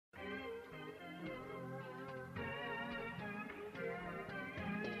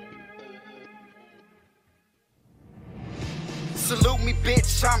salute me,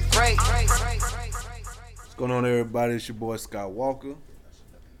 bitch, I'm great. What's going on, everybody? It's your boy Scott Walker. You're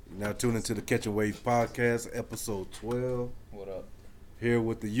now tuned into the Catch a Wave podcast, episode 12. What up? Here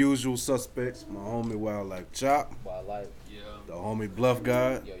with the usual suspects, my homie Wildlife Chop, Wildlife. Yeah. the homie Bluff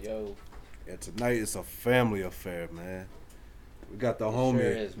God, Yo. and tonight it's a family affair, man. We got the homie.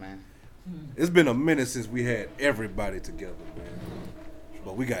 Sure is, man. It's been a minute since we had everybody together, man.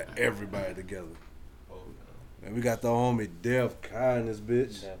 But we got everybody together. And we got the homie Dev Kai in this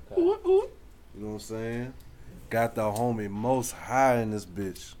bitch. You know what I'm saying? Got the homie Most High in this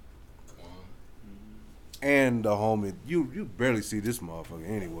bitch. And the homie, you barely see this motherfucker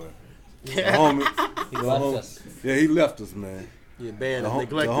anywhere. The homie, He left us. Yeah, he left us, man. Yeah, band The, is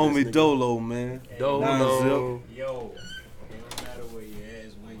neglected. homie Dolo, man. Dolo. 9-zip. Yo, it don't matter where you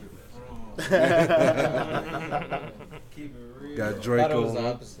ass when you're from. Keep it real. Got I thought it Draco. was the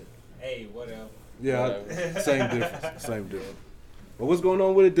man. opposite. Hey, whatever. Yeah, Whatever. same difference. Same difference. But what's going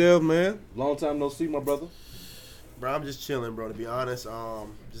on with it, Dev, man? Long time no see, my brother. Bro, I'm just chilling, bro. To be honest,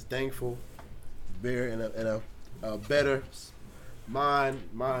 just thankful, very in a better mind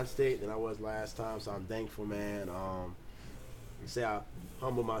state than I was last time. So I'm thankful, man. You say I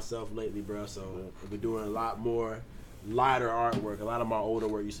humble myself lately, bro. So I've been doing a lot more lighter artwork. A lot of my older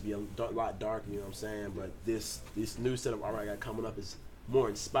work used to be a lot darker. You know what I'm saying? But this new set of art I got coming up is more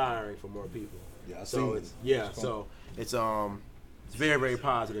inspiring for more people. Yeah, I So seen it's it. so it's very, very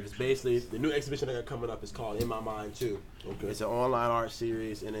positive. It's basically the new exhibition I got coming up is called In My Mind Too. Okay. It's an online art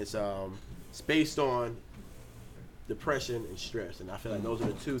series, and it's based on depression and stress. And I feel like those are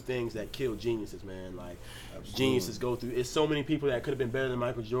the two things that kill geniuses, man. Like geniuses go through. It's so many people that could have been better than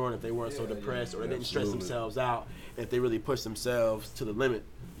Michael Jordan if they weren't so depressed or they didn't stress Absolutely. themselves out. If they really pushed themselves to the limit.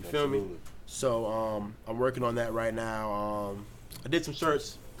 You feel me? Absolutely. So I'm working on that right now. I did some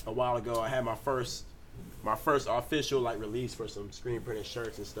shirts a while ago. I had my first official release for some screen printed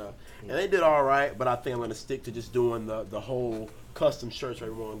shirts and stuff, and they did all right. But I think I'm gonna stick to just doing the whole custom shirts for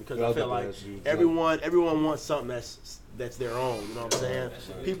everyone because Yeah, I I was feel about to like ask you, everyone wants something that's their own. You know what I'm saying?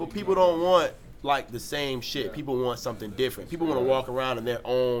 People don't want like the same shit. People want something different. People want to walk around in their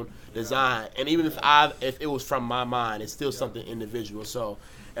own design, and even if it was from my mind, it's still something individual. So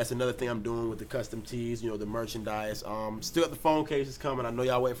that's another thing I'm doing with the custom tees, the merchandise. Still got the phone cases coming. I know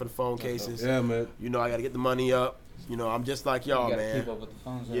y'all waiting for the phone cases. Yeah, man. I got to get the money up. I'm just like y'all, You gotta man. keep up with the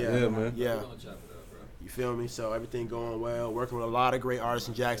phones. Yeah, man. Yeah. You feel me? So everything going well. Working with a lot of great artists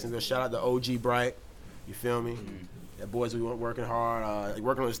in Jacksonville. Shout out to OG Bright. You feel me? That boy's been working hard.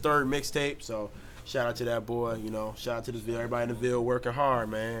 Working on his third mixtape. So shout out to that boy. Shout out to this Ville. Everybody in the Ville working hard,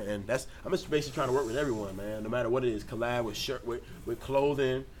 man. And I'm just basically trying to work with everyone, man. No matter what it is, collab with with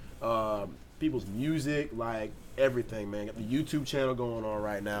clothing, people's music, like everything, man. Got the YouTube channel going on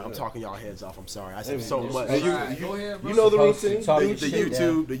right now. I'm talking y'all heads off. I'm sorry. I said so much. Hey, Go ahead, bro. you know the Supposed to routine. talk The your shit,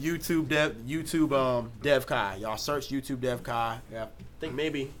 YouTube Dev Kai. Y'all search YouTube Dev Kai. Yeah, I think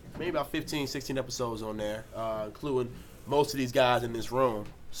maybe about 15, 16 episodes on there, including most of these guys in this room.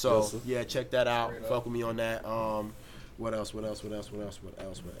 So Yes, sir. yeah, check that out. Fuck with me on that. What else?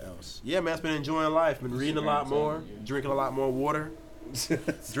 Yeah, man, I've been enjoying life. Been reading a lot more, drinking a lot more water,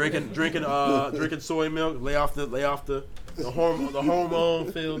 drinking soy milk. Lay off the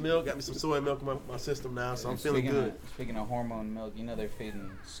hormone filled milk. Got me some soy milk in my system now, so I'm feeling good. Speaking of hormone milk, they're feeding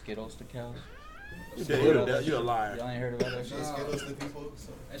Skittles to cows. You're a liar. Y'all ain't heard about that shit? Skittles to people.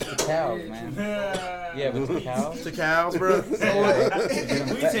 It's the cows, man. Yeah, but the cows. To cows, bro. We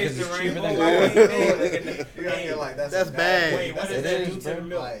taste the rainbow. You gotta get like That's bad. Wait, what does It that is, do to the bro.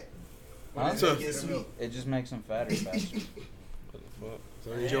 milk? Like, Huh? So- get sweet. It just makes them fatter faster.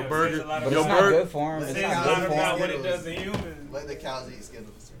 So is your Damn, burger, says a lot But of- it's not good for them. Let's It's say Says a not lot good for about them. what it does to humans. Let the cows eat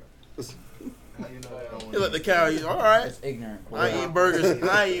Skittles. How you know they don't you let want the cow eat. All right. It's ignorant. I ain't eating burgers.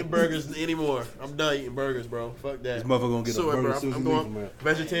 I ain't eating burgers anymore. I'm done eating burgers, bro. Fuck that. This motherfucker gonna get a Sorry, burger bro. as soon as I'm he leave going from there.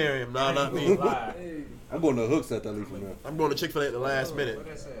 vegetarian. Nah, not me. Lie. I'm going to Hooks after I leave from there. I'm going to Chick-fil-A at the last minute. What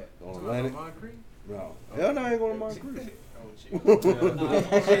is that? On Atlantic? No. Hell no, I ain't going to Moncrief.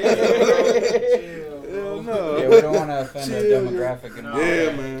 Hell no. Yeah, we don't want to offend the Chill, demographic and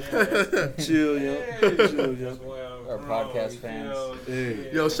Yeah, man. Chill, yo. Chill, yo. Our podcast fans.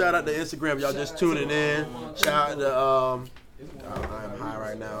 Hey. Yo, shout out to Instagram. Y'all just tuning in. Shout out to I am high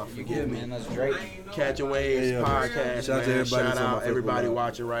right now. You Forgive good, me. man? That's Drake. Catching Waves Yeah, podcast, shout out to man. everybody Shout that's on my out everybody Facebook.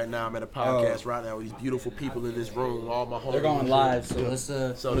 watching right now. I'm at a podcast right now with these beautiful people in this room. All my homies. They're going live, so let's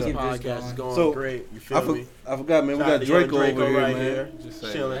So this keep podcast is going So, great. You I, feel me? I forgot, man. We Shout got out to young Draco over here, right man. here.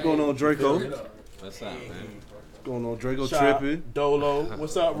 Chilling. What's going on, Draco? What's up, man? What's going on, Draco? Shout out Trippy. Dolo.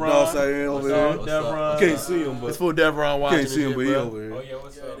 What's up, Ron? Dawg side here over What's up, here. Devron? You can't see him, It's but for Devron watching can't see him, this but shit, he bro. over Oh here. yeah,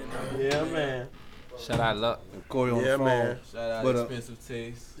 what's up? Yeah, man. Shout out Luck. And Corey on Yeah, the phone. man. Shout out But, Expensive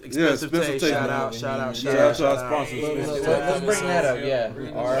Taste. Expensive Expensive Taste. Taste, Shout man. out, shout out, Shout shout out out, to our shout out. sponsors. Let's bring that up, yeah.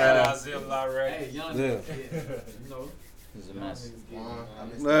 Our, Ziploc Rex. Yeah. this is a mess.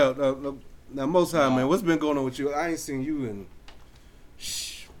 Now, Most High, man, what's been going on with you? I ain't seen you in,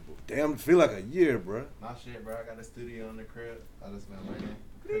 damn, feel like a year, bro. My shit, bro. I got a studio in the crib. I just been learning,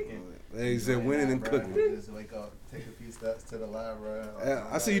 cooking. They said winning and Bro, cooking. Just wake up, take a few steps to the lab, bro.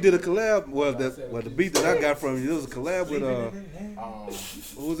 I see you did a collab. Well, the beat that I got from you, it was a collab with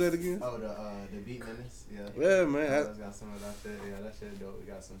what was that again? Oh, the Beat Menace, yeah. Yeah, man. I just got some of that shit. Yeah, that shit dope. We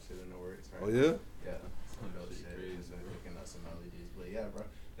got some shit in the works, right? Oh yeah. Yeah, some dope shit. Just been picking up some melodies, but yeah, bro.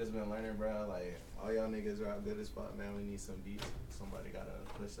 Just been learning, bro. Like all y'all niggas are out good as fuck, man. We need some beats. Somebody gotta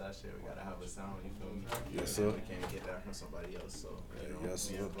push that shit. We gotta have a sound. You feel me? Yes, sir. We can't get that from somebody else. So you know, Yes,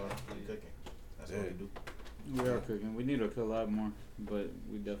 me sir. and Buck, we cooking. That's what we do. We are cooking. We need to collab more, but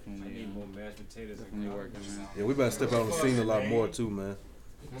we definitely need more mashed potatoes. definitely working, man. Yeah, we better step out on the scene a lot more too, man.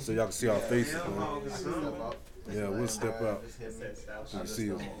 So y'all can see our faces, man. I can step out. Yeah, we'll step out. Just hit me. So I you just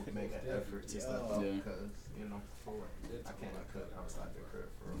see us. don't make an effort to step out Yeah. because you know I can't cook outside the crib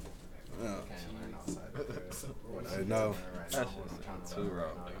for real. Yeah. I can't learn outside the crib. Hey, no. That's just too raw.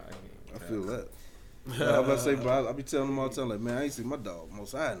 I feel that. Yeah, I'm about to say, bro, I be telling them all the time, like, man, I ain't seen my dog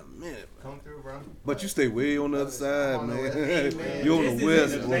Most High in a minute, man. Come through, bro. But you stay way on the other side, on the man. west, man. You on the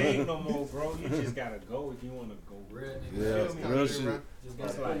west, This ain't boy. no more, bro. You just gotta go if you wanna go. Yeah, Come real through, shit. bro.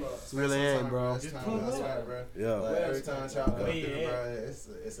 It's like, It really ain't, bro. Just pull up, bro. Yeah. Like, every time I try to come Yeah. through, bro,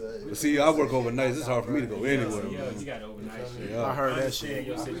 it's a. But see, I work overnight. It's hard for me to go yeah, anywhere, yeah, man. you gotta overnight shit. Yeah. I heard that Understand shit.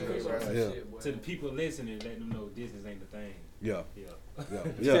 your situation. Yeah, To the people listening, let them know distance ain't the thing. yeah, Yeah.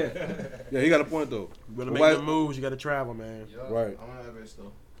 yeah. Yeah, he got a point, though. You wanna Why- make the moves, you gotta travel, man. Right. I'm gonna have it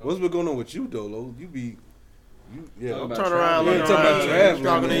still. What's been going on with you, though, Lo? Yeah. Talking about Turn around, traveling. look Talking about around. traveling,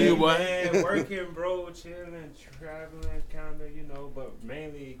 Talking to man. you, boy. Man, working, bro, chilling, traveling, kinda, you know, but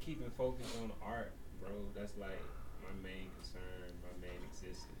mainly keeping focus on art, bro. That's like my main concern, my main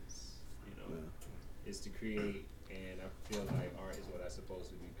existence. You know, is to create, and I feel like art is what I'm supposed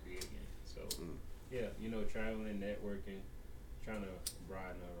to be creating. So, yeah, you know, traveling, networking, trying to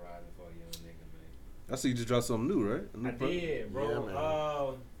ride for a young nigga, man. I see you just dropped something new, right? A new I project? did,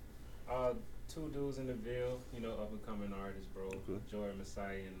 bro. Yeah, Two dudes in the Ville, you know, up and coming artists, bro. Okay. Jordan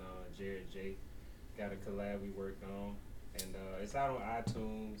Masai and Jared J. Got a collab we worked on, and it's out on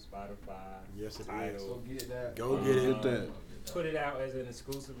iTunes, Spotify, Yes, it is. Tidal. Get that. Go get it. Get that. Put it out as an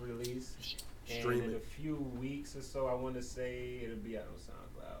exclusive release, and Stream in a it. few weeks or so, I want to say it'll be out on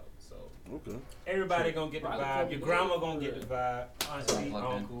SoundCloud. So Okay. everybody gonna get the vibe. Your grandma gonna get the vibe. Auntie, Plugged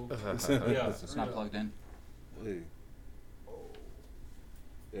uncle. Yeah. It's not plugged in. Hey.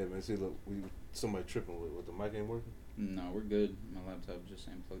 Yeah, man. See, look, somebody tripping with the mic ain't working. No, we're good. My laptop just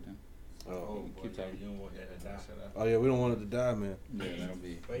ain't plugged in. Oh, Keep boy, talking. you don't want that to die. Oh yeah, we don't want it to die, man. Yeah, that'll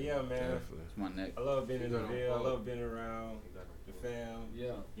be. But yeah, man. It's my neck. I love being in the Ville. I love being around the fam.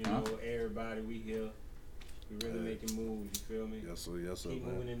 Yeah. You know, everybody, we here. We really making moves, you feel me? Yes, sir. Yes, sir, Keep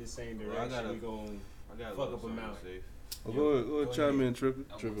man. moving in the same Bro, I direction. gotta- We gon' I got fuck up a mountain. safe. Oh, go ahead, chime in, Trippin'.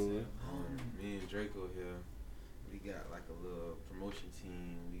 Man. Me and Draco here, we got like a little promotion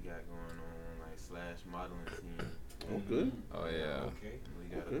team we got going on, like / modeling team. Okay. Oh yeah. Okay. We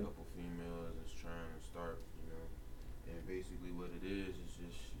got Okay. a couple females that's trying to start, you know, and basically what it is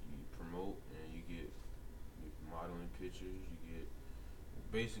just you promote and you get modeling pictures, you get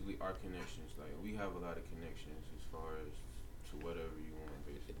basically our connections. Like we have a lot of connections as far as to whatever you want,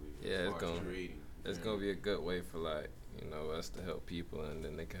 basically. Yeah, as it's far as gonna- creating. It's gonna be a good way for like, you know, us to help people and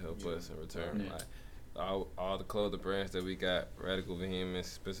then they can help us in return. Yeah. Like all the clothing brands that we got, Radical Vehemence,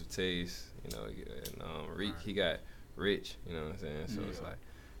 Expensive Taste, you know, and Reek, he got Rich, you know what I'm saying? So it's like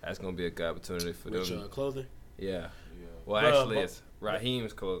that's gonna be a good opportunity for Which them. clothing? Yeah. Yeah. Well, Bruh, actually, but- it's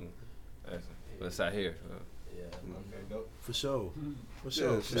Raheem's clothing. But it's out here. So. Okay, dope. For sure. For Yeah,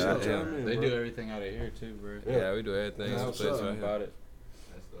 sure. For shout sure. out to him, They bro. do everything out of here too, bro. Yeah, we do everything. Yeah, It's a what's place up right here. About it.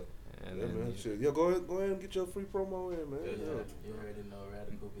 That's dope. And Yeah, then man. Shit. Yeah, go ahead and get your free promo in, man. Yeah. Yeah. You already know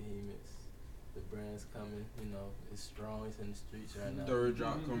Radical Behemoths. The brand's coming, you know, it's strong, it's in the streets right now. Third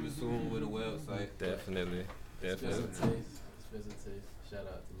drop coming soon with a website. definitely. Expensive Taste. Shout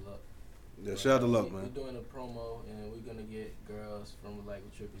out to Luck. Yeah, shout out to Luck, We're man. doing a promo and we're gonna get girls from, like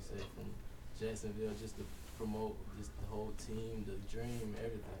what Trippy said, from Jacksonville just to promote just the whole team, the dream,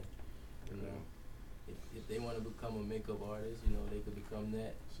 everything. You know, if they want to become a makeup artist, you know, they could become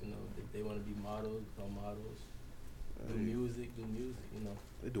that. You know, if they want to be models, become models. Do music, you know.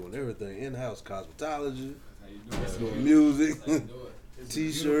 They doing everything in-house, cosmetology, That's how you do it. doing music, That's how you do it.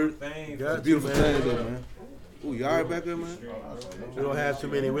 t-shirt. Thing. Got It's a beautiful you, man. thing, though, man. Ooh, you all right back there, man? We don't have too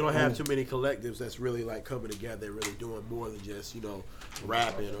many. We don't have too many collectives that's really like coming together, and really doing more than just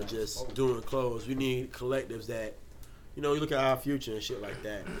rapping or just doing clothes. We need collectives that, you look at Our Future and shit like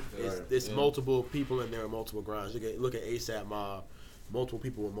that. It's multiple people in there with multiple grinds. Look at ASAP Mob, multiple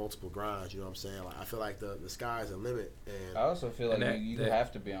people with multiple grinds. You know what I'm saying? Like I feel like the sky's the limit. And I also feel like you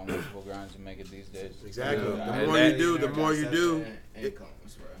have to be on multiple grinds to make it these days. Exactly. The more you do, the more you do.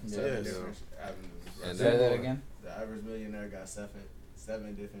 Incomes, bro. Yes. Seven different avenues. And Say that again. The average millionaire got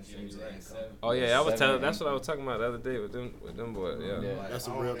seven different streams of income. Oh yeah, I was telling. That's what I was talking about the other day with them boys. Yeah. Like, That's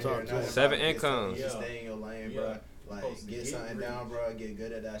some real talk too. 7 incomes. You stay in your lane, bro. Like, get something down, bro. Get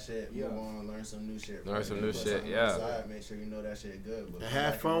good at that shit. Move on. Learn some new shit. Bro. Learn some new Put shit. something Yeah. Aside, make sure you know that shit good. But And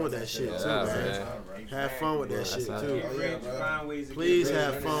have fun with that shit too, man. Have fun with that shit That's too. Oh, yeah, bro. Please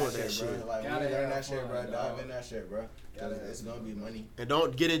have fun with that shit. Bro. Like, when you learn that shit, bro, dive in that shit, bro. Cause it's gonna be money. And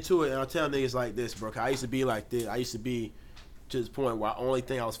don't get into it. And I'll tell niggas like this, bro. 'Cause I used to be like this. I used to be to the point where the only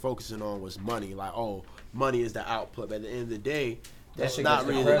thing I was focusing on was money. Like, oh, money is the output. But at the end of the day, that's not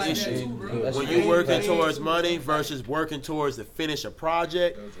really the issue. When you're working towards money versus working towards to finish a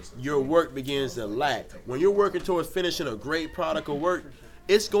project, your work begins to lack. When you're working towards finishing a great product or work,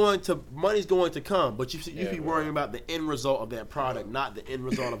 money's going to come, but you be worrying about the end result of that product, not the end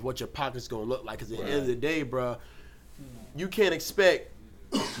result of what your pocket's gonna look like. Because at the end of the day, bro, you can't expect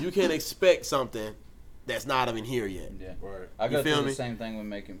something that's not even here yet. Yeah. Right. I go feel through me? the same thing with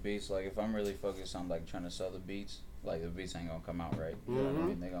making beats. Like if I'm really focused on like trying to sell the beats, like the beats ain't gonna come out right. You know what I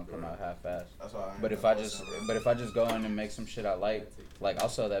mean? They're gonna come out half-assed. That's why. But if I just go in and make some shit I like I'll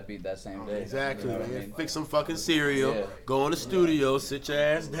sell that beat that same day. Exactly. You know what I Man. mean? Fix some fucking cereal. Yeah. Go in the studio. Sit your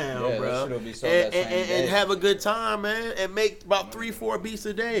ass down, Yeah, that bro. shit'll be sold that same day. And have a good time, man. And make about 3-4 beats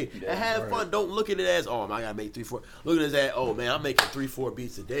a day. Yeah, and have fun. Don't look at it as, oh, man, I gotta make 3-4. Look at it as, oh man, I'm making 3-4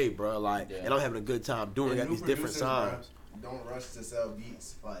 beats a day, bro. Like, and I'm having a good time doing. I got these different sounds. Don't rush to sell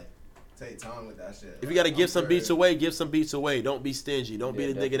beats. Like, take time with that shit. If you gotta give some beats away, give some beats away. Don't be stingy. Don't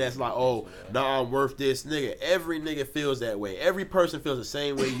be the nigga that's like, oh, nah, I'm worth this. Nigga, every nigga feels that way. Every person feels the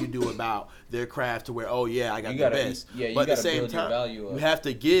same way you do about their craft to where, oh yeah, I got the best. Yeah, but at the gotta same build your time, value up. you have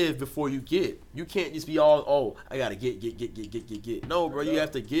to give before you get. You can't just be all, oh, I gotta get. No, bro, you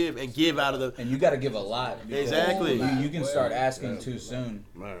have to give and give out of the. And you gotta give a lot. Exactly. You can start asking too soon.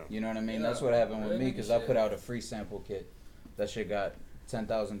 Man. You know what I mean? That's what happened with me because I put out a free sample kit. That shit got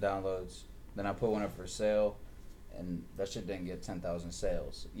 10,000 downloads. Then I put one up for sale, and that shit didn't get 10,000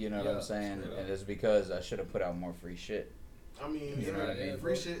 sales. You know what I'm saying? And it's because I should have put out more free shit. I mean, You know what I mean?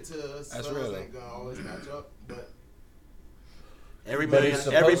 free shit to sales real, ain't gonna always match up, but Every But it's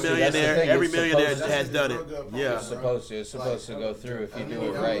millionaire, supposed to. That's the thing. every It's millionaire supposed has to. done it. Yeah. It's supposed to. It's supposed to go through if you do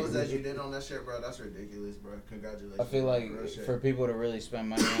it right. That you did on that shit, bro. That's ridiculous, bro. Congratulations. I feel like Real shit. for people to really spend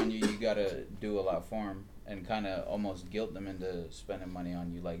money on you, you gotta do a lot for them and kind of almost guilt them into spending money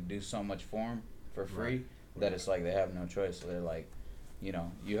on you. Like do so much for them for free that it's like they have no choice. So they're like, you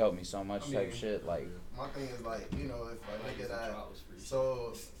know, you helped me so much type shit. Like My thing is like, you know, if a nigga that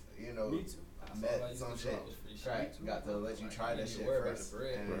so, you know, met some shit, right, got to let you try that shit first,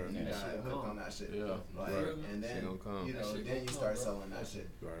 and you got hooked on that shit, like, and then you know, then you start selling that shit.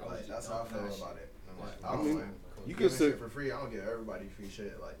 Like that's how I feel about it. I'm like, I don't mind. You Give can shit sit. for free. I don't give everybody free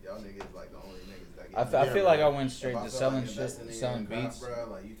shit. Like y'all niggas, like the only niggas that get. I feel like I went If straight I to feel selling like shit, investing in selling your craft, beats. bro,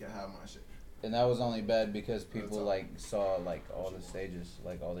 like you can have my shit. And that was only bad because people like saw like all the stages,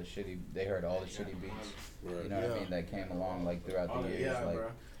 like all the shitty. They heard all the shitty beats. You know what I mean? That came along like throughout the years. Yeah, Like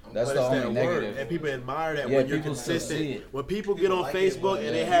bro. that's But the it's only that work, negative. and people admire that Yeah, when you're people still see consistent. it. When people get on like it, Facebook but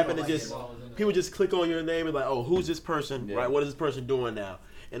and they yeah, happen to people just, like it. people just click on your name and like, oh, who's this person? Yeah. Right? What is this person doing now?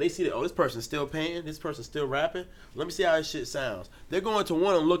 And they see that, oh, this person's still paying, this person's still rapping. Let me see how this shit sounds. They're going to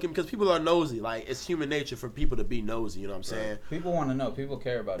one and looking because people are nosy. Like it's human nature for people to be nosy. You know what I'm saying? People want to know. People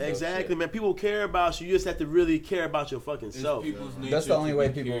care about dope Exactly, shit. man. People care about you. You just have to really care about your fucking self. That's the only way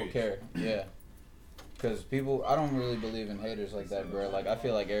people will care. Yeah. Because people, I don't really believe in haters like that, bro. Like, I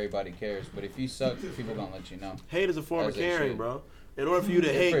feel like everybody cares. But if you suck, people gonna let you know. Hate is a form As of they caring, should. bro. In order for you to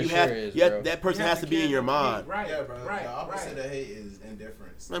It hate, for you sure have, is, you have bro. that person has to be in your mind. Right. Yeah, bro. Right. The opposite of hate is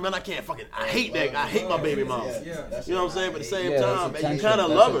indifference. Man, I can't fucking. I hate that. I hate my baby mom. Yeah. You know what I'm saying? But at the same Yeah, that's time, man, you attention. kind of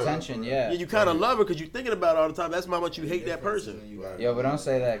That's love her. attention, yeah. Yeah, you kind of love her because you're thinking about her all the time. That's how much you hate that person. Yeah, but don't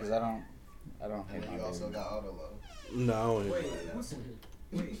say that because I don't hate And you my also baby. got auto love. No, I don't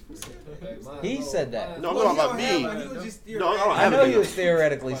hate He said that. No, I'm talking about me. No, I don't I have know a he nigga. was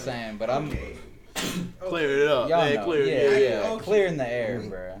theoretically saying, but I'm Clearing it up. y'all Man, know. clear. Yeah, clearing the air,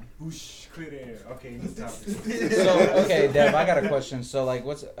 bro. Whoosh, clear the air. Okay, new topic. So okay, Dev, I got a question. So like,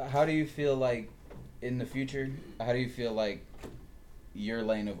 how do you feel like in the future? How do you feel like your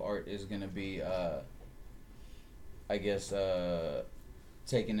lane of art is gonna be I guess,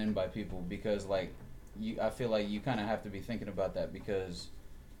 taken in by people because like I feel like you kind of have to be thinking about that because,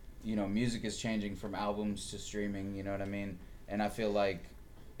 you know, music is changing from albums to streaming. You know what I mean? And I feel like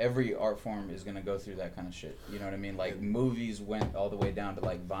every art form is gonna go through that kind of shit. You know what I mean? Like movies went all the way down to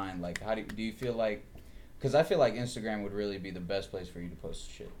like Vine. Like, how do you feel like? Because I feel like Instagram would really be the best place for you to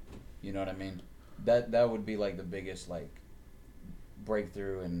post shit. You know what I mean? That would be like the biggest like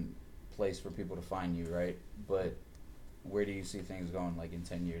breakthrough and place for people to find you, right? But where do you see things going like in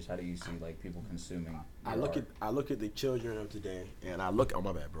 10 years? How do you see like people consuming? I look at the children of today, and I look. Oh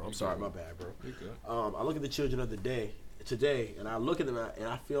my bad, bro. I'm sorry, my bad, bro. I look at the children of the day today, and I look at them, and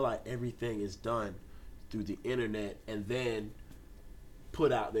I feel like everything is done through the internet, and then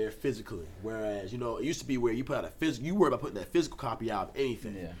put out there physically. Whereas, you know, it used to be where you put out a physical, you worry about putting that physical copy out of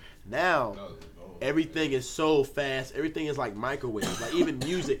anything. Yeah. Now, everything is so fast. Everything is like microwave. Like even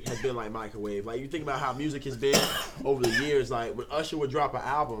music has been like microwave. Like you think about how music has been over the years. Like when Usher would drop an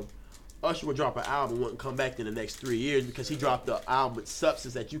album, wouldn't come back in the next 3 years because he dropped the album with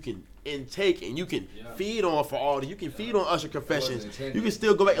substance that you can intake and you can feed on for all. You can feed on Usher Confessions. You can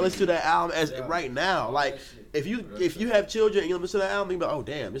still go back and listen to that album as right now. Like if you have children and you listen to that album, you be like, oh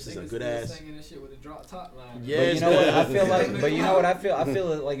damn, this is a good ass. Singing this shit with a drop top line. Yeah, but you know what I feel like. But you know what I feel. I feel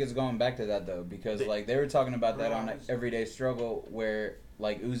like it's going back to that though because like they were talking about that on Everyday Struggle where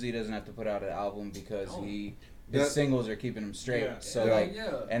like Uzi doesn't have to put out an album because his singles are keeping him straight. So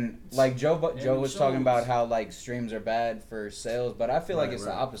and like Joe was talking about how like streams are bad for sales, but I feel like it's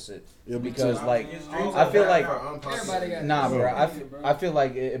the opposite because like I feel like I feel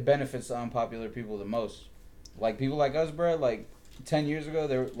like it benefits the unpopular people the most. Like people like us, bro. Like 10 years ago,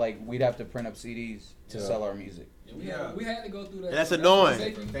 they were like we'd have to print up CDs to sell our music. We had to go through that. And that's annoying.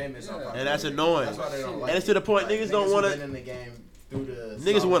 And that's annoying. And it's to the point niggas don't want to.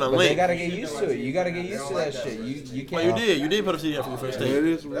 Niggas want to link. They gotta get used to it. You gotta get used to that shit. You can't. Well, you did put a CD up for the first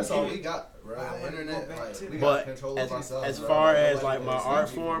day. That's all we got, bro. The internet, like, we but got control of ourselves. As far as like my art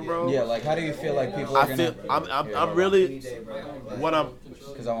form, bro. Yeah, like how do you feel like people are gonna? I'm really what I'm.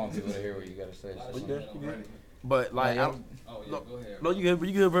 Because I want people to hear what you gotta say. But like no, you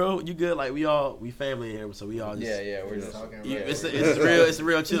good, bro. You good. Like we family in here, so we all just we're just talking. It's a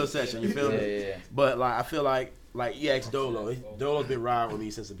real chill session. You feel me? Yeah. But like I feel like you asked Dolo. Dolo's been riding with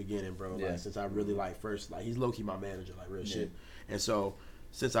me since the beginning, bro. Yeah. Like since I really first he's low key my manager, like real shit. And so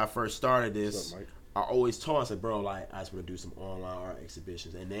since I first started this, I always told him, I said, bro, like I just want to do some online art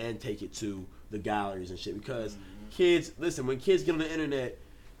exhibitions and then take it to the galleries and shit because kids, listen, when kids get on the internet,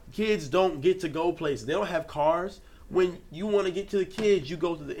 kids don't get to go places. They don't have cars. When you want to get to the kids, you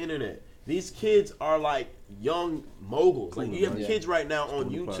go to the internet. These kids are like young moguls. Like you have kids right now on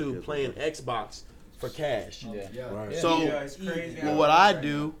YouTube playing Xbox for cash. So what I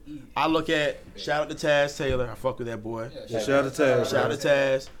do, I look at shout out to Taz Taylor. I fuck with that boy. Shout out to Taz. Shout out to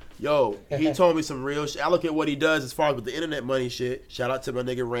Taz. Yo, he told me some real shit. I look at what he does as far as with the internet money shit. Shout out to my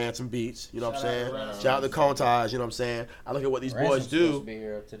nigga Ransom Beats. You know what I'm saying? Shout out to Contage. You know what I'm saying? I look at what these boys do. Supposed to be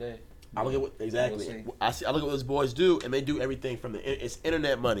here today. I look at what exactly. I look at what those boys do, and they do everything from it's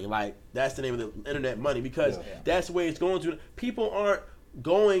internet money. Like that's the name of the internet money because that's the way it's going to. People are not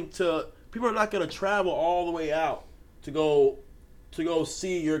going to travel all the way out to go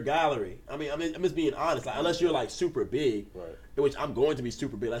see your gallery. I mean, I'm just being honest. Like, unless you're like super big, which I'm going to be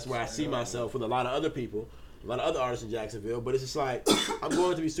super big. That's where I see myself with a lot of other people, a lot of other artists in Jacksonville. But it's just like I'm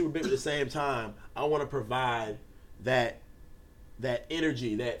going to be super big, but at the same time, I want to provide that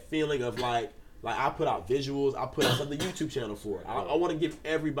energy, that feeling of like I put out visuals, I put out something YouTube channel for it. I want to give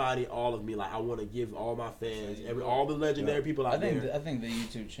everybody all of me. Like I want to give all my fans, all the legendary people out there. I think the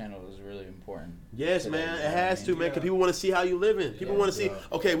YouTube channel is really important. Yes, man, it has to, man, because people want to see how you living. People want to see.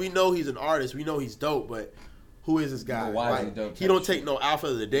 Okay, we know he's an artist, we know he's dope, but who is this guy? Why is he dope? He don't take no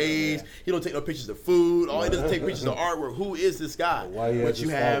outfit of the days. He don't take no pictures of food. All he doesn't take pictures of artwork. Who is this guy? But you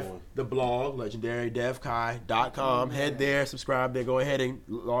have the blog, legendarydevkai.com. Head there, subscribe there. Go ahead and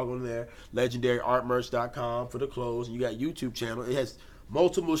log on there. Legendaryartmerch.com for the clothes. You got YouTube channel. It has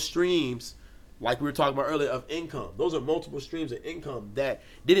multiple streams, like we were talking about earlier, of income. Those are multiple streams of income that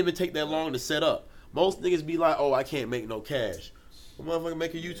didn't even take that long to set up. Most niggas be like, oh, I can't make no cash. Motherfucker,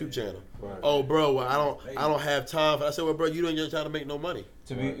 make a YouTube channel. Right. Oh, bro, well, I don't have time for. I said, well, bro, you ain't trying to make no money.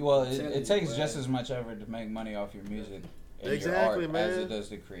 It takes just as much effort to make money off your music and your art as it does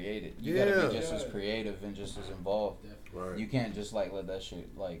to create it. You gotta be just as creative and just as involved. Right. You can't just like let that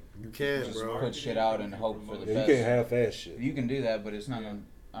shit like you can't just bro. Put shit out and hope for the best. You can't half-ass shit. You can do that, but it's not.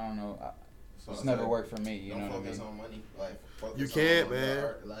 I don't know. It's never worked for me. You know what I mean? On money. Like, you can't,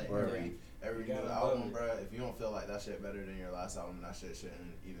 man. every new album, bro, if you don't feel like that shit better than your last album, that shit shouldn't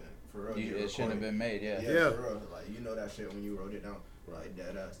even, for real. It shouldn't have been made, Yeah, for real. Like, you know that shit when you wrote it down. Like,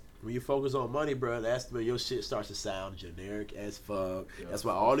 dead ass. When you focus on money, bro, that's when your shit starts to sound generic as fuck. That's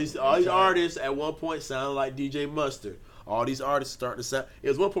why all these artists at one point sound like DJ Mustard. All these artists start to sound. It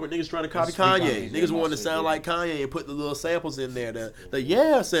was one point where niggas trying to copy Kanye. Niggas wanted to sound like Kanye and put the little samples in there, the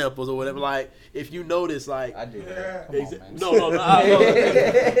yeah samples or whatever. Like, if you notice, like, I do that. Come on,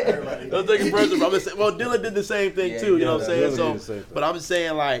 man. No. Don't take it personal. I'm just saying, well, Dylan did the same thing too. You know what I'm saying? So, but I'm just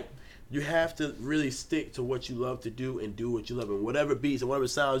saying, like, you have to really stick to what you love to do and do what you love. And whatever beats and whatever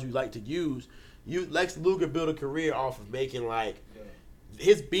sounds you like to use, Lex Luger built a career off of making, like,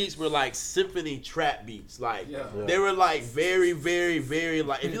 his beats were like symphony trap beats. Like, they were like very, very, very,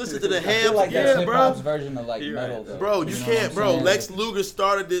 like, if you listen to the Hams, like that's hip-hop's version of like metal, though. Bro, you can't, bro. Lex Luger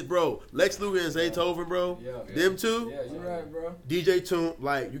started this, bro. Lex Luger and Zaytoven, bro. Them two. Yeah, you're right, bro. DJ Toon,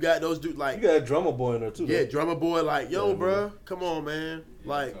 like, you got those dudes, like. You got a Drummer Boy in there, too. Yeah, Drummer Boy, like, yo, bro, come on, man.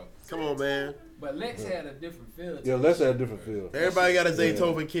 Like, come on, man. But Lex had a different feel. Yeah, Lex had a different feel. Everybody got a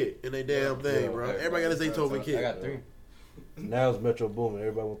Zaytoven kit in their damn thing, bro. Everybody got a Zaytoven kit. I got 3. Now it's Metro Boomin.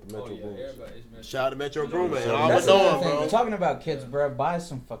 Everybody want the Metro Boomin. Shout out to Metro Boomin. That's the thing. We're talking about kits, bro. Buy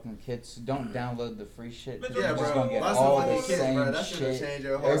some fucking kits. Don't download the free shit. You're just gonna get all the same shit.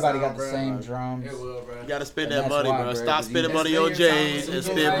 Everybody got the same drums. You gotta spend that money, bro. Stop spending money on J's and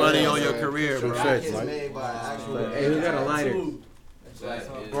spend money on your career, bro. Hey, we got a lighter.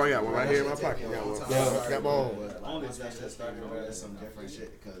 Bro, I got one right here in my pocket. Got one. Got my own. Once that shit started, bro, it's some different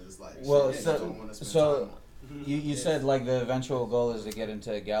shit because it's like. Well, so you said like the eventual goal is to get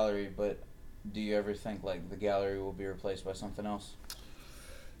into a gallery, but do you ever think like the gallery will be replaced by something else?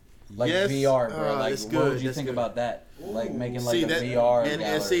 Like VR, bro. Like, what would you think about that? Like making like a VR gallery.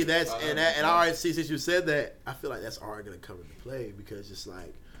 And see, and I already see, since you said that, I feel like that's already gonna come into play because it's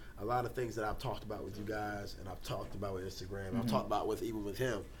like a lot of things that I've talked about with you guys and I've talked about with Instagram, I've talked about even with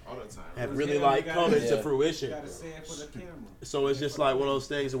him, all the time, have really like come into fruition. Gotta say it for the camera. So it's just like one of those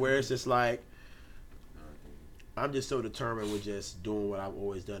things where it's just like I'm just so determined with just doing what I've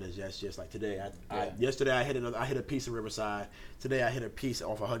always done. Is just like today. Yesterday I hit a piece of Riverside. Today I hit a piece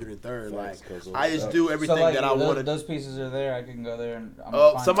off 103rd. Like I just do everything that I wanted. Those pieces are there. I can go there and.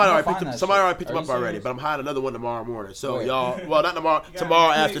 Somebody already picked them up already. But I'm hiring another one tomorrow morning. So y'all, well not tomorrow.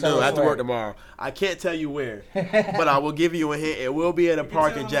 Tomorrow afternoon. I have to work tomorrow. I can't tell you where, but I will give you a hint. It will be at a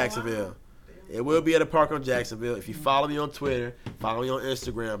park in Jacksonville. It will be at a park on Jacksonville. If you follow me on Twitter, follow me on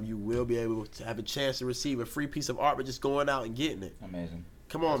Instagram, you will be able to have a chance to receive a free piece of art by just going out and getting it. Amazing.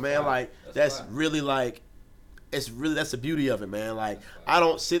 Come on, man. Like, that's really like, that's the beauty of it, man. Like, I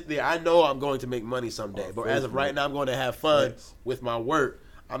don't sit there. I know I'm going to make money someday, but as of right now, I'm going to have fun with my work.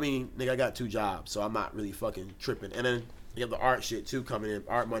 I mean, nigga, I got 2 jobs, so I'm not really fucking tripping. And then you have the art shit too coming in,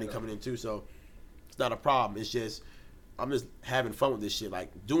 art money coming in too, so it's not a problem. It's just, I'm just having fun with this shit.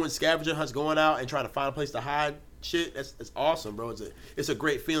 Like doing scavenger hunts, going out and trying to find a place to hide shit. That's awesome, bro. It's a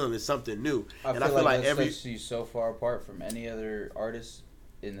great feeling. It's something new. I feel like that sets you so far apart from any other artist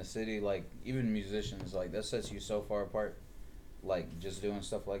in the city. Like even musicians, like that sets you so far apart. Like just doing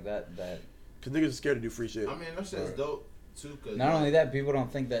stuff like that. Cause niggas are scared to do free shit. I mean, that shit's dope too. Cause not only that, people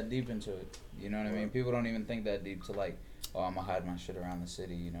don't think that deep into it. You know what I mean? People don't even think that deep to like, oh, I'm gonna hide my shit around the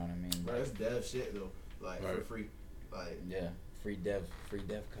city. You know what I mean? Bro, it's dev shit though. Like for free. Like free dev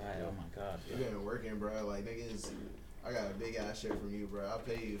Kai. Oh my god. You been working, bro. Like niggas, I got a big ass shit from you, bro. I'll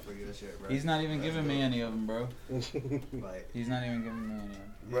pay you for your shit, bro. He's not even giving me any of them, bro. Like he's not even giving me any of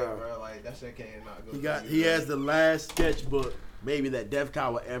them. Yeah, bro. Like that shit can't not go. He has the last sketchbook maybe that Dev Kai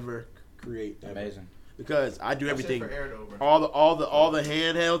will ever create. Amazing. Because I do everything, though, all the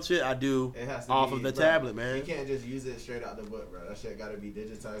handheld shit I do off of the tablet, man. You can't just use it straight out the book, bro. That shit gotta be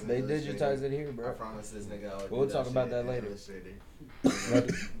digitized. They digitize it here, bro. I promise this nigga. We'll talk about that later.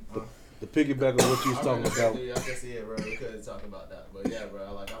 The piggyback on what you was talking about. I can see it, bro. We couldn't talk about that, but yeah,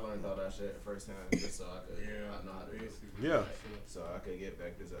 bro. Like I learned all that shit firsthand, just so I could, I know how to do it. Yeah. So I could get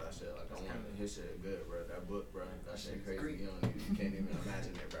back to that shit. Like I want his shit good, bro. That book, bro. That shit crazy. You can't even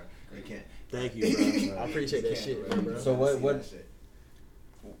imagine it, bro. You can't. Thank you, bro. I appreciate that shit, bro. So what?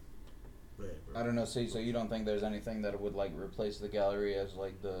 I don't know. So you don't think there's anything that would like replace the gallery as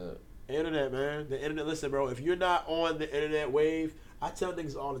like the internet, man? The internet. Listen, bro. If you're not on the internet wave, I tell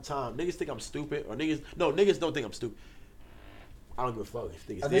niggas all the time. Niggas think I'm stupid, or niggas don't think I'm stupid. I don't give a fuck if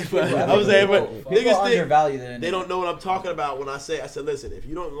niggas I think think. people- I was saying, but people niggas think undervalue the internet. they don't know what I'm talking about when I said, listen, if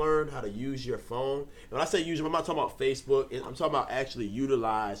you don't learn how to use your phone, and when I say use, I'm not talking about Facebook. I'm talking about actually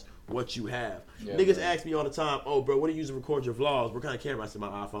utilize what you have. Yeah, Niggas bro. ask me all the time, oh, bro, what do you use to record your vlogs? What kind of camera? I said, my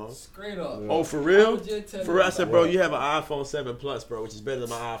iPhone. Straight up. Oh, for I real? was just telling For real, I you said, about bro, that. you have an iPhone 7 Plus, bro, which is better than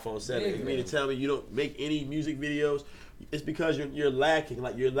my iPhone 7. Yeah, You mean to man. tell me you don't make any music videos? It's because you're lacking.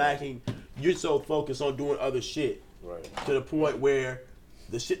 Like, you're so focused on doing other shit. Right. To the point where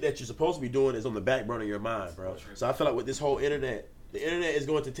the shit that you're supposed to be doing is on the back burner of your mind, bro. So I feel like with this whole internet, the internet is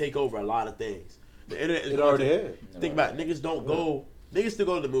going to take over a lot of things. The internet is It going already to had. think about it. Niggas don't go. Niggas still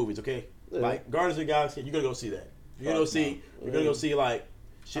go to the movies, okay? Yeah. Like Guardians of the Galaxy, you're gonna go see that. You're gonna go see. You're gonna go see like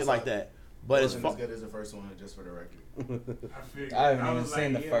shit like that. But it's wasn't as good as the first one, just for the record. I figured. I haven't even was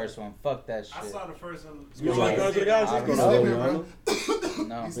seen like, the yeah. first one. Fuck that shit. I saw the first one. You don't like Guardians of the Galaxy? I don't Go to know. Ariana.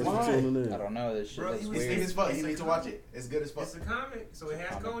 No. He's Thanks for tuning in. I don't know. This shit Bro, looks he was It's weird. good as fuck. You need to watch it. It's good as fuck. It's a comic, so it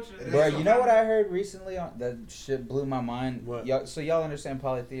has culture. It is. Bro, you know what I heard recently? That shit blew my mind. What? Y'all understand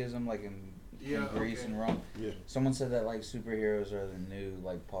polytheism, like in Yeah, Greece okay. and Rome? Yeah. Someone said that like superheroes are the new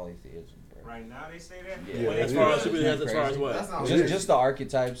like polytheism, bro. Right now they say that. Yeah. But As it far as was- superheroes, as far as what? That's not Just the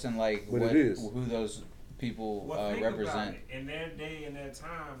archetypes and like But what it is. who those people Well, think about represent. it. In their day, in their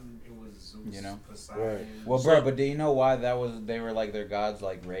time, it was Zeus, You know? Poseidon. Right. Well, So- bro, but do you know why that was? They were like their gods,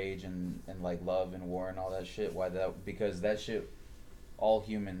 like rage and like love and war and all that shit. Why that? Because that shit, all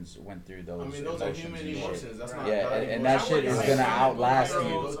humans went through those. I mean, those are emotions human and shit. emotions. That's not Yeah, God and emotions. that I shit wouldn't is say gonna comic outlast book you.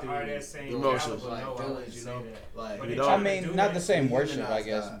 heroes are that same Emotions. caliber, no, I Like wouldn't villains, you say know, that. like But You they know? try I to mean, do not that. the same we worship, humanize I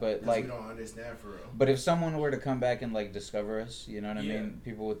guess, that, but 'cause like, we don't understand for real. but if someone were to come back and like discover us, you know what I Yeah. mean?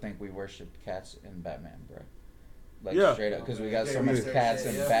 People would think we worshipped cats and Batman, bro. Like Yeah. straight up, because we got Yeah, so much yeah. cats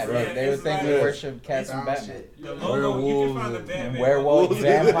and Yeah. Batman. Right. They would It's think like- we worship cats and Found Batman. shit. The logo, you can Werewolves find the and- Batman. Werewolves, Wolves.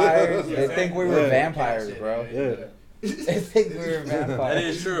 vampires. They Exactly. think we were Yeah. vampires, bro. Yeah. They think we were vampires. That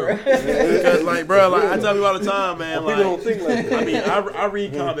is true. bro. Because like, bro, like I tell you all the time, man. Well, people don't Like, think like that. I mean, I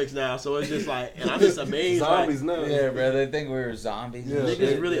read comics now, so it's just like, and I'm just amazed. Zombies Like, now. Yeah, bro. They think we were zombies. and Yeah. shit.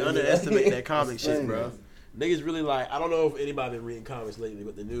 niggas really underestimate that comic shit, Insane. bro. Niggas really like. I don't know if anybody been reading comics lately,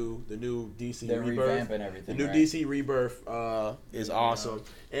 but the new DC They're Rebirth. revamping everything. The new right? DC Rebirth is awesome,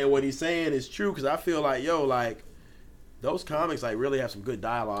 and what he's saying is true because I feel like like those comics like really have some good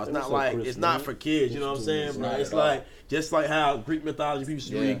dialogue. It's They not was like so Chris, it's not man. for kids. You know what I'm saying, It's bro? not It's at all. like just like how Greek mythology people used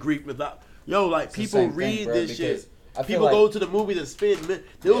to Yeah. read Greek mythology. Yo, like It's the people same thing, read bro, this because shit. I feel People like- go to the movies and spend.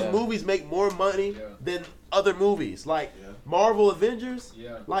 Those Yeah. movies make more money Yeah. than other movies. Like Yeah. Marvel Avengers.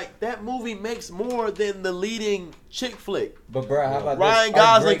 Yeah. Like that movie makes more than the leading chick flick. But bro, how about Ryan this? Our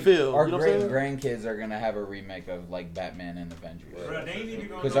Gosling great- film, Our you know what great I'm grandkids are gonna have a remake of like Batman and Avengers. Bro, they ain't even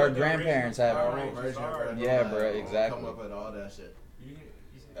gonna 'Cause know our what the grandparents original have- Power Our own Rangers version, are. bro. Yeah, Like, bro, exactly. Come up with all that shit. You-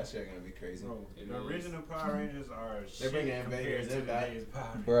 That shit gonna be crazy. Bro, It the is. original Power Rangers are They shit bring the compared invaders to in back. today's Power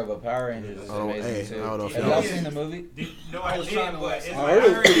Rangers. Bro, but Power Rangers is Oh, amazing hey, too. I don't know if Have y'all- y'all seen the movie? No, I I was did, trying to but watch it's it. like, I heard it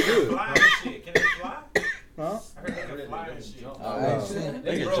was pretty they can good. fly and shit. Can they fly? Huh? I heard they can fly and shit. jump. I ain't seen it.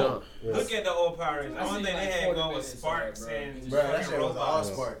 They can Bro, jump. Yeah. Look at the old Power Rangers. The I only seen thing they like had 40 going was minutes of sparks that, bro. and Bro, that fucking shit was all robots.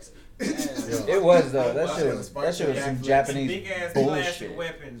 sparks. It was though. That shit was some Big Japanese ass bullshit. classic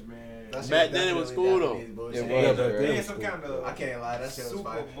weapons, man. That shit Back then it was definitely cool, though. Japanese bullshit. It They was, had bro. some kind of I can't lie, that shit was super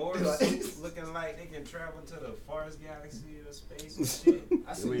fire. mortal suits looking like they can travel to the farthest galaxy of space and shit.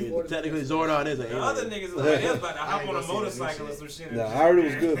 I I seen mean, 40 technically minutes. Zordon is an The other alien. niggas is like, they was about to I hop ain't on a gonna see this motorcycle or shit. some shit. Nah, I heard it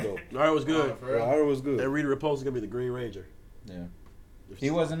was good though. All right, it was good. For Yeah, real? I heard it was good. And Rita Repulsa is gonna be the Green Ranger. Yeah. He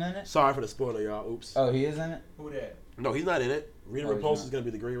wasn't in it? Sorry for the spoiler, y'all. Oops. Oh, he is in it? Who that? No, he's not in it. Rita Oh, he's Repulsa not. is gonna be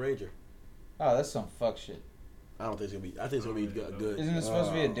the Green Ranger. Oh, that's some fuck shit. I don't think it's gonna be. I think it's gonna be good. Isn't it supposed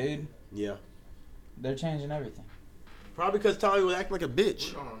to be a dude? Yeah. They're changing everything. Probably because Tommy was acting like a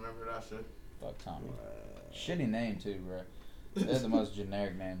bitch. I don't remember that shit. Fuck Tommy. Shitty name too, bro. They're the most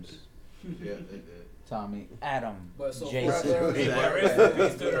generic names. Yeah, they did. Tommy, Adam, But so far, Jason. bro, Hey, but rest in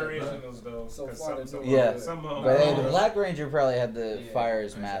peace to the originals though. So 'cause far, some- they're Yeah. doing some of But hey, them- the Black Ranger probably had the Yeah. fire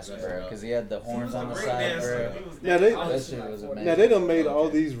his mask, That's bro, right. because he had the He horns was a on the great side, dancer. bro. He was Yeah, they- I That was shit like was 40 amazing. Now they done made all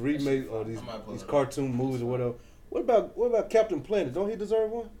these remakes or I might pull these it up. cartoon movies or whatever. What about Captain Planet? Don't he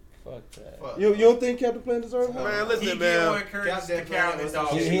deserve one? Fuck that. Fuck. You don't think Captain Planet deserves one? Man, He listen, get man. one courage Captain to Planet Calvin was dog.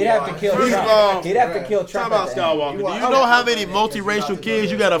 the shit. He'd have to kill First of Trump. all, He'd have to kill Talk Trump. about at the end. Skywalker. Do watch you know how Captain many Planet 'cause you multiracial about to go kids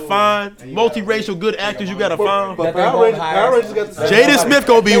to you gotta school find? and you gotta Multiracial good actors you gotta find? But That they Power won't Rangers, hire Power us. Rangers got the That Jada nobody- Smith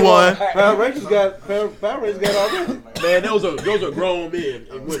gonna be they won't one. hire- Power Rangers got Power Rangers got already. Man, those are grown men.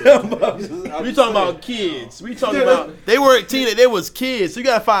 and women. We talking about kids. We talking about they weren't teenagers. They was kids. So you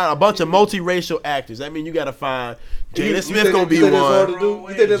gotta find a bunch of multiracial actors. That means you gotta find Jada Smith gonna be one. You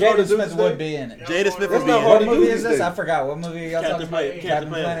think that's hard to Jada do? Smith would be in it. Jada Smith That's would be not in hard it. to What do movie these is this? days. I forgot. What movie y'all talking about? Captain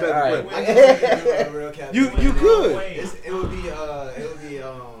Planet. All right. You could. It would be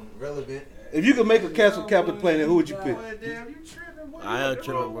relevant. If you could make a cast with Captain Planet, who would you pick? I am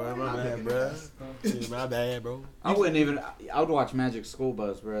tripping, bro. My bad, bro. My bad, bro. I wouldn't even. I would watch Magic School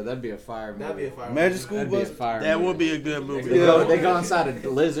Bus, bro. That'd be a fire movie. That'd be a fire. Magic School That'd be a Bus? fire. That movie. would be a good movie. Yeah. They go inside a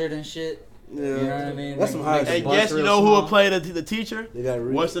lizard and shit. Yeah. You know what I mean? That's some high Make the shit. And bus guess you real know who small. would play the teacher? They got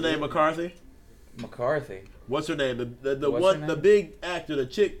Reed. What's the name? McCarthy. McCarthy. What's her name? The What's her one, name? the big actor,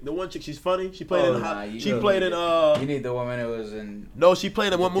 the one chick. She's funny. She played Oh, in. nah, you She need- played in. You need the woman who was in. No, she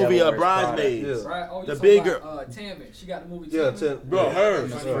played in one The movie, Devil Wears Prada. Bridesmaids. Yeah. Right? Oh, you The talking big about, Tammy. She got the movie. Yeah, Tammy. Bro, her.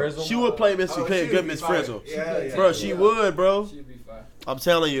 Miss Frizzle. She would play Miss. She played good Miss Frizzle. Yeah. Bro, she would, bro. She'd be fine. I'm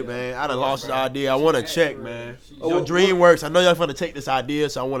telling you, man. I done lost the idea. I want to check, man. She- Yo, DreamWorks. I know y'all finna take this idea,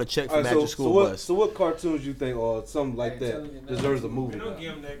 so I want to check for All right, Magic School Bus. so what cartoons you think or something like I ain't telling that you now. deserves a movie? We don't now?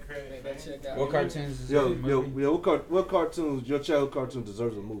 give them that credit. Man. Check out. What cartoons is Yo, in the movie? what cartoons? Your childhood cartoon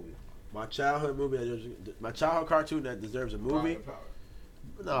deserves a movie. My childhood movie, my childhood cartoon that deserves a movie.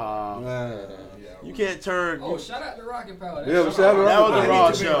 Nah, Nah. you can't turn. Oh, shout out to Rocket Power. Yeah, but shout out to That was Rocket a Power. raw It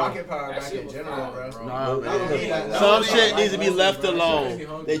needs to be show. Rocket Power That back shit in was general, fire, bro. Nah, some shit needs to be left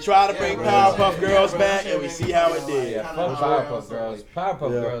alone. They try to bring Powerpuff Girls back, and we see how it did. Yeah, fuck Powerpuff Girls. Powerpuff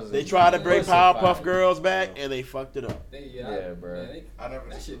Yeah. Girls. They tried to bring Pussy fire. Powerpuff Girls back, and they fucked it up. Yeah, bro. I never.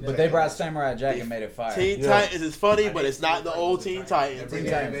 But they brought Samurai Jack and made it fire. Teen Yeah. Titans is funny, but it's not the old Teen Titans. Bring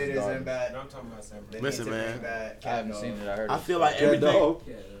Teen Titans Invaders is and back. No, I'm talking about separate. They Listen, need to man. bring back I haven't seen it. I heard. I it's feel like Cat everything. Dog.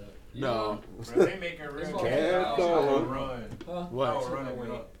 No, Bro, they make a real It's cat Cat dog. Dog. Run. what? I'll run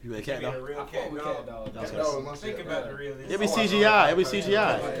away. You made Give cat me a dog? real I fuck cat with dog. Cat Dog. That's Cat Dog, my Think shit, about bro. the realism. It be CGI. It be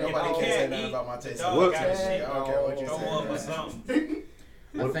CGI. Nobody can say nothing about my taste. Dog What? got I shit. don't care what you Go say. up or something.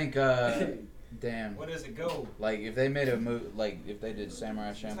 I think. Damn. Where does it go? Like if they made a movie, like if they did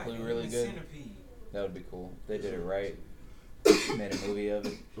Samurai It's like Champloo a really good, centipede. that would be cool. If they did it right, made a movie of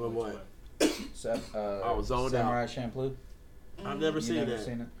it. What? I was zoned Samurai Champloo. I've never You seen never that.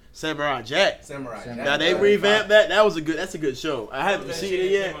 seen it? Samurai Jack. Samurai. Samurai. Now they revamped that. That's a good show. I haven't That seen shit it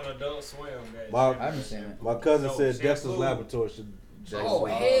came yet. on Adult Swim, guys. My- I haven't seen it. My cousin No, said Shampoo. Dexter's Laboratory should. Oh,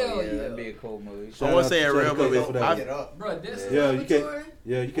 hell yeah. That'd be a cool movie. Shout I wanna out- say a shout real out to movie. cousin for that. I- Get up. Bro, this is Yeah, you can't. laboratory?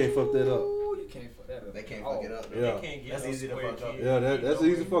 Yeah, you can't fuck that up. Ooh, you can't fuck that up. They can't Oh. fuck it up. Yeah. They can't get That's no easy to square fuck up. kid. Yeah, that's You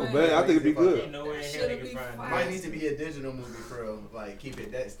easy know fuck. Man, Man, I think it'd be where- You good. know where in That hell they should've can been find fire. it. Might need to be a digital movie for real. Like keep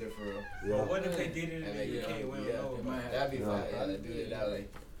it Dexter for real. Yeah. But what if they did it in the UK? We don't know It might about have- That'd be Yeah. fine. Yeah, they do it that way.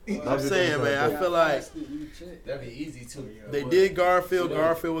 I'm saying, man. I feel like That'd be easy too. they did Garfield.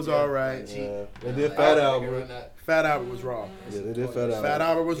 Garfield was all right. Yeah, they did Fat Albert. Fat Albert was raw. Yeah, they did Fat Albert. Fat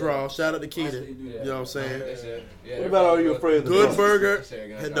Albert was raw. Shout out to Keenan. You know what I'm saying? What about Are You Afraid of the Good Dark? Burger.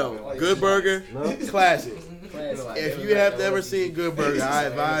 No, Good Burger. No? Classic. Classic. If you have never seen Good Burger, I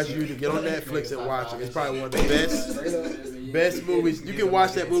advise you to get on Netflix and watch it. It's probably one of the best movies. You can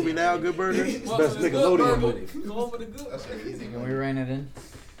watch that movie now, Good Burger. Best Nickelodeon movie. Go over the good. That shit easy. Can we rein it in?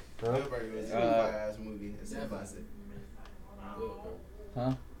 Huh? Good Burger is a fire-ass movie. It's a classic.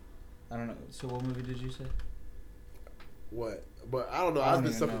 Huh? I don't know. So what movie did you say? What? But I don't know. I I've don't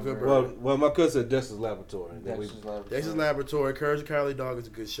been even stuck know, with Good bro. Burger. Well, my cousin said Dexter's Laboratory. Then we- Dexter's Laboratory. Dexter's Laboratory, Courage the Cowardly Dog is a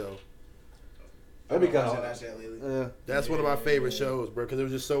good show. That'd be I've been kind watching that of. shit lately. Yeah. That's one of my favorite shows, bro, because it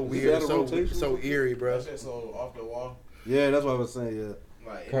was just so Is it weird, out of so rotation? eerie, bro. That shit so off the wall. Yeah, that's what I was saying. Yeah.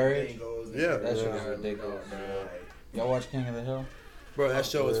 Like Courage? anything goes. Yeah. That shit Yeah. was ridiculous. Bro, like, Y'all watch King of the Hill? Bro, that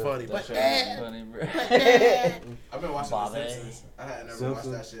show is funny. That But shit was funny, bro. I've been watching Bobby. The Simpsons. I had never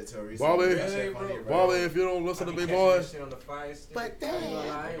watched that shit till recently. Bobby, That shit funny, bro. Bobby, if you don't listen to me, Catching boy, that shit on the fire stick. But I ain't gonna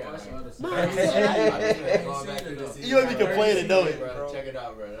lie, I ain't watching all this. you let me complaining, don't you? Bro, check it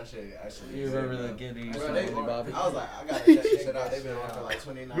out, bro. That shit actually. You remember the Giddy Bro, they, Bobby? I was like, I gotta check this shit out. They've been on for like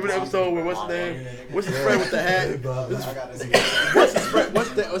 29. Remember the episode where what's his name? What's his friend with the hat? I gotta see it. What's his friend?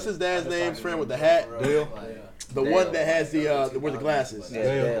 What's his dad's name? Friend with the hat? Dale. The one that has the with the glasses. Yeah,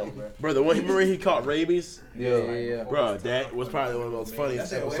 Dale. Bro, the one remember he caught rabies? Yeah. Bro, that was probably one of the most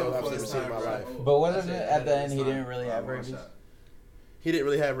funniest That shit way episodes I've before ever his seen in my time, bro. life. But wasn't it at the end he didn't really have rabies? He didn't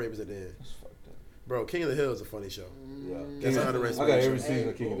really have rabies at the end. That's fucked up. Bro, King of the Hill is a funny show. Yeah. That's I 100 got every season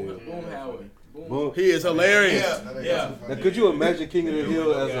of King of the Hill. Boom, Howard. Boom. He is hilarious. Yeah. Now, could you imagine King of the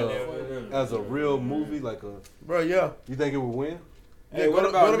Hill as a real movie? Like a, Bro, yeah. you think it would win? Hey, what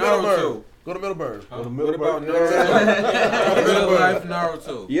about Naruto? Go to Middleburg. Go to What about Middleburg. Real life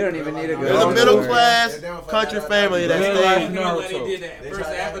Naruto? You don't even need to go. There's a to middle Middleburg. class They don't fuck country that up. family that Real stays. life You know when they Naruto. did that They first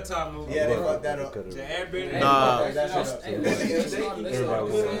tried that. Avatar movie? Yeah, they fucked that up. The Airbender. Nah. That shit up.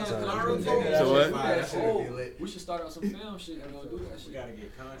 Everybody was on time. So what? We should start out some film shit and go do that We shit. gotta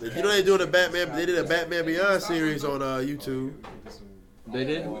get content. You know they doing a Batman. They did a Batman Beyond series on YouTube. They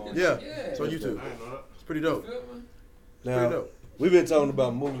did. Yeah, it's on YouTube. It's pretty dope. Pretty Now, dope. we've been talking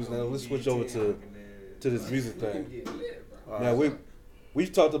about movies. Now let's switch over to this music thing. Now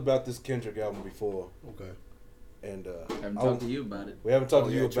we've talked about this Kendrick album before, Okay. and I haven't talked to you about it. we haven't talked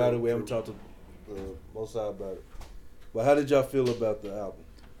to yeah, you about true, it. We haven't talked to Mosai about it. But how did y'all feel about the album?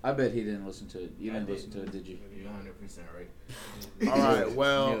 I bet he didn't listen to it. You didn't listen to it, did you? You're 100% right. All right.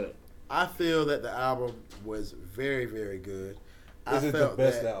 Well, Knew it. I feel that the album was very, very good. Is it the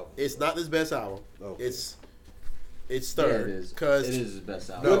best album? It's not his best album. Okay. It's Yeah, third. it is. Cause It is his best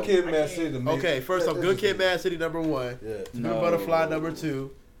album. Good Kid, Mad City. The music- okay, first off, Good Kid, Mad City #1, Yeah, Good No. Butterfly #2,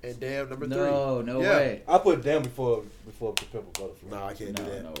 and Damn #3. No, no Yeah. way. I put Damn before the Pimple Butterfly. No, I can't do No,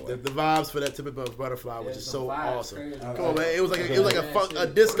 that. no the, way. the vibes for that typical Butterfly was Yeah, just some so vibes, awesome. crazy. Come on, man, it was like a funk, a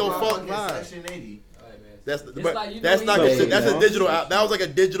disco funk vibe. Section 80. Alright, man. That's It's but like, you that's know, not he- considered, that's Yeah. a digital. That was like a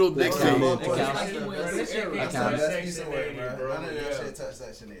digital That mixtape. counts. It's That like he went to this area. That counts. That's Section piece of work, 80, bro. bro. None of that Yeah. shit touched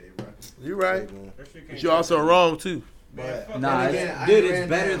Section 80, bro. You right, Hey, man. That shit but can't you're also wrong too. But Nah, then it's, again, I dude, ran it's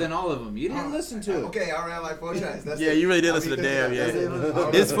better down. than all of them. You didn't listen to it. Okay, I ran like 4 tracks. That's Yeah, it. you really did I listen to mean, Damn. that's it. Yeah,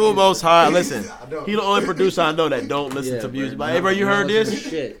 this fool most high. Listen, I don't. he the only producer I know that don't listen Yeah, to music. bro. Like, hey, bro, you heard Don't listen this? to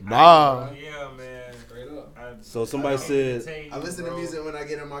Shit. Nah. Yeah, man. Straight up. So somebody said I listen to music when I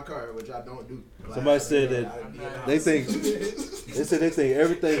get in my car, which I don't do. Like, Somebody said I- that I be in the they house. think they think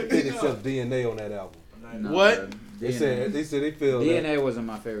everything fit except DNA on that album. No, What? bro. They said they feel that, DNA wasn't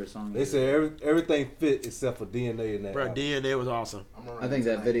my favorite song. they said everything fit except for DNA in that Bro, album. DNA was awesome. I'm around I think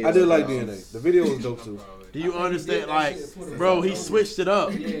that tonight. video. I did like was DNA. The video was dope too. Do you understand? that Like, shit, put it bro, on. he switched it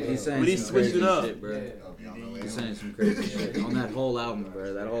up. Yeah. He's saying When he some switched crazy it up. shit, bro. Oh, y'all know it. He's saying some crazy shit on that whole album,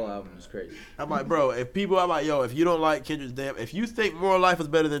 bro. That whole album is crazy. I'm like, bro, I'm like, yo, if you don't like Kendrick's Damn, if you think More Life is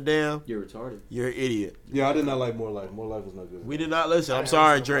better than Damn, You're retarded. you're an idiot. Yeah, I did not like More Life. More Life was not good. We did not listen. I'm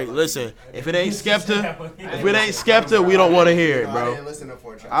sorry, Drake. Listen, if it ain't Skepta, we don't want to hear it, No, I bro. didn't listen to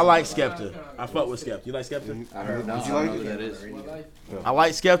 4 tracks. I like Skepta. I fuck with Skepta. You like Skepta? I heard. No, I Did you don't like know it? who that is. My life. I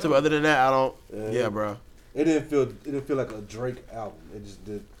like Skepta, but other than that, I don't. Yeah, bro. It didn't feel like a Drake album. It just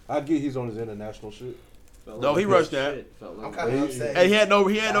did. I get he's on his international shit. No, he rushed that. Felt I'm like kind of upset. And he had no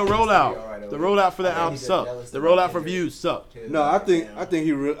rollout. The rollout for that album sucked. The rollout for views sucked. No, I think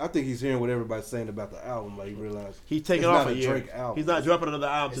he's hearing what everybody's saying about the album. Like he realized He's taking It's off not a a year. Drake album. He's not dropping another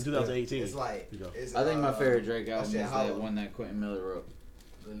album It's- till 2018. It's like, You go. it's, I think my favorite Drake that album shit is hollow. that one that Quentin Miller wrote.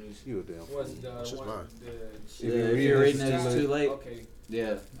 The new you a damn. What's the That's just one? mine. The Yeah, you if read you're it, reading it's it, it's too too late. okay.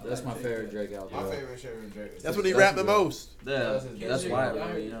 Yeah, that's my favorite Drake album. My favorite Drake. That's when he rapped the most. Yeah, that's Kendrick, why. y'all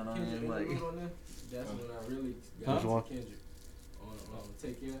heard You know what I Kendrick mean? Like, wrote on there? That's when I really Which got one? into Kendrick. On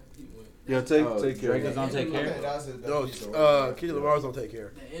Take Care. He went. Yeah, take care. Drake is on Take Okay, Care. that was his best No, piece of work. Kendrick Lamar's don't take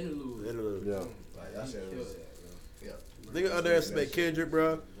care. The interlude. Interlude. Yeah. Like, that shit Killed was. that, bro. Nigga underestimate Kendrick,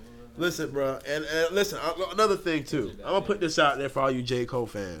 bro. Listen, bro, and listen. Another thing too. I'm gonna put this out there for all you J. Cole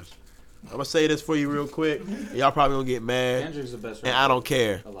fans. I'm gonna say this for you real quick. And y'all probably gonna get mad, Kendrick's the best and rapper I don't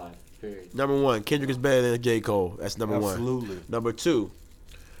care. alive. Period. Number one, Kendrick is better than J. Cole. That's number one. Absolutely. Number two,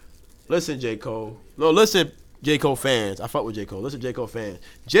 listen, J. Cole. No, listen, J. Cole fans. I fuck with J. Cole. Listen, J. Cole fans.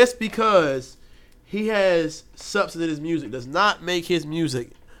 Just because he has substance in his music does not make his music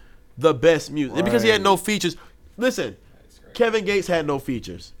the best music. And because he had no features. Listen, Kevin Gates had no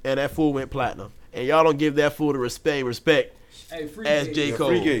features, and that fool went platinum. And y'all don't give that fool the respect Hey, free as Gates. J. Cole.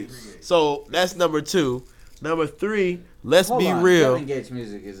 Free Gates. So that's number two. Number three, let's Hold be on, real. Kevin Gates'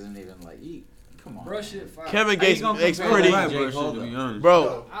 music isn't even like, come on. Bro, shit fire. Kevin How you Gates gonna makes compare pretty, that to J. Bro, Cole, to be though? honest.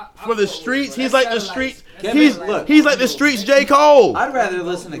 bro. I For the fuck with streets, bro. he's That like the sound streets. Kevin, He's look. he's like the streets. J. Cole. I'd rather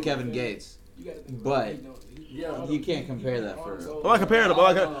listen to Kevin Gates, You gotta think but about it. Yeah, you can't compare that for real. I'm not comparing them.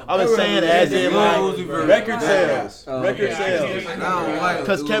 I'm just saying as in like record sales. Oh, Record okay. sales. I don't like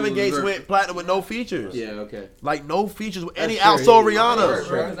Because Uzi Kevin Gates Vert. went platinum with no features. Yeah, okay. Like no features. And he That's outsold true. Rihanna.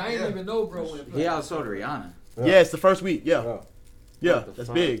 Because I ain't even know, bro. When He outsold Rihanna. Yes, the first week. Yeah, Yeah. yeah, What the that's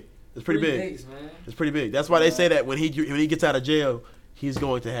fuck? big. It's pretty big. Gates, man. It's pretty big. That's why they say that when he gets out of jail, he's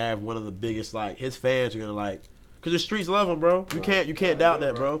going to have one of the biggest, like, his fans are gonna like, because the streets love him, bro. You can't doubt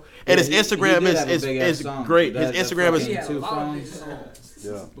that, bro. And Yeah, his he Instagram did have a is big-ass song. great. That His Instagram fucking He is, had a Two lot of phones. big songs.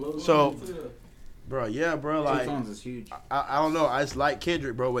 Yeah. So- bro. Yeah, bro. Two Like, Phones is huge. I don't know. I just like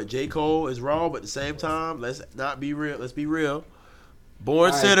Kendrick, bro. But J. Cole is raw, but at the same time, let's not be real. Let's be real.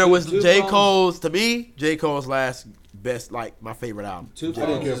 Born All right, Center Two- was Two J. Phones- Cole's, to me, J. Cole's last best, like my favorite album. Two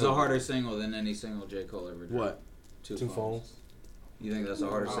Phones is a harder single than any single J. Cole ever did. What? Two Phones. You think that's a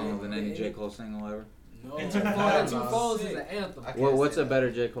harder single than any J. Cole single ever? No, Two Phones is an anthem. Well, what's a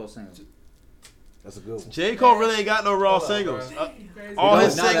better J. Cole single? That's a good one. J. Cole really ain't got no raw singles. All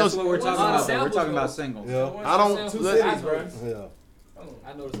his No, singles. that's what we're talking about. Though. We're talking about singles. Yeah. I don't. Two cities, bro. Yeah.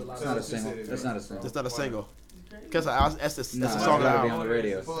 I noticed a lot. That's not a single. That's not a single. That's not a single. Because that's the Nah, song it's gotta be of on the the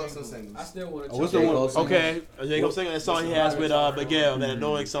radio. I still want to. What's the one? Okay, J. Cole singing that song he has with Miguel, that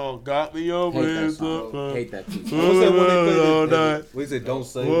annoying song, "Got Me Over." Hate that song. Hate that too. What's that one they played? What is it? Don't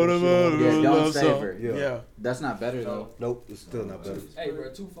say. Yeah, Don't Save Her. Yeah. That's not better though. Nope, it's still not better. Hey,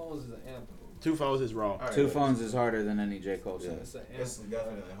 bro, Two Phones is an anthem. Two Phones is raw. Two Phones is harder than any J. Cole single. It's an It's anthem.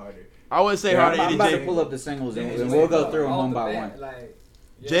 definitely harder. I wouldn't say Yeah, harder than I'm about to J. pull up the singles and we'll go through them one by one.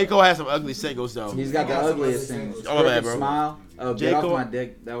 J. Cole has some ugly singles though. He's got the ugliest singles. Oh, my bad, Crooked bro. Smile. Oh, J. Get Off Cole- My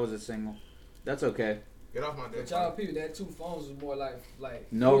Dick. That was a single. That's okay. Get off my dick. But y'all people, that Two Phones is more like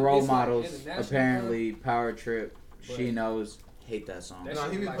No it's Role like Models. international, Apparently, Power Trip. But- She Knows. Hate that song. That No,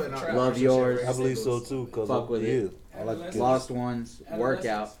 shit he be like putting the out trap. Love Yours. I believe so too. Cause Fuck with it. I like Lost Ones.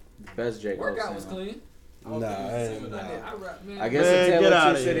 Workout. Best J. Cole Workout was single. clean. Nah, I ain't. I Nah. rap, man. I guess Man, A Tale get of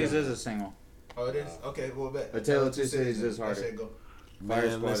outta Two here. Cities is a single. Oh, it is? Okay, well, bet. A Tale of Two Cities is That harder. shit go. Fire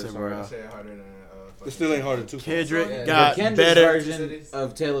Man, Squad listen, is bro. harder. That shit harder than It still ain't harder than 2 Phones. Kendrick Yeah. got Kendrick's better. version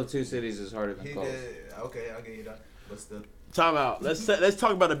of Tale of Two Cities is harder than He Cole's. did. Okay, I'll give you that. But still. Time out. Let's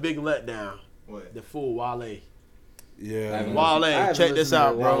talk about a big letdown. What? The fool Wale. I Yeah. haven't Wale, listened- I haven't check this listened to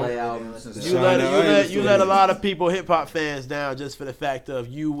out, the bro. Wale album since You the Shine let out. you let a lot of people, hip hop fans, down just for the fact of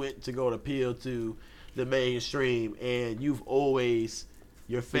you went to go to appeal to the mainstream, and you've always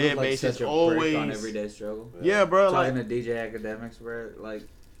your You fan look like base such is a prick always on Everyday Struggle. yeah, bro. Talking Like to DJ Academics, bro. Like,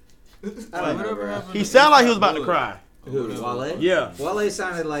 I don't know, Whatever bro. happened he to sounded like he was Jack about to Wood? cry. Who, Wale? Yeah. Wale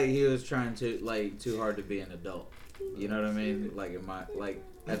sounded like he was trying to, like, too hard to be an adult. You know what I mean? Like,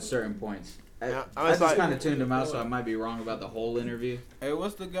 at certain points. Yeah, I I was just like- kind of tuned him out, so I might be wrong about the whole interview. Hey,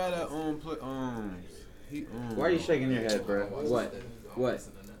 what's the guy that play he Why are you shaking your head, bro? What?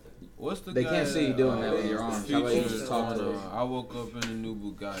 What's the They guy can't see you doing that with your arms. How about you just talk to us? I woke up in a new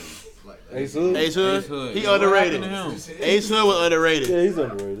Bugatti. Ace Hood? Ace Hood, Ace Hood. he What underrated. happened to him? Ace Hood was underrated. Yeah, he's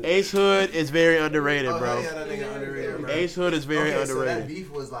underrated. Ace Hood is very underrated, Oh, bro. yeah, that nigga underrated, bro. Ace Hood is very okay, so that underrated.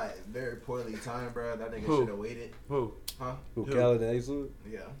 beef was like very poorly timed, bro. That nigga Who? should have waited. Who? Huh? Who, Khaled and Ace Hood?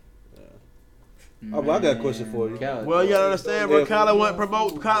 Yeah. Oh, but I got a question for you. Khaled. Well, you gotta understand, bro. Khaled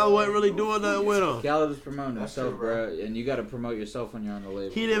wasn't really doing nothing with him. Khaled is promoting That's himself, true, bro. bro, and you got to promote yourself when you're on the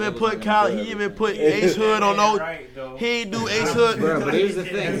label. He didn't even Labels put are gonna Khaled. do He didn't even everything. put Ace Hood on no. Right, though. He ain't do Ace Hood. Bro, but here's the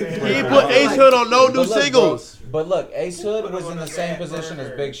thing. He ain't put Ace Hood on no new But look, bro, singles. But look, Ace Hood Put was him in on the the same back position as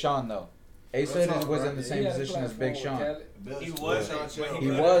burner. Big Sean, though. Ace Hood was in the same position as Big Sean. He was. He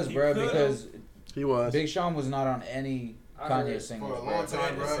was, bro, because He was. Big Sean was not on any Kanye For singles, a bro. long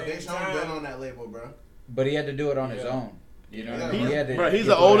time, bro. But at the Big same Sean been time- on that label, bro. But he had to do it on his Yeah. own. You know what I Yeah. mean? He had to, Bro, he's he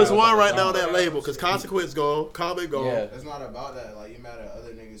the put it oldest out one on right his now own. on that label because Consequence gone, Common gone. Yeah. It's not about that. Like, you mad at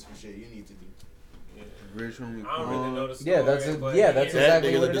other niggas for shit you need to do. Rich homie. I don't really know the story. Yeah, that's but yeah, he that's didn't- That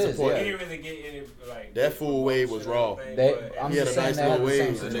exactly nigga what it look is. disappointed. He Yeah. didn't really get any like. That full wave was raw. They, I'm He had just a saying nice they had little the same wave,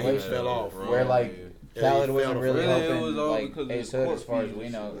 and then he situation fell off. where like Yeah, Khaled he wasn't fell really off. Really, it was helping all like because of Ace his Hood court as far as fees we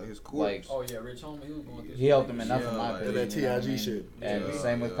and know. shit, his court. Like Oh yeah, Rich Homie, he was going through. he helped him enough in Yeah, my like- opinion. That you know what I TIG mean? shit. And Yeah,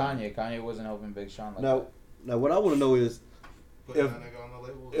 same with yeah. Kanye. Kanye wasn't helping Big Sean like Now, now what I want to know is Put If- that nigga on the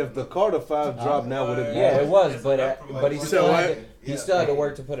label. if the Carter 5 dropped now, would it that. be? Yeah, it was, but he You still said had what? to, he still had to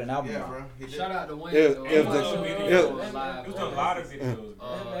work to put an album Yeah, out. bro. He did. Shout out to Wayne. If- though. if He the- was on if- video He live was doing a lot of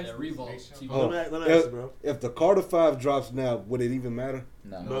videos. at Revolt TV. Oh, Let me ask you, bro. If the Carter 5 drops now, would it even matter?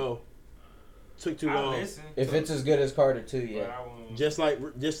 No. No. Took too I long. listen. If it's as good as Carter 2, But yeah. I won't- Just like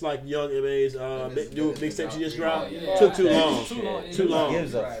Young M.A.'s new mixtape she just dropped. Yeah. Took too long. Too long. Too long.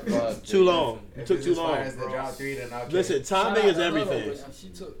 Gives a fuck. Too long. If Took it's too as far long. as the drop 3, then okay. Listen, timing is everything. She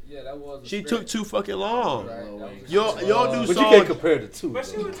took, yeah, that was. a She stretch. took too fucking long. Right, that was a Y'all stretch. do But you songs. can't compare the two. But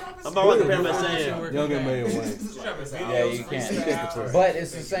she though. was dropping. I'm not comparing my saying. Young and May and Wayne. Yeah, you can't. But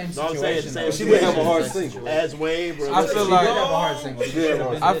it's the same No, I'm saying the situation. same though. She didn't have a hard single. As Wayne, bro. I listen, feel She like- did have a hard single. She Yeah. should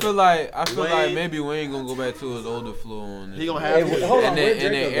have been I dead. feel like Wayne- maybe Wayne gonna go back to his older flow on this. he gonna Hey, have to. hold on, and where'd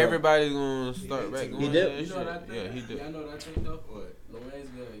then Draco go? everybody's gonna start back. He going did. to that You know what I shit. think? Yeah, he did. Y'all know what I think though? What? Lorenz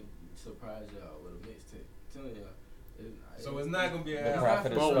gonna surprise y'all with a mixtape. Telling y'all. So it's not gonna be The a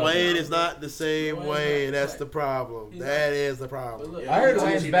Prophet of But Struggle. Wayne is not the same Wayne. That's the problem. That is the But problem. look, I heard Yeah,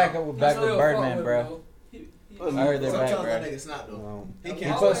 Wayne's he back know. with Birdman, bro.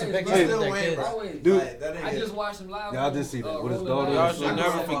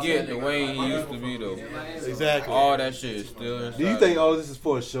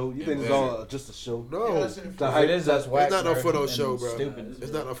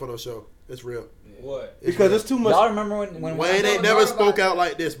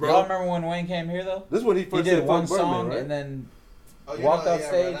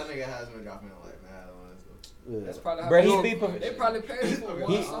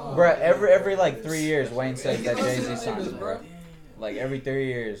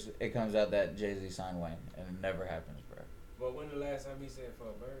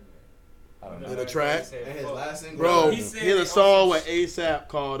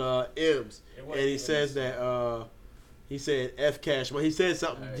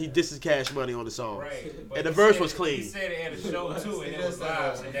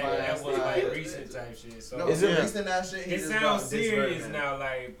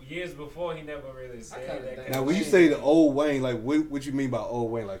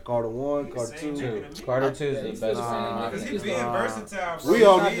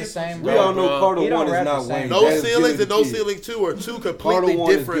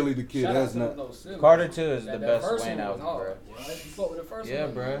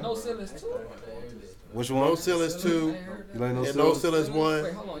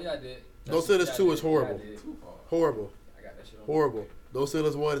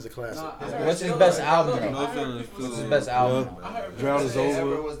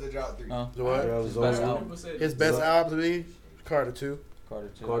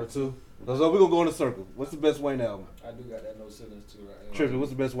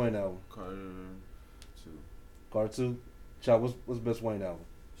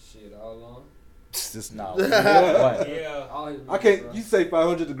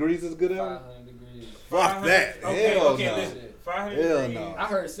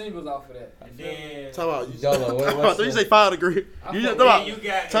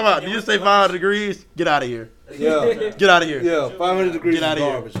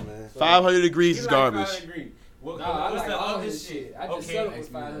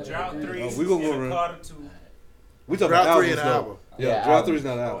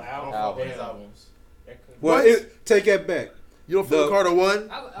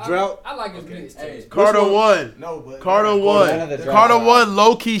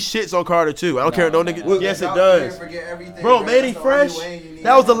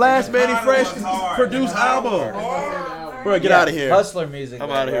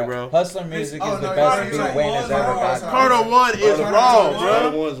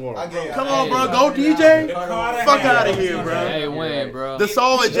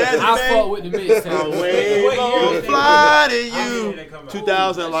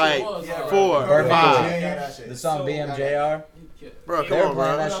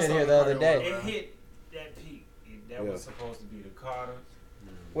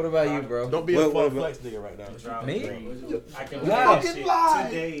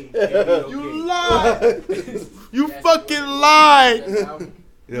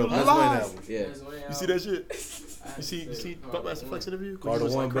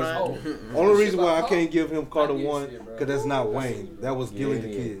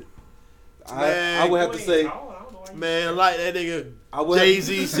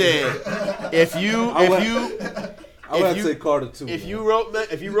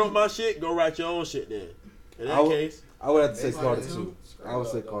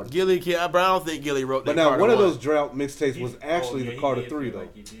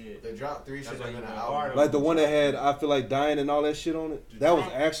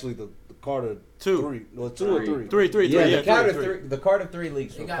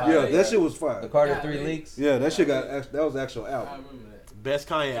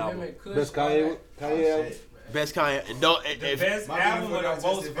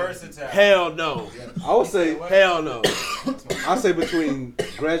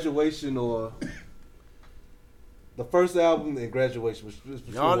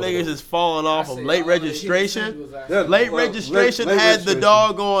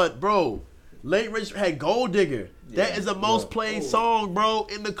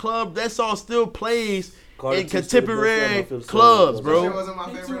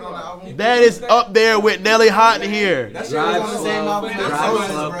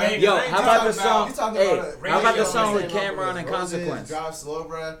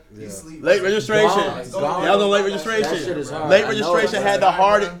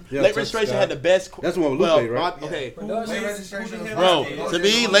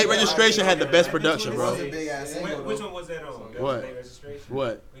 a big ass single. Which one was that on? That What? was Late Registration?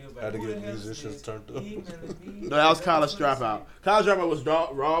 What? He was Had to get musicians turned up. No, that was College Dropout. College Dropout was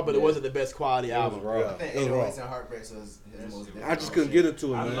raw, but it wasn't the best quality album. Yeah, I think it was raw. 808s and Heartbreaks was his most different. I just couldn't get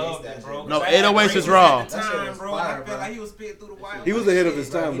into it, I man. loved it, bro. No, 'Cause I had 808s was Prince raw. at the That shit time, was bro. fire, I felt bro. like he was spitting through the wire. He was ahead of his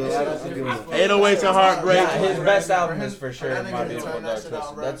time, though. I give him that. 808s and Heartbreak. Yeah, his best For album him- is for for sure that My nigga to Beautiful turn that Dark shit Twisted.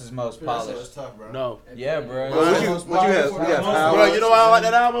 out, bro. That's his most That shit was polished. tough, bro. No. Yeah, bro. Well, It's what the you most have? polished You got album. Power. Bro, you know why I like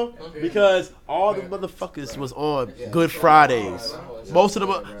that album? Because all the motherfuckers was on Good Fridays. Most of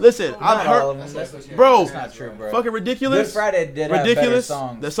them. Listen, I've Not all of heard. them. That's Bro, not true, bro. fucking ridiculous. Good Friday did have better Ridiculous.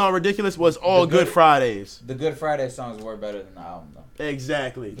 songs. The song Ridiculous was on Good Fridays. The Good Friday songs were better than the album, though.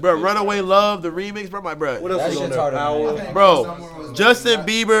 Exactly. Bro, Runaway Love, the remix, bro, my bro. What else That was on shit's there? harder than Power. that. Bro, Justin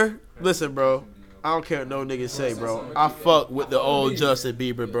Bieber. Listen, bro. I don't care what no niggas say, bro. I fuck with the old Justin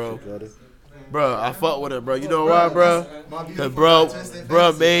Bieber, bro. Bro, I fuck with him, bro. You know why, bro? Cause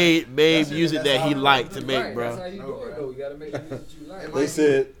bro made music that he liked to make, That's bro. how you do it, though. You gotta make the music you like. They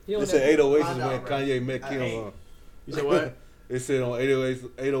said He on 808s that- is when Kanye met Kim. You said what? They said on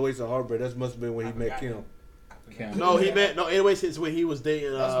 808s and Heartbreak. That must have been when he met Kim. No, he met no. Anyways, since when he was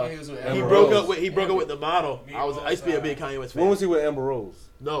dating, That's when he was with he Amber broke Rose. up with the model. I used to be a big Kanye West fan. When was he with Amber Rose?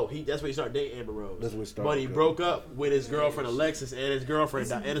 No, that's when he started dating Amber Rose. That's when he started, But he okay. broke up with his girlfriend Alexis, and his girlfriend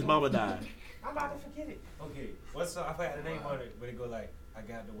died, and his mama died. I'm about to forget it. Okay, what's I forgot the name on it, but it go like, I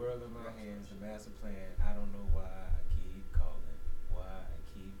got the world in my hands, the master plan. I don't know why I keep calling. Why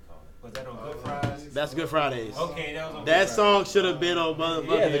I keep calling. Was that on Good Fridays? That's Good Fridays. Okay, that was on That Good song should have been on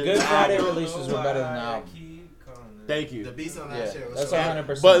motherfucking. Yeah, the Good Friday album. releases were better than the album. Thank you. The beats on that Yeah, shit was that's so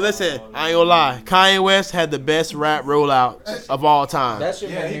 100%. But listen, I ain't gonna lie. Kanye West had the best rap rollouts of all time. That shit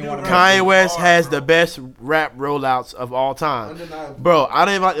Yeah, made he me want to. Kanye West has the best rap rollouts of all time. undeniable. Bro, I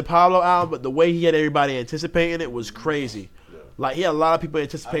didn't like the Pablo album, but the way he had everybody anticipating it was crazy. Like, he had a lot of people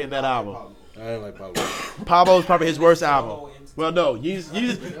anticipating that album. I didn't like Pablo. Pablo's probably his worst album. Well, no, Yeezus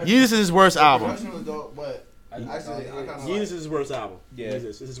is his worst album. Production was dope, but actually, I kind of Yeezus is his worst album. Yeah. Yeezus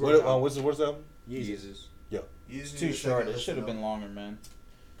is his worst album. What's his worst album? Jesus. Yeezus It's too was short. second It should have listen, been longer, man.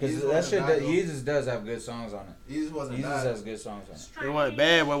 Because Yeezus that wasn't shit, bad, that though. Jesus does have good songs on it. though. Yeezus wasn't Jesus bad. has good songs on it. It wasn't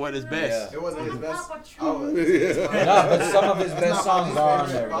bad, but it wasn't his best. It wasn't his best. No, but some of his best songs are on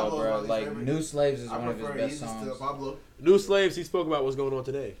there, though, Pablo's bro. my Like favorite. New Slaves is I one of his prefer best Yeezus to songs. Pablo. New Slaves, he spoke about what's going on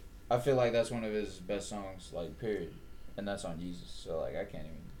today. I feel like that's one of his best songs, like period, and that's on Jesus. So like I can't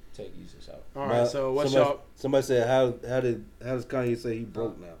even take Jesus out. All right, so what's somebody said how does Kanye say he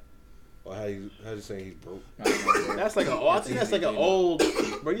broke now? Or how you say he's broke? That's like I think that's like an old,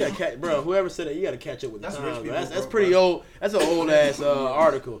 bro. You gotta catch, bro. Whoever said it, you gotta catch up with the That's times. rich Bro. people That's broke, pretty bro. old. That's an old ass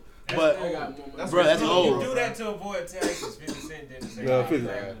article. But bro, that's You old. do that to avoid taxes. 50 Cent didn't say No, that. 50.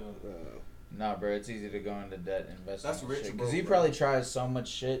 Nah, bro, it's easy to go into debt and invest That's in rich, shit. bro, Because he bro. probably tries so much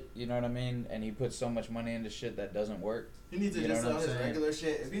shit, you know what I mean? And he puts so much money into shit that doesn't work. He needs to You know just what sell I'm his saying? regular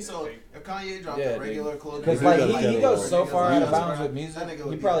shit. If Kanye dropped Yeah, a dude. regular clothing, Because He like gotta he get goes it. so far out of He's- bounds with that music, nigga he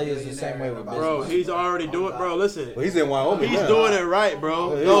would probably be a is the same way billionaire with in about Bro, business. he's already doing. Bro, listen. Well, he's in Wyoming. He's now. doing it right,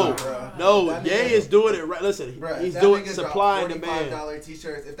 bro. Yeah, No, bruh. no, That Ye nigga- is doing it right. Listen, Bruh, he's that doing nigga supply and dropped demand. $45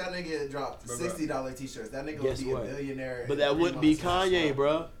 t-shirts. If that nigga dropped $60 t-shirts, that nigga Guess would be what? a billionaire. But in that 3 wouldn't be months. Kanye,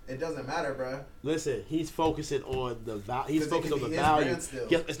 bro. It doesn't matter, bro. Listen, he's focusing on the value. He's 'Cause it focused on could the be his value. brand still.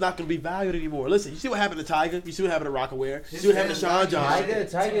 Yeah, it's not going to be valued anymore. Listen, you see what happened to Tiger? You see what happened to Rockaware? You see what happened to Sean brand John? value.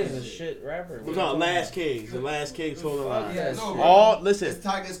 Tiger is a shit rapper. We're talking Last Kings. The Last Kings told the line. Yeah, No, shit. All It's listen.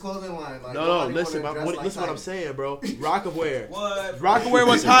 Tiger's clothing line. Like, No, nobody listen, wanna my, dress like listen what I'm Tiger. saying, bro. Rockaware. What? Rockaware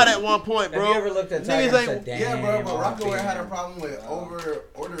was hot at one point, bro. Have you ever looked at Tiger Niggas and said, ain't. damn, Yeah, bro, but I'm Rockaware had a being- problem with over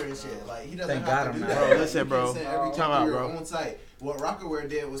ordering shit. Like he doesn't Thank have God to do I'm that. not. Bro, Like, listen, you bro. can send everything Time out, through your bro. own site. What Rockaware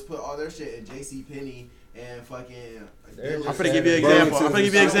did was put all their shit in JCPenney and fucking. They're I'm finna give you an example. I'm finna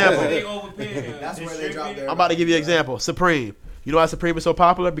give you an example. They overpaid him. That's where they dropped their. I'm about to give you an example. Supreme. You know why Supreme is so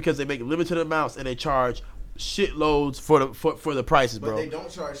popular? Because they make limited amounts and they charge shitloads for the prices, But bro. they don't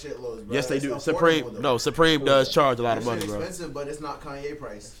charge shitloads, bro. Yes, they It's do. affordable, Supreme. though. No, Supreme does charge a lot of That money, shit bro. expensive, but it's not Kanye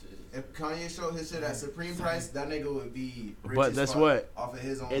price. If Kanye showed his shit at Supreme price, that nigga would be rich But as that's fuck what? off of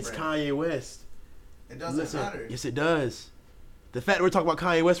his own It's brand. Kanye West. It doesn't Listen, matter. yes, it does. The fact that we're talking about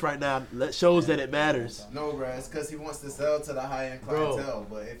Kanye West right now shows that it matters. No, bro, it's because he wants to sell to the high end Bro. clientele.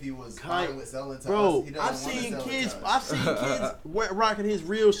 But if he was Kanye- fine with selling to Bro, us, he doesn't I've want to seen sell kids. to us. I've seen kids rocking his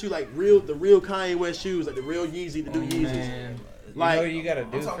real shoe, like the real Kanye West shoes, like the real Yeezy, the new Yeezys. Man, you Like- know what you gotta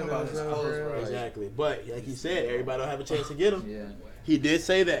do I'm talking for about those, his though, clothes, bro? bro. Exactly, but like he said, everybody don't have a chance to get them. Yeah. He did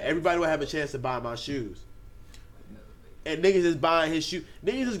say that everybody will have a chance to buy my shoes. And niggas is buying his shoe.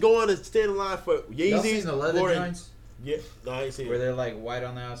 Niggas is going to stand in line for Y'all seen Yeezys. the leather or- joints? Yeah, no, I ain't seen Where it. they're like white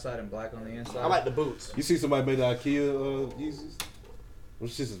on the outside and black on the inside? I like the boots. You see somebody made the IKEA Yeezys?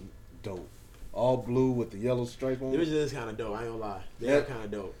 Which shit is dope. All blue with the yellow stripe on It was it. just kind of dope. I ain't gonna lie. They Yeah. are kind of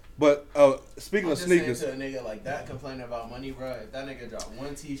dope. But speaking I'm of just sneakers, saying to a nigga like that complaining about money, bro. If that nigga drop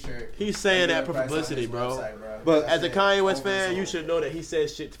one T-shirt, He's saying that for price on publicity, his bro. website, bro. But As a Kanye West fan, oversold. you should know that he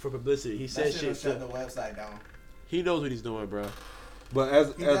says shit for publicity. He That says shit will shit shut to. the website down. He knows what he's doing, bro. but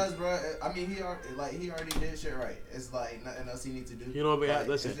as He does, bro. I mean, he already did shit right. It's like nothing else he needs to do. You know what I mean? Like,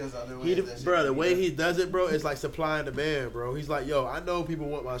 Listen, it's just other he, ways that shit bro, can the be way done. he does it, bro, is like supply and demand, bro. He's like, yo, I know people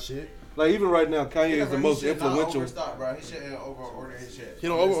want my shit. like even right now, Kanye Yeah, is the bro, he most should not influential. overstock, bro. He shouldn't overorder his shit. He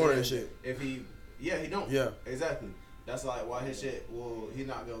don't I'm just overorder saying, his shit. If he, he don't. Yeah. Exactly. That's like why his shit will. He's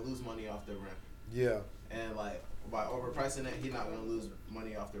not gonna lose money off the brand. Yeah. And like by overpricing it, he's not gonna lose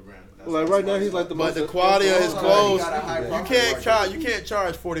money off the brand. Like right now, he's like the But most. the quality of his clothes, You you can't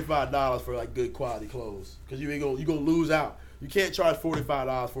charge $45 for like good quality clothes because you gonna lose out. You can't charge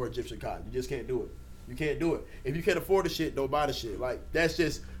 $45 for Egyptian cotton. You just can't do it. You can't do it. If you can't afford the shit, don't buy the shit. Like that's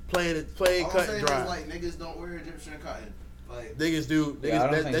just plain All cut I'm saying and dry. is like niggas don't wear Egyptian cotton. Like Niggas do. Yeah, I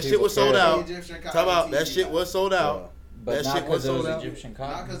Niggas, don't think that shit people was sold care. out. Egyptian cotton Talk about that TV shit now. was sold out. But That not shit was because it was sold out. Egyptian Not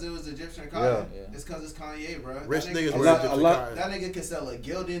cotton. because it was Egyptian cotton. Yeah. It's because it's Kanye, bro. Rich That niggas nigga- wear lot- Egyptian a lot- cotton. That nigga can sell a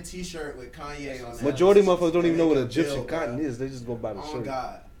Gildan T-shirt with Kanye on it. Majority of motherfuckers don't even know what That nigga Egyptian bill, cotton bro. is. They just go buy the Oh shirt.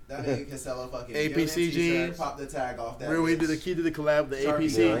 God, that nigga can sell a fucking APC Gildan T-shirt, jeans. pop the tag off that. Remember we bitch. did the key to the collab with the Sharpie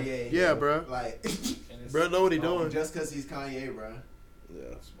APC? Kanye, Yeah, bro. Like, Bro, know what he doing. just because he's Kanye, bro. Yeah.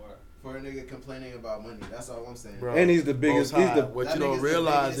 For a nigga complaining about money, that's all I'm saying. Bro. And he's the biggest. Most He's high. the. What That you don't nigga's the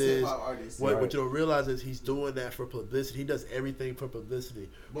realize biggest is hip-hop artist. what Right. you don't realize is he's doing that for publicity. He does everything for publicity.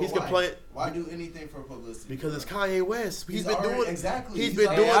 But He's why? complaining Why do anything for publicity? because it's bro? Kanye West. He's been already- doing exactly. He's He's been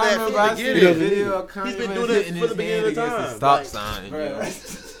already- doing I that remember from I the seen a beginning. video of Kanye He's been West doing it hitting for his the beginning of head against time. the stop Like, sign. Bro. Yo.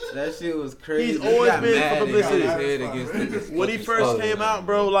 That shit was crazy. He's He always got been mad for and hit publicity. his head against the When he fucking first stop came sign. out,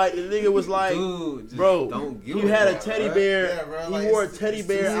 bro, like the nigga was like, Dude, just bro, don't give he a had a fuck, teddy bro. bear. Yeah, bro, He like, wore a it's- teddy it's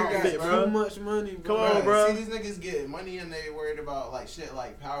bear too outfit, much, bro. Too much money, bro. Come on, bro. See, these niggas get money and they worried about like shit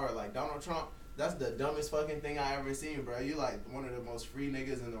like power. Like Donald Trump, that's the dumbest fucking thing I ever seen, bro. You like one of the most free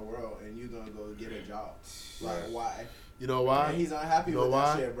niggas in the world, and you gonna go get a job. Like why? You know why? And he's unhappy You know with why?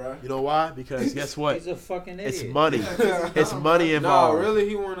 that shit, bro. You know why? Because guess what? He's a fucking idiot. It's money. Yeah, It's money No, involved. really,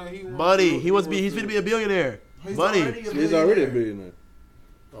 he wanna Money. He wants to be. He's gonna be a billionaire. He's Money. already a He's already a billionaire. billionaire.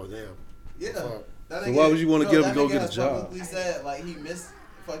 Oh damn. Yeah. Fuck. That So nigga- why would you wanna bro, get him that to go nigga get a has job? publicly said like he missed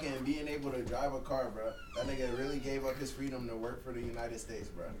fucking being able to drive a car, bro. That nigga really gave up his freedom to work for the United States,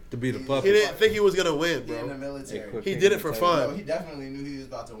 bro. To be the He- He puppet. didn't think he was gonna win, Be in the bro. military. He did it for No, fun. he definitely knew he was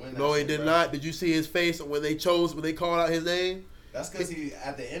about to win. That No, he shit, did bro. not. Did you see his face when they called out his name? That's because he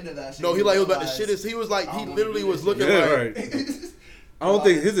at the end of that shit. No, he like was about to realized, shit his. He was like I he don't literally wanna was do looking this Yeah, like. right. I don't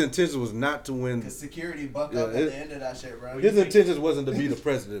think his intention was not to win. Because security buck Yeah, up at it- the end of that shit, bro. His intentions wasn't to be the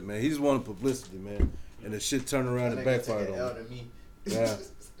president, man. He just wanted publicity, man. And the shit turned around and That nigga took backfired an on L him. to me. Yeah.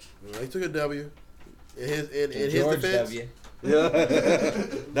 He took a W. In his George defense, W.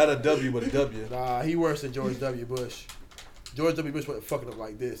 Yeah. Not a W, but a W. nah, he worse than George W. Bush. George W. Bush wasn't fucking up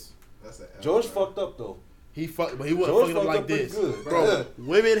like this. That's an L, George bro. fucked up, though. He fucked, but he wasn't George fucking up fucked like up pretty this, good. bro.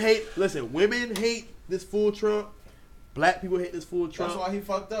 Women hate. Listen, women hate this fool Trump. Black people hate this fool That's Trump. why he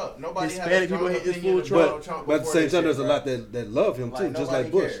fucked up. Nobody had Hispanic a strong people hate this opinion fool of Trump. Donald Trump But at the before same this time, shit, there's a bro. lot that love him, too, Like, just like nobody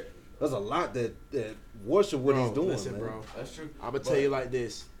Bush. cared. There's a lot that worship what Bro, he's doing, listen, man. bro. That's true. I'm gonna tell you like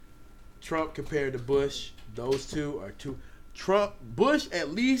this: Trump compared to Bush, those two are two. Bush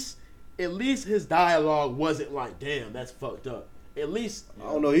at least his dialogue wasn't like, damn, that's fucked up. At least,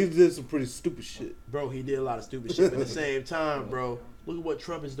 I don't know. He did some pretty stupid shit. bro, he did a lot of stupid shit. But at the same time, bro, look at what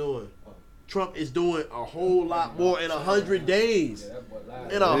Trump is doing. Trump is doing a whole lot more in 100 days.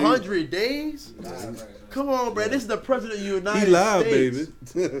 In 100 days? Come on, bro. This is the president of the United He lied,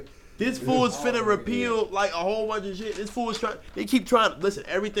 States. baby. This fool is finna repeal like a whole bunch of shit. This fool is trying. They keep trying. Listen,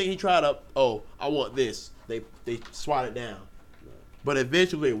 everything he tried to. Oh, I want this. They swat it down. But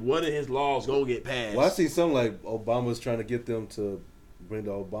eventually, one of his laws gonna get passed. Well, I see something like Obama's trying to get them to bring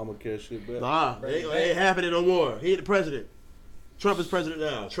the Obamacare shit back. Nah, it ain't happening no more. He ain't the president. Trump is president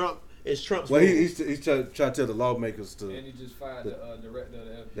now. Trump is Trump's. Well, fool. he's trying to tell the lawmakers to. And he just fired the director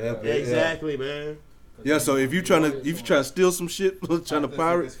of the The FBI. FBI. Exactly, man. Yeah, so if you trying to steal some shit, trying to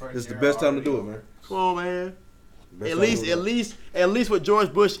pirate, it's the best time to do it, man. Come on, man. Best At time to do it. least with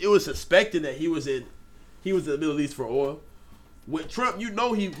George Bush, it was suspected that he was in the Middle East for oil. With Trump, you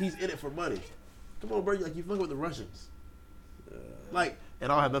know he's in it for money. Come on, bro. Like you fucking with the Russians. Like,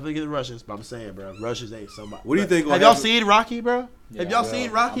 and I don't have nothing against the Russians, but I'm saying, bro, Russians ain't somebody. What do you think Have gonna y'all happen? seen Rocky, bro? Yeah, Have y'all yeah,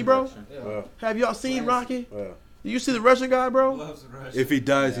 seen Rocky, I'm bro? Russian. Yeah, Have y'all seen Rocky? yeah. You see the Russian guy, bro? Loves Russia. If he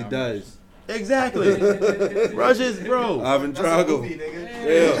dies, Yeah, he I'm dies. Exactly. Russians, bro. Ivan That's a Drago. movie,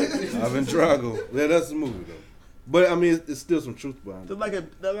 nigga. Yeah, Ivan Drago. Yeah, that's the movie though. But I mean, it's still some truth behind They're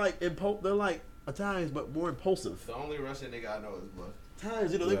it. like Italians, but more impulsive. The only Russian nigga I know is Bush.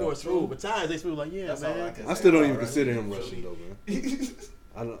 Times, they more smooth, but Times they smooth like, yeah, That's man. I still don't even consider him Russian though, man.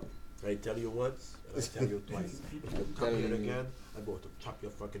 I don't. I tell you once, I tell you twice. If you come here again, I'm going to chop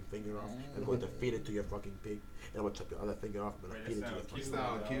your fucking finger off. I'm going to feed it to your fucking pig. And I'm going to chop your other finger off. I'm going to feed it to your fucking pig. You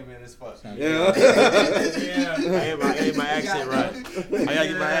sound Cuban as fuck. Yeah. I get my accent right. I gotta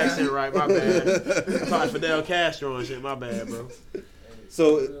get my accent right. My bad. I'm talking Fidel Castro and shit. My bad, bro.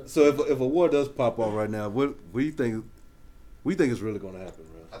 So if a war does pop off right now, what do you think? We think it's really gonna happen,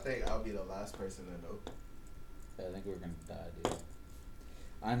 bro? I think I'll be the last person to know. Yeah, I think we're gonna die, dude.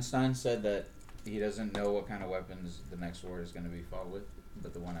 Einstein said that he doesn't know what kind of weapons the next war is gonna be fought with,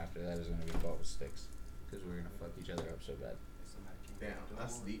 but the one after that is gonna be fought with sticks, because we're gonna fuck each other up so bad. Damn,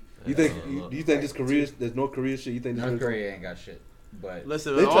 that's deep. You think? Do you think this North Korea shit? You think North Korea ain't got shit? But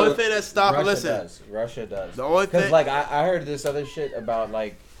listen, the only thing that's stopping. Russia does. The only thing, because like I heard this other shit about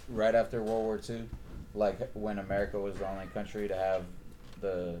like right after World War II, like when America was the only country to have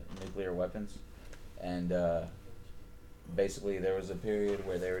the nuclear weapons, and basically there was a period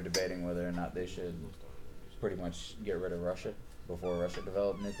where they were debating whether or not they should pretty much get rid of Russia before Russia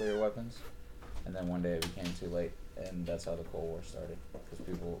developed nuclear weapons, and then one day it became too late, and that's how the Cold War started, because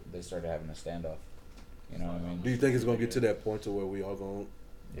they started having a standoff. You know what I mean? Do you think it's gonna get to that point to where we all gonna?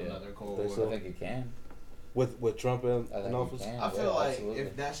 Yeah, another Cold War. I think it can. With Trump in office? I feel like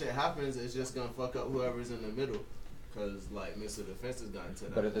if that shit happens, it's just gonna fuck up whoever's in the middle. Cause like Mr. Defense has gotten to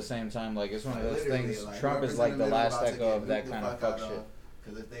that. But at the same time, like it's one of those things. Like, Trump is like the last echo of that kind of fuck shit.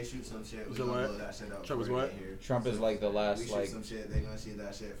 Cause if they shoot some shit, we So gonna what? blow that shit up. Trump is what? Trump is like the last we shoot like. some shit, they gonna shoot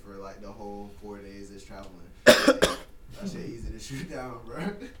that shit for like the whole 4 days it's traveling. That shit easy to shoot down,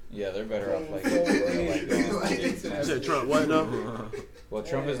 bro. Yeah, they're better off like. You said Trump what now? Well,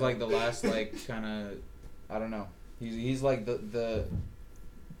 Trump is like the last like kind of. I don't know. He's like the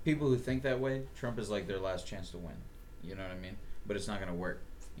people who think that way. Trump is like their last chance to win. You know what I mean? But it's not gonna work.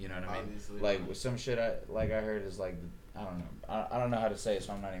 You know what I mean? Obviously. Like with some shit I heard is like I don't know. I don't know how to say it,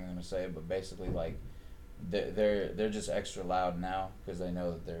 so I'm not even gonna say it. But basically, like they're just extra loud now because they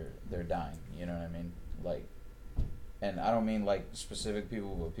know that they're dying. You know what I mean? Like, and I don't mean like specific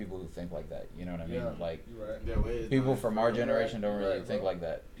people, but people who think like that. You know what I mean? Yeah, Like right. people from our generation don't really think like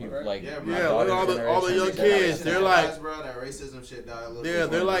that. People like all the young kids, they're like, bro, that racism shit died a little yeah,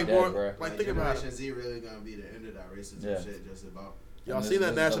 they're like more bro. like think about it. Generation Z really gonna be the end of that racism shit, just about. Y'all seen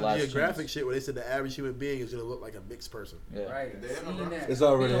that National Geographic shit where they said the average human being is gonna look like a mixed person? Yeah. Right. It's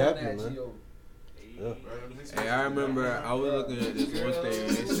already happening, man. Yeah. Hey, I remember I was looking at this one thing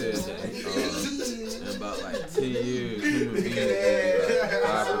and they said that in about like 10 years, human beings are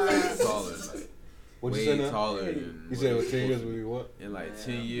like 5% taller. Like, What'd you way say now? taller than You said with 10 years will be what? In like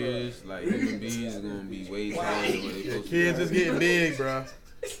 10 years, like human beings are gonna be way taller than what they supposed to be. Kids is getting big, bro.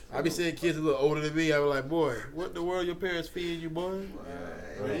 I be seeing kids a little older than me. I be like, boy, what in the world your parents feeding you, boy?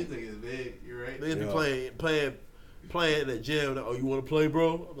 Yeah, you think it's big? You're right. They be playing in the gym. Oh, you want to play,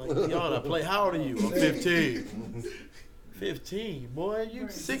 bro? I'm like, y'all not play. How old are you? I'm 15. 15, boy. You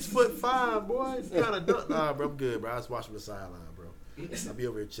 6'5", boy. It's kind of dumb. Nah, bro, I'm good, bro. I just watch from the sideline, bro. I be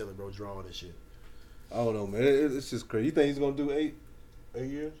over here chilling, bro, drawing and shit. I don't know, man. It's just crazy. You think he's gonna do 8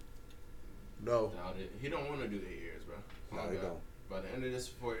 years? No. He don't want to do 8 years, bro. No, he don't. By the end of this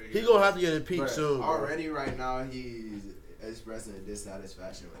 4 years, He gonna have to get impeached soon. Already, right now, he's expressing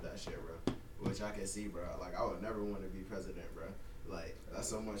dissatisfaction with that shit, bro. Which I can see, bro. Like, I would never want to be president, bro. Like, that's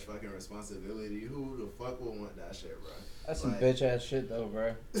so much fucking responsibility. Who the fuck would want that shit, bro? That's some bitch ass shit though,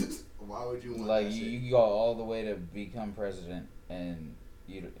 bro. Why would you want like that shit? you go all the way to become president and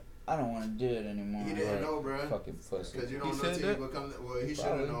I don't want to do it anymore. He didn't like, know, bro. Fucking pussy. Because you don't know till you become. Well, he should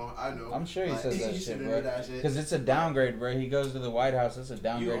have known. I know. I'm sure he like, says that he shit, knew bro. Because it's a downgrade, bro. He goes to the White House. It's a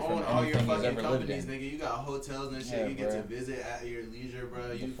downgrade from anything he's ever lived in. Nigga, you got hotels and shit. Yeah, you get bro. to visit at your leisure,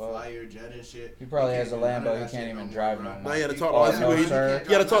 bro. You fly your jet and shit. He probably has a Lambo. He can't even drive no more. Now you got to talk to all these people. You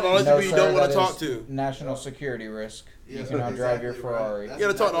got to talk to all these people you don't want to talk to. National security risk. You cannot drive your Ferrari. You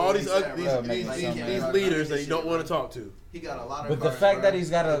got to talk to all these leaders that you don't want to talk to. He got a lot of. But the fact that he's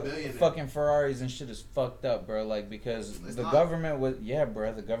got a fucking Ferraris and shit is fucked up, bro. Like because the government was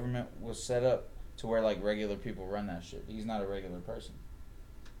bro. The government was set up to where like regular people run that shit. He's not a regular person.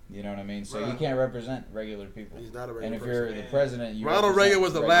 You know what I mean? So you can't represent regular people. He's not a regular person. And if person. you're the president, you Ronald Reagan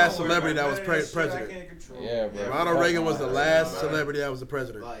was the last celebrity that was president. Yeah, bro. Ronald Reagan was the last celebrity that was the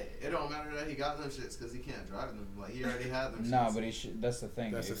president. Like it don't matter that he got them shits because he can't drive them. Like he already had them. Nah, but he should. That's the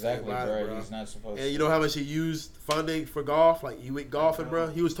thing. That's exactly, the thing about bro. it, He's not supposed to. And you know how much he used funding for golf? Like he went golfing, bro.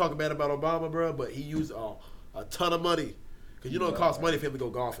 He was talking bad about Obama, bro, but he used a ton of money because you know it costs money for him to go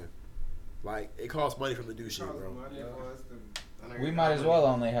golfing. Like it costs money for him to do shit, bro. We might as well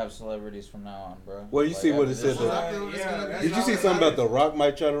only have celebrities from now on, bro. Well, you see what it said. Did you see something about The Rock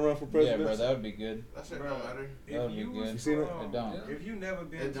might try to run for president? Yeah, bro, that would be good. That shit don't matter. That would be good. You seen it? It don't. If you never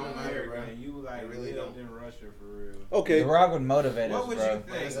been to America and you like really lived in Russia for real. Okay. The Rock would motivate What us, would bro. you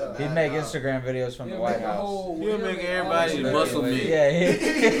think? He'd make Instagram videos from the White House. He'll make everybody muscle meat. Yeah,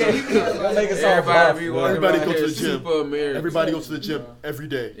 he'll make us all buff. Everybody go to the gym. Super American. Everybody goes to the gym every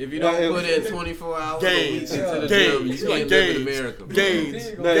day. If you don't put in 24 hours a week into the gym, you can't live in America.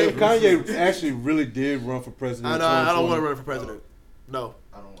 Gains. Now, if Kanye actually really did run for president, I don't want to run for president. No.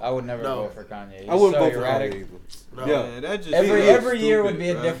 I would never vote for Kanye. He's I wouldn't so vote for erratic. Kanye either. No. Yeah, that just Every year stupid, would be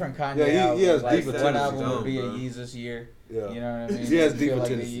a bro. different Kanye Yeah, he album. has Like deep one attention, album would be a bro. Yeezus year. Yeah. You know what I mean? He has I deep feel like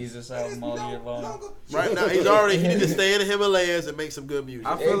the attention. Yeezus album all year long. Right now, he need to stay in the Himalayas and make some good music.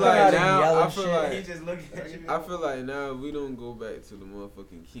 I They feel come like out and now. yell I and feel shit. like. He just looking at you. I feel like now if we don't go back to the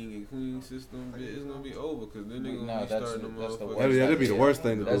motherfucking king and queen system, bitch, it's gonna be over because then they gonna No, be that's starting the the motherfucking. worst. That'd be the worst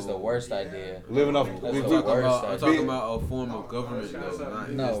thing to do. That's the worst idea. Living off. That's we- the we- worst. I'm talking about a form of government though,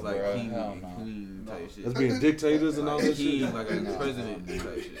 not No, just like bro, king hell and no. queen type shit. That's being dictators and all Like that shit. king, like a president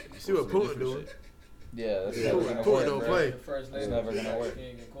type shit. You see what Putin doing? Yeah, that's Yeah, never gonna Putin work, don't bro. play. It's never gonna work.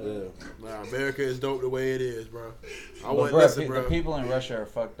 Yeah. Nah, America is dope the way it is, bro. I But want bro, listen, the bro. people in Russia are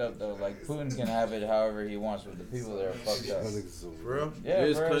fucked up though. Like Putin can have it however he wants, but the people there are fucked up. Bro, Yeah,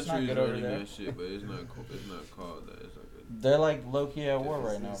 There's bro, it's not countries good over running there. that shit, but it's not called that. It's like a, They're like low key at war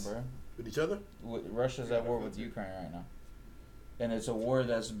right now, bro. with each other. Russia's at war with Ukraine right now, and it's a war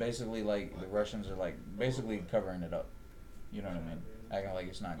that's basically like the Russians are like basically covering it up. You know what I mean? Acting like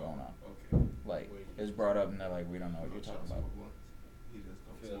it's not going on. Like it's brought up and they're like, we don't know what you're talking about.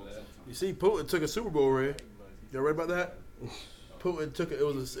 You see, Putin took a Super Bowl ring. Y'all read about that? Putin took it. I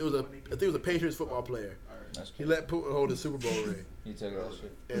think it was a Patriots football player. That's He cool. let Putin hold the Super Bowl ring, He took that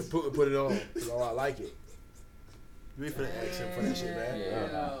shit. and Putin put it on. So I like it. You ain't finna ask him for that shit, man. Yeah,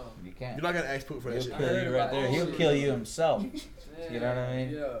 no, you can't. You're not gonna ask Putin for that He'll shit. kill you right there. He'll kill you himself. You know what I mean?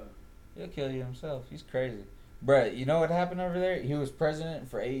 Yeah. He'll kill you himself. He's crazy. Bruh, you know what happened over there? He was president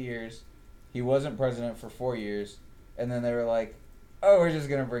for 8 years. He wasn't president for 4 years. And then they were like, oh, we're just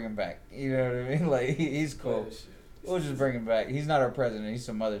going to bring him back. You know what I mean? Like, he's cool. We'll just bring him back. He's not our president. He's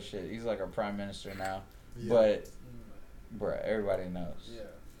some other shit. He's like our prime minister now. Yeah. But, bruh, everybody knows.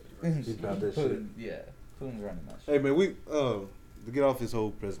 Yeah. He's about that Putin, yeah. Putin's running that shit. Hey man, we to get off this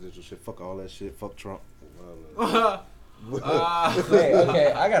whole presidential shit. Fuck all that shit. Fuck Trump. Hey,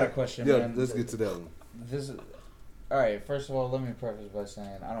 okay, I got a question, Yeah, man. let's get to that one. This is all right. First of all, let me preface by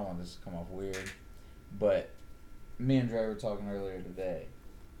saying I don't want this to come off weird, but me and Dre were talking earlier today,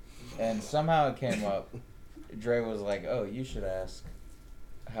 and somehow it came up. Dre was like, "Oh, you should ask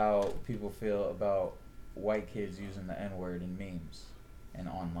how people feel about white kids using the N-word in memes and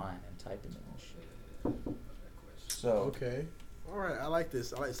online and typing it and shit." So, Okay. All right. I like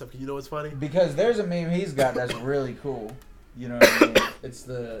this. I like stuff. You know what's funny? because there's a meme he's got that's really cool. You know what I mean? It's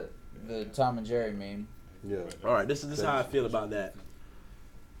the Tom and Jerry meme. Yeah. All right, this is how I feel about that.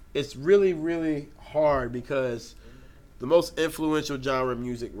 It's really, really hard because the most influential genre of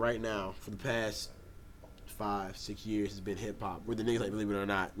music right now for the past 5-6 years has been hip hop. Where the niggas like, believe it or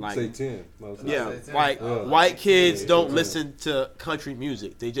not, like Say 10. yeah, like white kids don't listen to country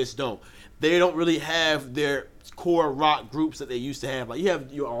music. They just don't. They don't really have their core rock groups that they used to have. Like you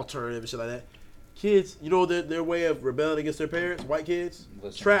have your alternative and shit like that. Kids, you know their way of rebelling against their parents. White kids,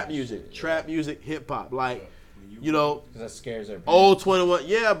 Listen trap to music, shit, yeah. trap music, hip hop. Like you know. Because that scares their Old 21,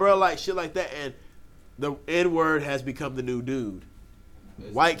 yeah, bro, like shit like that. And the N word has become the new dude.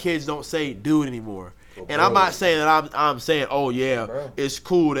 White kids don't say dude anymore. And I'm not saying that I'm saying, oh yeah, it's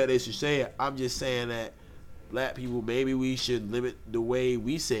cool that they should say it. I'm just saying that black people, maybe we should limit the way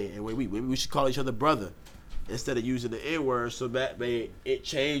we say it, and maybe we should call each other brother instead of using the N word, so that it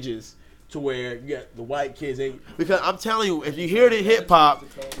changes to where you got the white kids ain't. Because I'm telling you, if you hear it in hip hop,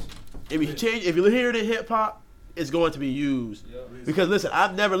 if you hear it in hip hop, it's going to be used. Because listen,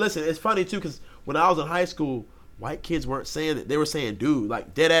 I've never listened. It's funny too, because when I was in high school, white kids weren't saying it. They were saying dude,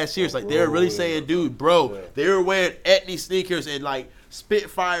 like dead ass serious. Like they were really saying dude, bro. They were wearing ethnic sneakers and like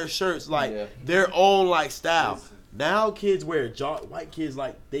Spitfire shirts, like their own like style. Now kids wear white kids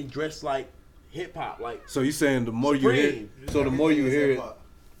like they dress like hip hop. Like so you saying the more you hear, so the more you hear it,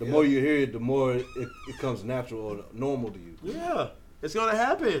 the more you hear it, the more it comes natural or normal to you. Yeah, it's gonna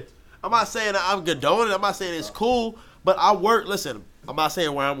happen. I'm not saying that I'm condoning it. I'm not saying it's cool, but I work. Listen, I'm not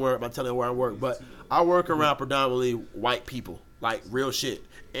saying where I'm work. I'm not telling you where I work, but I work around predominantly white people, like real shit.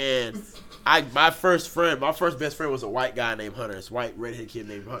 And my first best friend was a white guy named Hunter. This white redhead kid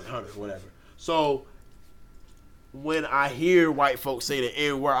named Hunter, whatever. So when I hear white folks say the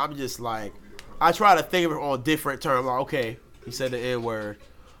N word, I'm just like, I try to think of it on different terms. Like, okay, He said the N-word,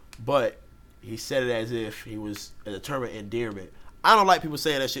 but he said it as if he was a term of endearment. I don't like people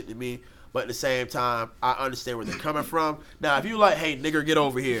saying that shit to me, but at the same time, I understand where they're coming from. Now, if you like, hey, nigger, get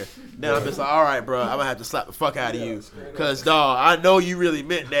over here, then I'm just like, all right, bro, I'm gonna have to slap the fuck out of you, cause dog, I know you really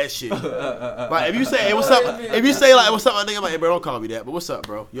meant that shit. Like if you say, hey, what's up? If you say like, what's up, my nigga, I'm like, hey, bro, don't call me that, but what's up,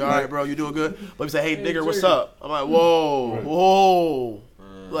 bro? You all right, bro? You doing good? But if you say, hey, nigger, what's up? I'm like, whoa.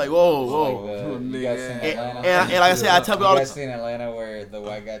 Like, whoa. You guys seen Atlanta? And like I said, I tell people all You the guys seen Atlanta where the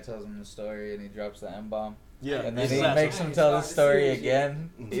white guy tells him the story and he drops the M-bomb? Yeah. And then he makes him tell the story again.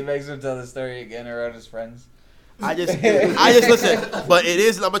 He makes him tell the story again around his friends. I just listen. But it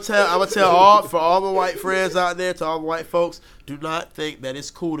is. I'm gonna tell all my white friends out there, to all the white folks, do not think that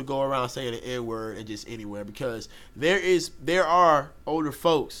it's cool to go around saying the N-word and just anywhere, because there are older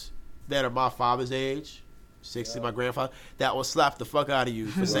folks that are my father's age, 60, my grandfather, that will slap the fuck out of you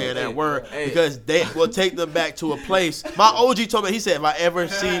for saying that word, because they will take them back to a place. My OG told me, he said, if I ever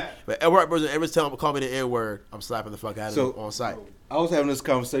see, ever tell him to call me the N-word, I'm slapping the fuck out of him on sight. I was having this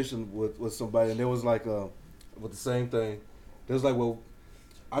conversation with somebody, and there was like, with the same thing. There was like, well,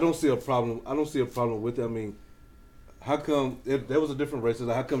 I don't see a problem with it. I mean, how come, if there was a different race,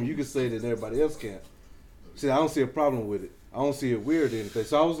 how come you can say it and everybody else can't? See, I don't see a problem with it. I don't see it weird or anything.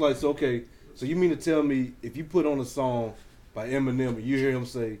 So I was like, okay, so you mean to tell me if you put on a song by Eminem and you hear him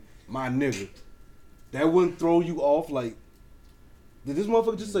say, my nigga, that wouldn't throw you off? Like, did this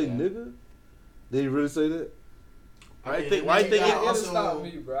motherfucker just say nigga? Did he really say that? Why you think It'll stop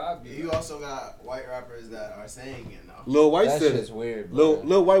me, bro. You also got white rappers that are saying it now. Lil White that said shit it. is weird, bro.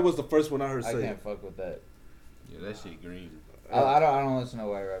 Lil White was the first one I heard say I can't it. fuck with that. Yeah, that shit green. I don't listen to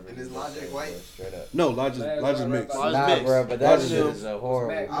white rappers. And is Logic white? Straight up. No, Logic mix. Nah, bro, but that shit is a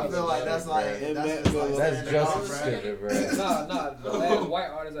horrible. I feel like that's like that's just as stupid, bro. Nah. The last white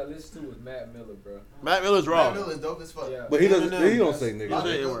artist I listened to was Matt Miller, bro. Matt Miller's wrong. Matt Miller's dope as fuck. Yeah. But he don't say nigga.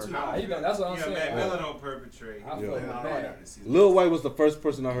 Nah, that's what I'm saying. Matt Miller don't perpetrate. I fuck with Matt. Lil White was the first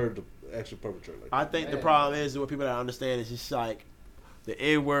person I heard to actually perpetrate like that. I think the problem is what people don't understand is just like the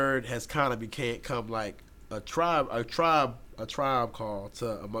N-word has kind of become like a tribe call to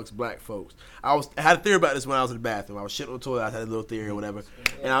amongst black folks. I had a theory about this when I was in the bathroom. I was shitting on the toilet. I had a little theory or whatever,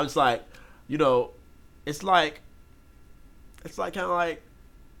 and I was like, it's like kind of like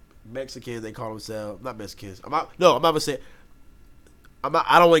Mexicans. They call themselves not Mexicans. I don't want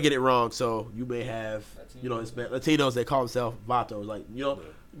to get it wrong. So you may have it's Latinos. They call themselves vatos. Like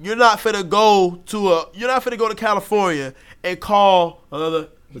you're not finna go to California and call another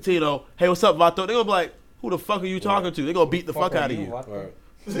Latino, hey, what's up, vato? They're gonna be like, who the fuck are you talking to? They're gonna beat the fuck out of you.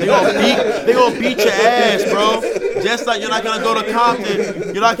 They gonna beat your ass, bro. Just like you're not gonna go to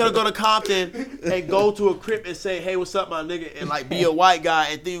Compton. You're not gonna go to Compton and go to a crib and say, hey, what's up, my nigga, and like be a white guy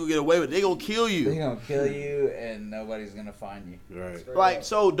and think you get away with it. They gonna kill you. They gonna kill you and nobody's gonna find you. Right. Like,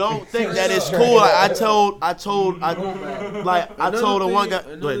 so don't think that it's cool. Like I told the one guy.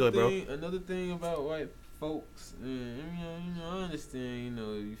 Go ahead, bro. Another thing about white folks, I understand.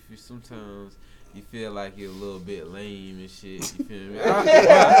 If you sometimes you feel like you're a little bit lame and shit. You feel me?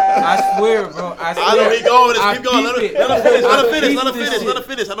 I swear, bro. I know where he going. Keep going. Let him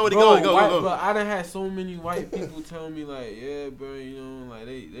finish. I know where he going. Go. But I done had so many white people tell me like, yeah, bro, like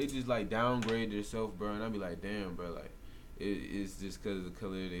they just like downgrade themselves, bro. And I be like, damn, bro, like it's just because of the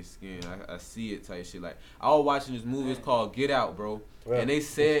color of their skin. I see it type shit. Like I was watching this movie. It's called Get Out, bro. And they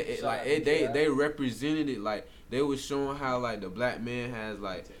said it like they represented it like they was showing how like the black man has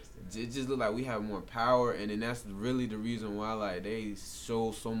like. It just look like we have more power, and then that's really the reason why like they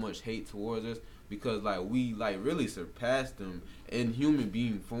show so much hate towards us, because like we like really surpassed them in human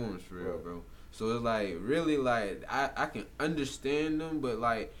being forms for real, bro. So it's like really like I can understand them, but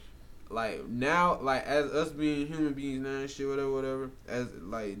like now like as us being human beings now and shit whatever as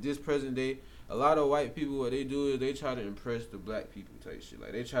like this present day, a lot of white people what they do is they try to impress the black people type shit.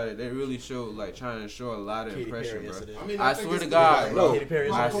 Like they really show like trying to show a lot of impression, bro. I swear to God, bro.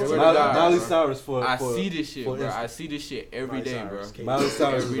 I swear to God, Miley Cyrus I see this shit, bro. I see this shit every day, bro. Miley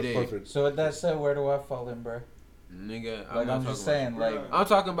Cyrus every day. So with that said, where do I fall in, bro? Nigga, I'm just saying, like I'm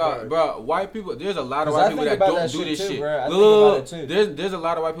talking about, bro. White people. There's a lot of white people that don't do this shit. Look, there's a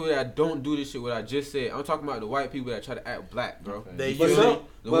lot of white people that don't do this shit. What I just said. I'm talking about the white people that try to act black, bro. They usually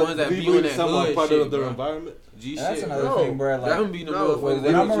the ones that be on that hood part shit, of their bro. environment. G that's shit, another thing, bro. Like, that be the motherfuckers.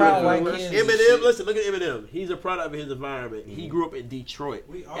 When I'm around white kids, Eminem, listen, look at Eminem. He's a product of his environment. He grew up in Detroit,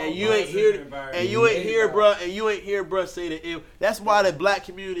 and you ain't here, bro. Say that. That's why the black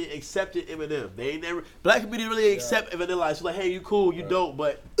community accepted Eminem. They ain't never black community really accept Eminem. It's like, hey, you cool, you dope,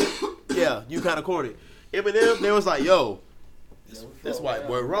 but yeah, you kind of corny. Eminem, they was like, yo. This white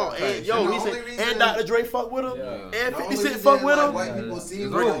boy wrong. And yo, he said, and Dr. Dre fuck with him, and 50 Cent fuck fuck with him. White people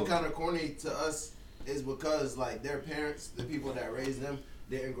seem really kind of corny to us is because like their parents, the people that raised them,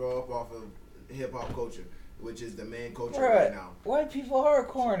 didn't grow up off of hip hop culture, which is the main culture right now. White people are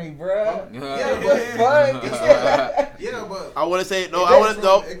corny, bruh. Yeah, but I want to say no. I want to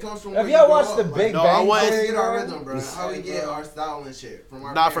know. It comes from. Have y'all watched The Big Bang? No, I want to get our rhythm, bro. How we get our style and shit from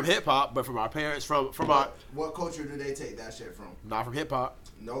our. Not from hip hop, but from our parents. From our. What culture do they take that shit from? Not from hip hop.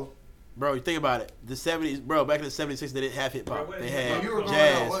 No. Bro, you think about it. The 70s, bro. Back in the 76, they didn't have hip hop. They had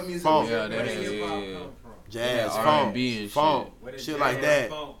jazz, funk, jazz, R&B, funk, shit like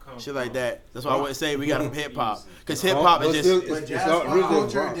that. Shit like that. That's why I wouldn't say we got it from hip hop, because hip hop is just. But jazz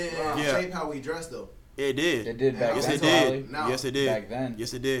culture didn't shape how we dress though. It did. It did back then. Yes, it did. Yes, it did. Back then.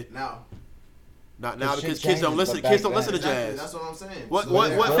 Yes, it did. Now. Not now because kids don't listen. Kids don't listen to jazz. That's what I'm saying. What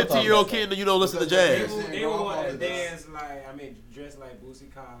 15-year-old kid do you don't listen to jazz? They would want to dance like dress like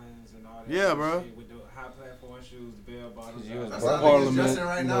Boosie Collins and all that. Yeah, bro. With the high platform shoes, the bell bottoms. That's how he's dressing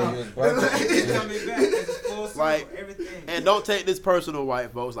right now. Like, and don't take this personal,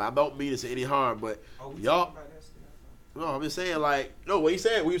 white folks. Like, I don't mean this to any harm, but y'all. No, I'm just saying, like, no, what you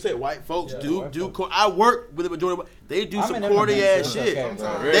said, white folks do. I work with the majority. They do some corny ass shit.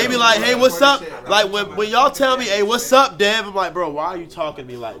 They be like, hey, what's up? Like, when y'all tell me, hey, what's up, Dev? I'm like, bro, why are you talking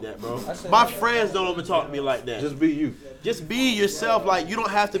to me like that, bro? My friends don't even talk to me like that. Just be you. Just be yourself. Like, you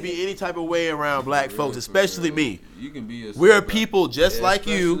don't have to be any type of way around black folks, especially me. You can be yourself. We're people just like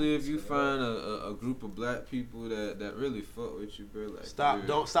you. Especially if you find a group of black people that really fuck with you, bro. Like,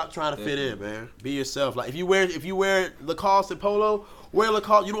 Stop trying to fit in, man. Be yourself. Like, if you wear Lacoste and polo, wear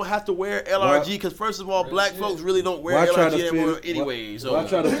Lacoste. You don't have to wear LRG because first of all, black folks really don't wear LRG anymore anyway. So I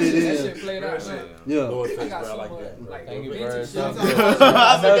try to fit in. Yeah. Thank you, bro.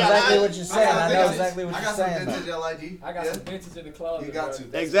 I know exactly what you're saying. I know exactly what you're saying. Vintage LIG. I got some vintage in the closet. You got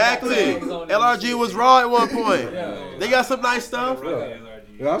to. Exactly. LRG was raw at one point. They got some nice stuff.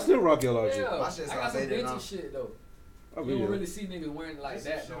 Yeah, I still rock LRG. Yeah, I got some vintage shit though. You don't really see niggas wearing like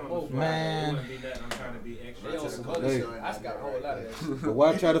that no more. Man. I'm trying to be extra. They on some other shit. I just got a whole lot of that shit. But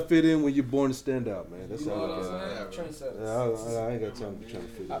why try to fit in when you're born to stand out, man? That's all I saying. I ain't got time to try to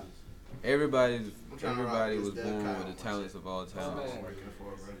fit in. Everybody was born with the talents of all talents.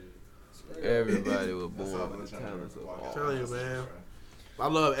 Everybody was born with the talents of all talents. I'm telling you, man. I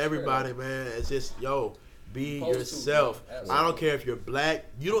love everybody, man. It's just, be yourself. I don't care if you're black.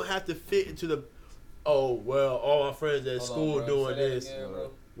 You don't have to fit into the, all my friends at school doing this.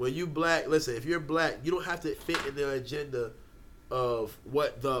 When you black, listen, if you're black, you don't have to fit in the agenda of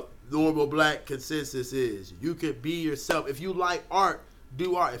what the normal black consensus is. You can be yourself. If you like art,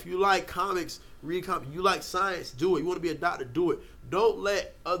 do art. If you like comics, read comics. You like science, do it. You want to be a doctor, do it. Don't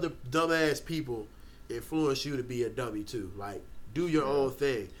let other dumbass people influence you to be a dummy too. Like, do your own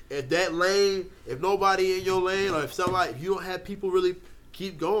thing. If that lane, if nobody in your lane, or if you don't have people really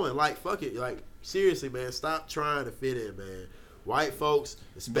keep going, like, fuck it. Like, seriously, man, stop trying to fit in, man. White folks,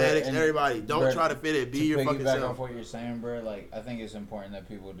 Hispanics, everybody, don't try to fit in. Be your fucking self. To piggyback off what you're saying, bro, like, I think it's important that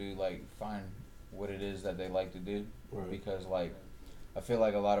people do, like, find what it is that they like to do. Right. Because, like, I feel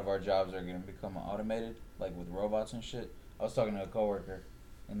like a lot of our jobs are going to become automated, like, with robots and shit. I was talking to a coworker,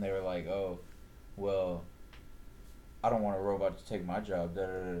 and they were like, oh, well, I don't want a robot to take my job,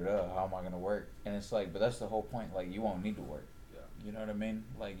 how am I going to work? And it's like, but that's the whole point. Like, you won't need to work. Yeah. You know what I mean?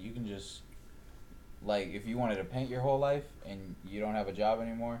 Like, you can just, like, if you wanted to paint your whole life and you don't have a job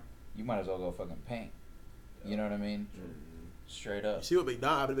anymore, you might as well go fucking paint. You know what I mean? Mm-hmm. Straight up. You see what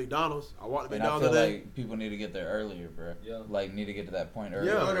McDonald's? I walked to McDonald's today. I feel like people need to get there earlier, bro. Yeah. Like, need to get to that point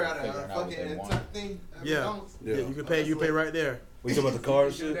earlier. Yeah. Figuring out what they want. Yeah. You can pay right there. We talking about the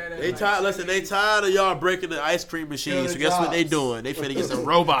car shit? They tired of y'all breaking the ice cream machine. So guess what they doing? They finna get some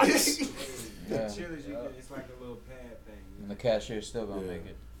robots. Yeah. It's like a little pad thing. And the cashier's still gonna make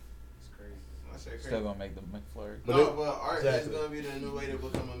it. It's crazy. Still gonna make the McFlurry. But art is gonna be the new way to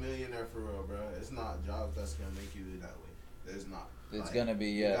become a millionaire for real, bro. It's not jobs that's gonna make you that way. It's not. It's gonna be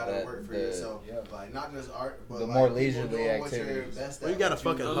you gotta work for yourself. Like not just art, but the more leisurely activities. You gotta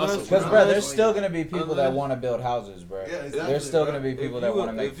fucking hustle. Because bro, there's still gonna be people that want to build houses, bro. Yeah, exactly, there's still gonna be people that want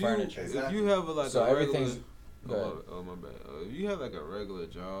to make furniture. If you have a everything's. Oh my bad. If you have like a regular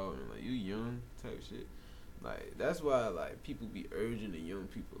job and like you young type shit, like that's why like people be urging the young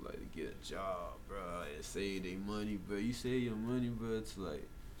people like to get a job, bro, and save their money, bro. You save your money, bro, to like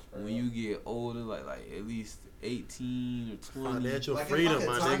when you get older, like at least 18 or 20. Financial Like freedom, if I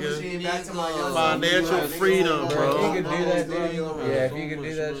my could time machine back to my nigga. young Financial self, freedom, Bro, bro. if you could do that, dude. Yeah, Yeah, if you could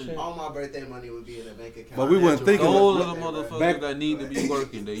do that shit. all my birthday money would be in a bank account. But we weren't thinking Those of- are the motherfuckers back- that need to be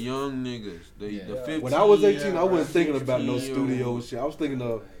working. The young niggas. The 15. When I was 18, I wasn't thinking about no studio shit. I was thinking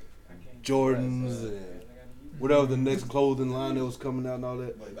of Jordans and whatever the next clothing line that was coming out and all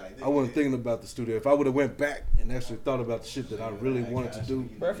that. I wasn't thinking about the studio. If I would have went back and actually thought about the shit that I really wanted to do,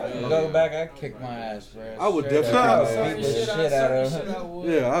 Bro, if I could go back, I'd kick my ass, bro. I would Straight definitely up. kick my ass. Beat the shit out of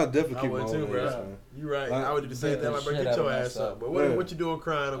him. yeah, I'd definitely I keep my would too, own ass, bro. man. You right. Like, I would do the same thing. I'm like, bro, shit get out your of ass myself. up. But Yeah. what you doing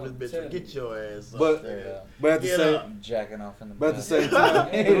crying over this bitch? Get your ass up. But but at the Get same up. Jacking off in the but at the back. same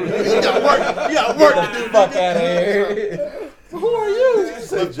time, You got work. You got work to do. Fuck out of here. who are you?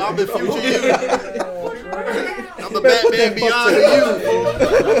 I'm the future you. I'm the Batman beyond you, fool.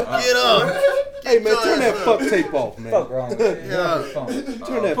 Get up. Hey man, your turn that ass fuck up. tape off, man. Fuck wrong. Yeah.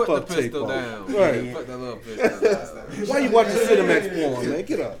 Turn that Put fuck the tape pistol off. down. Right. Put that little pistol down. Why you watching Cinemax porn, man?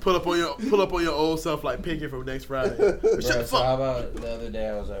 Get up. Pull up on your old self like Pinky from next Friday. Bro, Shut the so how fuck. about the other day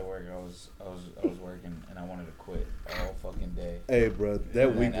I was at work, I was working and I wanted to quit all fucking day. Hey, bro, that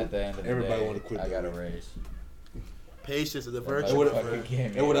And week then at the end of the everybody day, wanted to quit. I that got a week. raise. Patience is a That virtue. what- motherfucker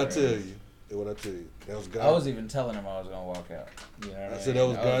gave me And what a I tell raise. you, and what I tell you, that was God. I was even telling him I was gonna walk out. You know what I I mean? said that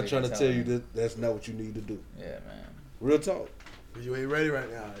was I God even trying to tell telling you him. that that's not what you need to do. Yeah, man. Real talk. Cause you ain't ready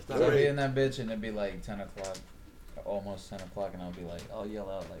right now. It's not I'll be ready. in that bitch and it'd be like 10 o'clock, almost 10 o'clock, and I'll be like, I'll yell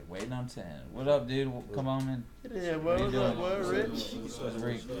out like, waiting on 10. What up, dude? Come on in. Yeah, What bro. you What's up, doing? bro? Rich. What's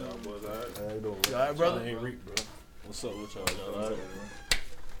Reek? How you doing? You alright, brother? Ain't Reek, bro. What's up with y'all? Y'all alright?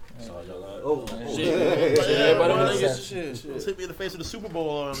 Saw y'all alright? Oh, Shit. yeah. Everybody wanna Yeah. get some shit. Just hit me in the face with the Super Bowl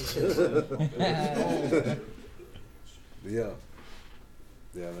on. Yeah.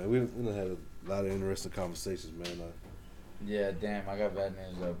 Yeah, man. We done had a lot of interesting conversations, man. Yeah, damn, I got bad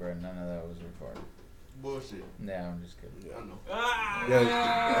news though, bro. None of that was recorded. Bullshit. Nah, I'm just kidding. I know.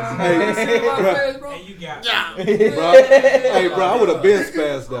 Yeah. Hey, Hey, you got bro, hey, bro, I would have been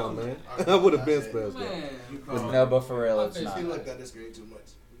spazzed out, man. I would have been spazzed out. No, but for real, it's not. He looked at the screen too much.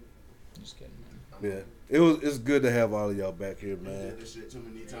 Just kidding, man. Yeah, it's good to have all of y'all back here, We man. did this shit too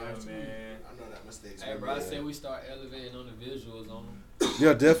many times, man. I know that mistakes. Hey, were bro, I made. say we start elevating on the visuals on them.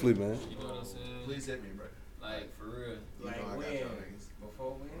 Yeah, definitely, man. You know what I'm saying? Please hit me, bro. Like, for real. You Like know I got when? y'all niggas.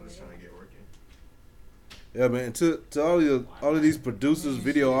 Before when? I'm just trying to get working. Yeah, man. And to all of these producers,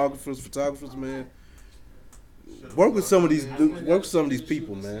 videographers, photographers, man. Work with some of these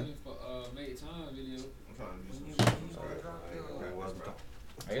people, man. For, Make Time video. I'm trying to do some shit.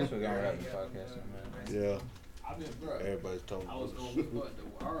 I guess we're gonna wrap the podcast in, man. Yeah, I been, bro. everybody's talking. I was gonna whip up the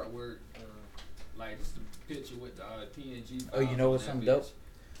artwork, like just the picture with the PNG. Oh, you know what's files on something that dope? bitch.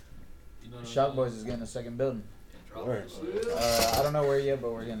 You know what Shock I'm Boys is getting a second building. saying? Word. I don't know where yet,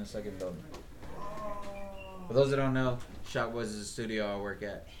 but we're getting a second building. For those that don't know, Shock Boys is a studio I work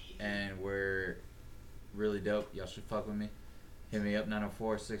at, and we're really dope. Y'all should fuck with me. Hit me up,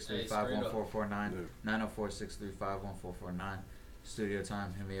 904-635-1449. 904-635-1449. Studio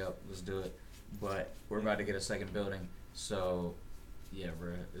time, hit me up. Let's do it. But we're about to get a second building, so yeah,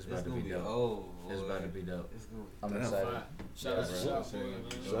 bro, it's about to be dope. It's about to be dope. I'm Damn. excited. Shout out to Yeah, Shock bro. Boy, man.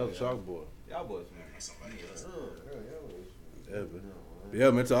 Shout out to Chalk Boy. Y'all boys, Yeah, man.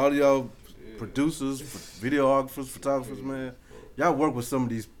 Yeah, man. To all of y'all producers, videographers, photographers, man. Y'all work with some of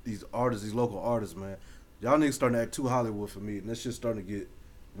these artists, these local artists, man. Y'all niggas starting to act too Hollywood for me, and that shit's starting to get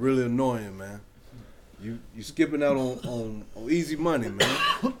really annoying, man. You skipping out on easy money, man.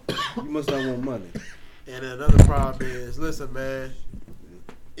 You must not want money. And another problem is, listen, man.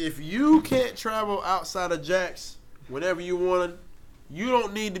 If you can't travel outside of Jax whenever you want, you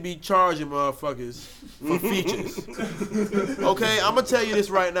don't need to be charging motherfuckers for features. Okay, I'm gonna tell you this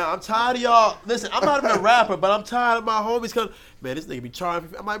right now. I'm tired of y'all. Listen, I'm not even a rapper, but I'm tired of my homies coming. Man, this nigga be charging.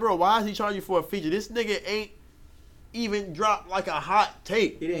 I'm like, bro, why is he charging you for a feature? This nigga ain't even dropped like a hot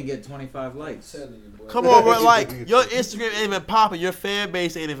tape. He didn't get 25 likes. Come on, bro. Like, your Instagram ain't even popping. Your fan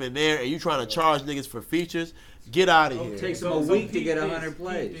base ain't even there, and you trying to charge niggas for features. Get out of here. It takes him a week to get 100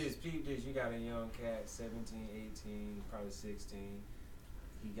 plays. Peep this. You got a young cat, 17, 18, probably 16.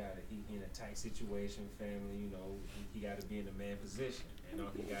 He in a tight situation, family. You know, he got to be in a man position. And all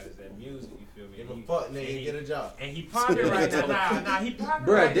he got is that music. You feel me? Give a fuck, nigga. Get a job. And he popping right now. Nah, he popping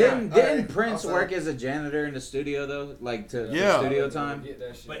Bruh, right didn't now. didn't Prince work as a janitor in the studio though? Like to Yeah. studio time?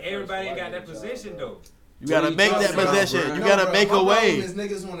 But everybody ain't got that position though. You gotta make that position. You gotta make a way. Is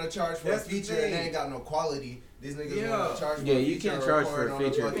niggas want to charge for a feature and they ain't got no quality. These niggas want to charge for a feature. Yeah, you can't charge for a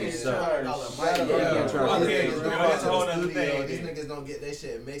feature if you suck. These niggas don't get their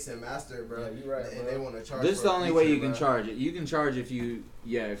shit mixed and mastered, bro. You right, and they want to charge. This is the only feature, way you can bro. charge it. You can charge if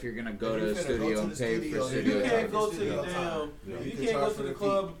you're gonna go to the studio and pay for studio. You can't go to the time. you can't go to the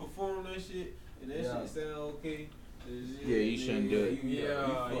club and perform that shit, and that shit sound okay. Yeah, you shouldn't do it.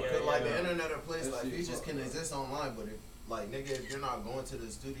 Cause like the internet or place like features can exist online, but if like nigga, if you're not going to the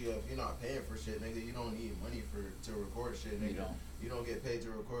studio, if you're not paying for shit, nigga, you don't need money to record shit, nigga. You don't get paid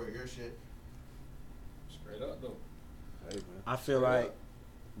to record your shit. Straight up though. Hey, man. I feel like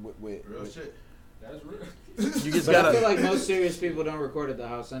with Real shit. That's real. You just But gotta. I feel like most serious people don't record at the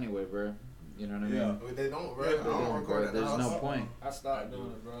house anyway, bro. You know what I mean? Yeah. They don't, bro. I don't record at the There's house. no point. I started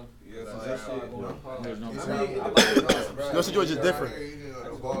doing it, bro. Yeah, Like, that shit. There's no It's point. not- No situation's different. You can go to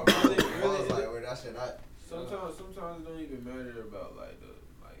the bar, bro. Bars like where that shit at. Sometimes it don't even matter about like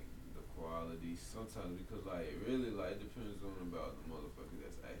the quality. Sometimes because like it really like it depends on about the motherfucker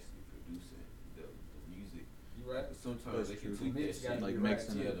that's actually producing the music. You right? Sometimes they can tweak that Mix shit, gotta like be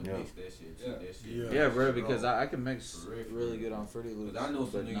mixing yeah, it. to mix that shit, tweak that shit. Yeah. Yeah, bro, because I can mix really good on Fruity Loops. Cause I know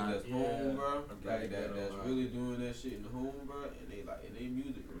some but niggas not- that's home, bro. Yeah. Like that's really doing that shit in the home, bro. And they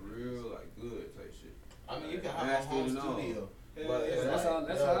music real like good type shit. I mean, you can have a home studio. But it's That's like how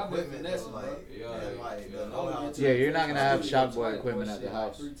the I've been equipment, finessing, though, bro. like, and like the know-how. Yeah, you're not gonna have shop boy Like, equipment at the shit,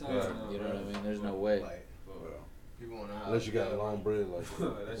 house. 3 times You know what I mean? There's no way. Like, people want to have. Unless you got long bread like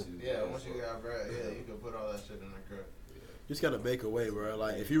That shit is Yeah, bad once as you fuck. got bread, yeah, you can put all that shit in the crib. Just gotta make a way, bro.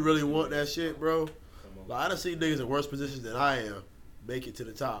 Like if you really want that shit, bro. Like I done seen niggas in worse positions than I am make it to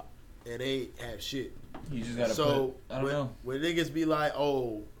the top, and they have shit. You just gotta So put, I don't know. when niggas be like,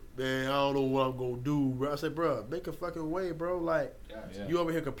 "Oh man, I don't know what I'm gonna do," bro. I say, bro, make a fucking way, bro. Like Yeah. you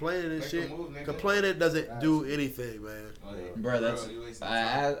over here complaining and Make a shit. move, nigga. Complaining doesn't do anything, man. Bro, that's you wasting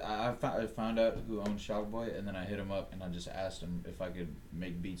time. I found out who owned Shockboy, and then I hit him up and I just asked him if I could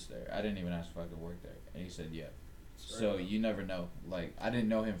make beats there. I didn't even ask if I could work there, and he said yeah. So you never know. Like I didn't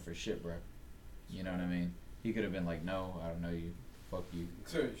know him for shit, bro. You know what I mean? He could have been like, no, I don't know you. Fuck you.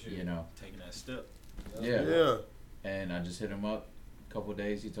 You know? Taking that step. Yeah. Yeah. And I just hit him up. A couple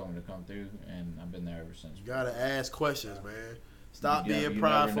days, he told me to come through, and I've been there ever since. You gotta ask questions, man. Stop You being never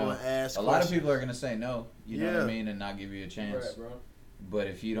prideful know. and ask A questions. lot of people are gonna say no. You know what Yeah. I mean, and not give you a chance. Right, bro. But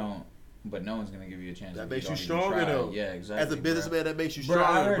if you don't, but no one's gonna give you a chance. That if makes you don't even stronger, try. though. Yeah, exactly. As a businessman, that makes you Bro,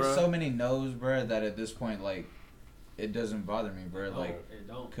 stronger, I heard bro. so many no's, bro, that at this point, like, it doesn't bother me, bro. Like, It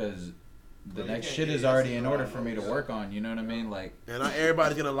don't. because the Bro, you next can't shit get is yes already or in no order on for me to those. work on. You know what I mean? Like, And not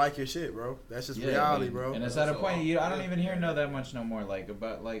everybody's gonna like your shit, bro. That's just yeah, reality, man. bro. And it's at a point I don't even hear no that much no more. Like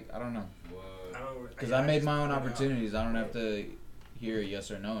about I don't know, because I made my own opportunities. I don't have to hear a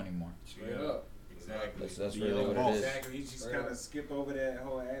yes or no anymore. Straight up. Exactly. That's Be really your what boss. it is. Exactly. You just kind of skip over that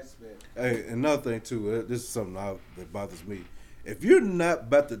whole aspect. Hey, another thing too. This is something that bothers me. If you're not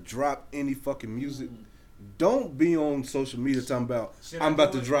about to drop any fucking music, don't be on social media talking about I'm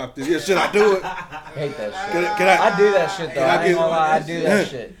about to drop this. Yeah, should I do it? Hate that shit. Can I do that shit though. can I I ain't get- gonna lie, I do that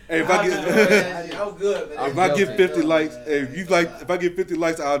shit. Hey, if I get I'm good, man. if I get guilty. 50 likes, if I get 50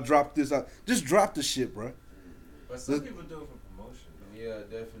 likes, I'll drop this. Just drop the shit, bro. But some people do it for promotion. Yeah,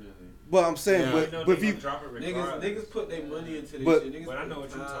 definitely. Well, I'm saying, Yeah. but if you drop it regardless. Niggas put their money into this But- shit. Niggas But I put know what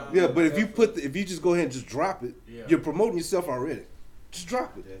you're time. talking yeah, about. but if you just go ahead and just drop it, Yeah. you're promoting yourself already. Just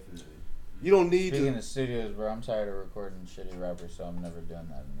drop it. Definitely. You don't need Speaking to. of studios, bro, I'm tired of recording shitty rappers, so I'm never doing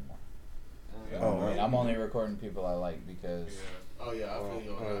that anymore. Oh, right. I'm only recording people I like because, Oh yeah, I feel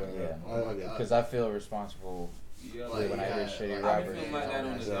you on that. yeah, Oh my god. because I feel responsible Yeah, Like, when I hear yeah, shitty I be rappers. feeling like that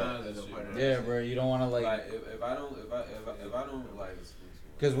on Yeah. designs and shit. Bro. Yeah, bro, you don't want to Like like. if I don't like.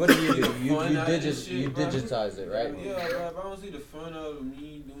 Because what do? You Fun out of this you shit, bro. digitize it, right? Yeah, bro. If I don't see the fun out of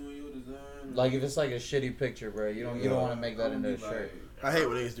me doing your design, Like if it's like a shitty picture, bro, you don't want to make that into a shirt. I hate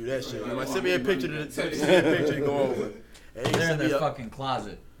when niggas do that shit. You might send me a picture to go over. And they They're in send me their a, fucking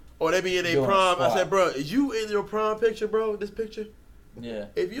closet. or they be in their doing a prom. I squat. said, bro, is you in your prom picture, bro? This picture? Yeah.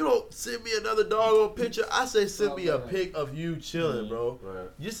 If you don't send me another doggone picture, I say send me a pic of you chilling, bro.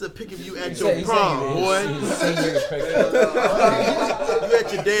 Just a pic of you at your prom, boy. You senior picture. You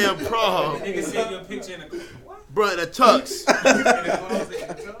at your damn prom, Nigga send you a picture in the bro, in a tux.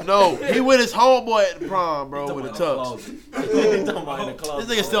 No, he with his homeboy at the prom, bro, with a tux. This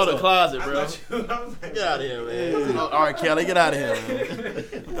nigga still in the closet, bro. Get out of here, man. All right, Kelly, get out of here, man.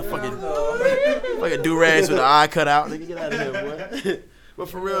 The fucking do-rags with the eye cut out. Nigga, get out of here, boy. But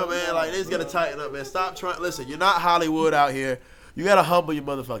for real, man, like, they just gotta tighten up, man. Stop trying. Listen, you're not Hollywood out here. You gotta humble your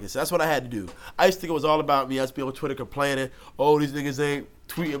motherfuckers. So that's what I had to do. I used to think it was all about me. I used to be on Twitter complaining, oh, these niggas ain't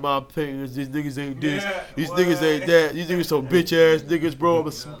tweeting my opinions. These niggas ain't this. These niggas ain't that. These niggas some bitch ass niggas, bro.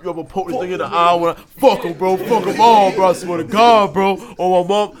 I'm gonna poke this nigga in the eye when fuck him, bro. Fuck them all, bro. I swear to God, bro. On my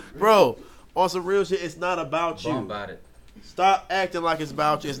mom, bro. On some real shit, it's not about you. About it. Stop acting like it's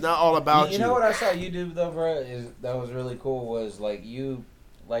about you. It's not all about you. You know what I saw you do though, bro? That was really cool. Was like you,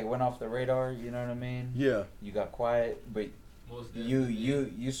 like went off the radar. You know what I mean? Yeah. You got quiet, but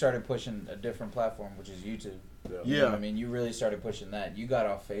you started pushing a different platform, which is YouTube. You know what I mean? You really started pushing that. You got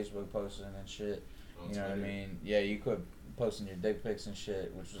off Facebook posting and shit. You know what I mean? Yeah, you quit posting your dick pics and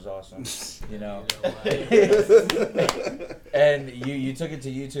shit, which was awesome. You know. And you took it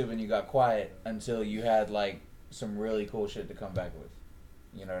to YouTube and you got quiet until you had like some really cool shit to come back with.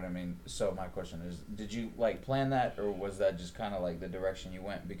 You know what I mean? So my question is, did you like plan that, or was that just kind of like the direction you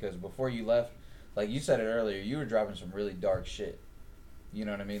went? Because before you left, like you said it earlier, you were dropping some really dark shit. You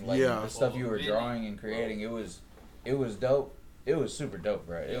know what I mean? Like the stuff you were drawing and creating, it was dope. It was super dope,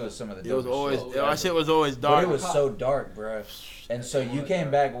 bro. It was some of the dopest shit. My shit was always dark. But it was so dark, bro. And so you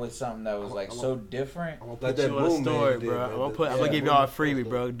came back with something that was like so different. I'm gonna put you on a story, bro. I'm gonna give y'all a freebie,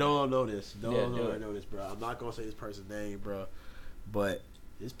 bro. Don't know this. Don't know this, bro. I'm not gonna say this person's name, bro. But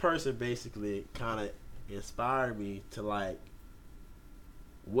this person basically kind of inspired me to like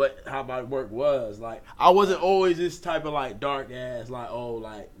how my work was. Like I wasn't always this type of like dark ass, like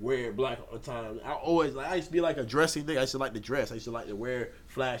wearing black all the time. I used to be like a dressing nigga. I used to like to dress. I used to like to wear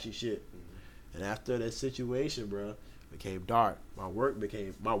flashy shit. And after that situation, bro, it became dark. My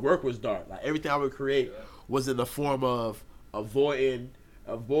work was dark. Like everything I would create was in the form of avoiding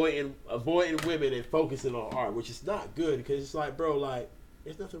women and focusing on art, which is not good because it's like, bro, like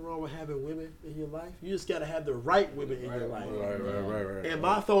there's nothing wrong with having women in your life. You just gotta have the right women in your life. Right. And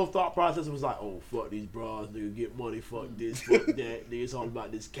my thought process was like, oh, fuck these bras, nigga, get money, fuck this, fuck that. Nigga, it's all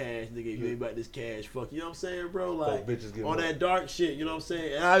about this cash, nigga. If you ain't about this cash, fuck. You know what I'm saying, bro? Like, on that dark shit, you know what I'm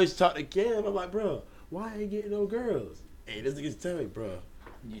saying? And I used to talk to Kev, I'm like, bro, why I ain't getting no girls? And this nigga's telling me, bro,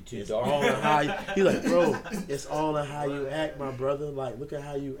 you too it's dark. all in how you, he's like, bro, it's all in how you act, my brother. Like, look at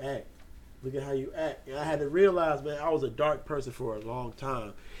how you act. Look at how you act. And I had to realize, man, I was a dark person for a long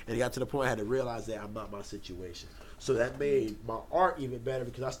time. And it got to the point I had to realize that I'm not my situation. So that made my art even better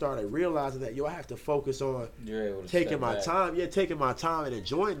because I started realizing that, I have to focus on taking my time. Yeah, taking my time and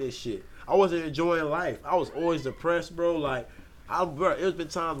enjoying this shit. I wasn't enjoying life. I was always depressed, bro. Like, there's been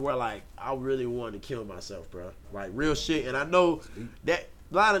times where, like, I really wanted to kill myself, bro. Like, real shit. And I know that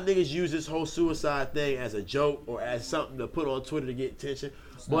a lot of niggas use this whole suicide thing as a joke or as something to put on Twitter to get attention.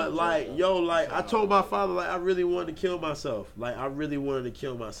 But like, I told my father, like, I really wanted to kill myself. Like, I really wanted to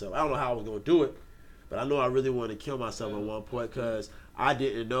kill myself. I don't know how I was gonna do it, but I know I really wanted to kill myself at one point because I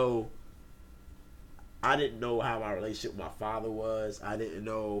didn't know how my relationship with my father was. I didn't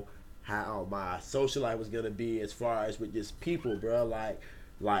know how my social life was gonna be as far as with just people, bro.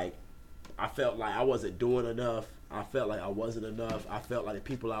 Like I felt like I wasn't doing enough. I felt like I wasn't enough. I felt like the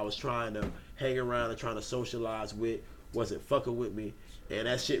people I was trying to hang around and trying to socialize with wasn't fucking with me. And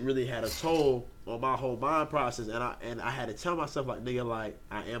that shit really had a toll on my whole mind process. And I had to tell myself, like, nigga, like,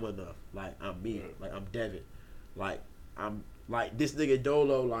 I am enough. Like, I'm me. Like, I'm Devin. Like, I'm, like, this nigga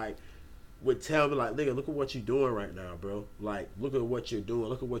Dolo, like, would tell me, like, nigga, look at what you're doing right now, bro. Like, look at what you're doing.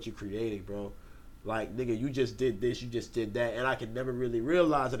 Look at what you're creating, bro. Like, nigga, you just did this. You just did that. And I could never really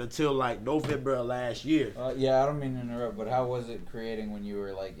realize it until, like, November of last year. Yeah, I don't mean to interrupt, but how was it creating when you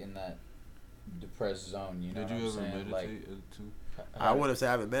were, like, in that depressed zone? You know Did you what I'm ever saying? meditate too? I wouldn't say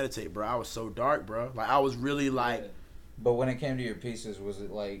I haven't meditated, bro. I was so dark, bro. Like, I was really like. But when it came to your pieces, was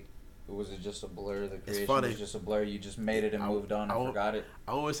it just a blur? The creation was just a blur. You just made it and moved on and forgot it.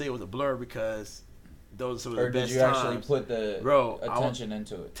 I always say it was a blur because those are some of the best times. Or did you actually put the attention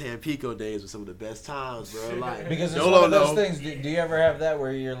into it? Tampico days were some of the best times, bro. Like, because it's one of those things. Do you ever have that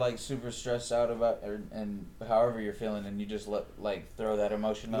where you're like super stressed out about, and however you're feeling, and you just throw that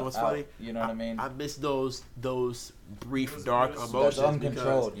emotion out? Funny? You know what I mean? I miss those brief dark emotions. That's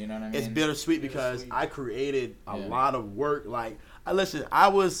uncontrolled. You know what I mean? It's bittersweet because I created a lot of work. Like, I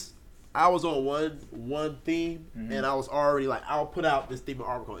was on one theme, and I was already like, I'll put out this theme of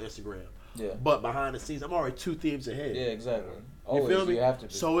article on Instagram. Yeah. But behind the scenes, I'm already 2 themes ahead. Yeah, exactly. You feel me? You have to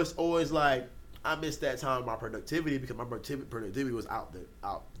be. So it's always like I miss that time of my productivity because my productivity was out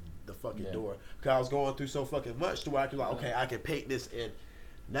the fucking door. Because I was going through so fucking much to where I could like, okay, I can paint this in.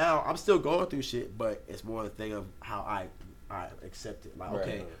 Now I'm still going through shit, but it's more a thing of how I accept it. Like,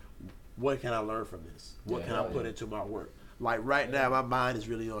 okay, what can I learn from this? What can I put into my work? like right now, my mind is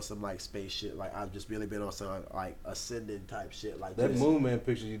really on some like space shit. Like I've just really been on some like ascending type shit. Like that Moon Man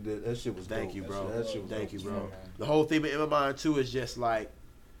picture you did, that shit was Thank dope. you, bro. That shit was Thank dope. you, bro. The whole theme in my mind too is just like,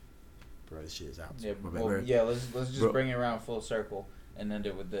 bro, this shit is out. Yeah, let's just bring it around full circle and end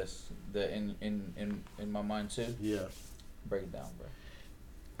it with this. The in my mind too. Yeah. Break it down, bro.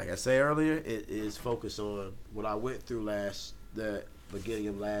 Like I said earlier, it is focused on what I went through the beginning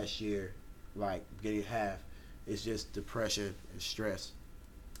of last year, like beginning half. It's just depression and stress.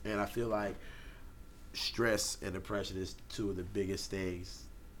 And I feel like stress and depression is two of the biggest things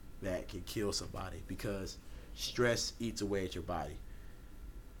that can kill somebody because stress eats away at your body.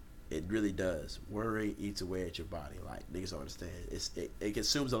 It really does. Worry eats away at your body. Like, niggas don't understand. It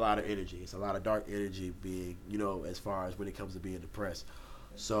consumes a lot of energy. It's a lot of dark energy being, as far as when it comes to being depressed.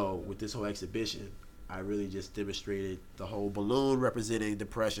 So with this whole exhibition, I really just demonstrated the whole balloon representing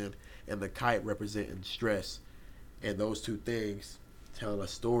depression and the kite representing stress. And those two things telling a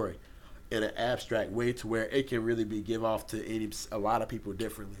story in an abstract way to where it can really be give off to a lot of people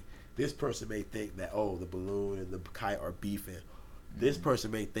differently. This person may think that, the balloon and the kite are beefing. This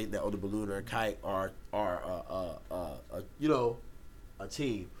person may think that, the balloon or a kite are a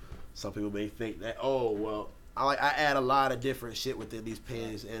team. Some people may think that, I add a lot of different shit within these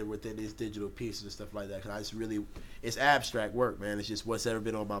paintings and within these digital pieces and stuff like that. Cause it's abstract work, man. It's just what's ever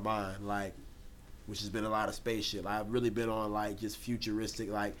been on my mind, like, which has been a lot of space shit. Like, I've really been on like just futuristic,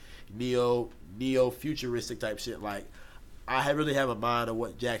 like neo futuristic type shit. Like, I really have a mind of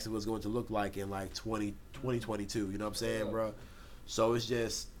what Jackson was going to look like in like 2022. You know what I'm saying, bro? So it's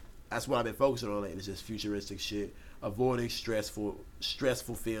just that's what I've been focusing on lately. It's just futuristic shit, avoiding stressful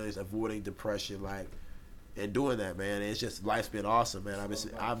feelings, avoiding depression, like. And doing that, man, it's just life's been awesome, man.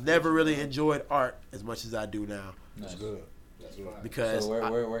 I've never really enjoyed art as much as I do now. That's good. Because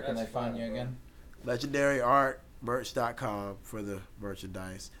where can they find you again? LegendaryArtMerch.com for the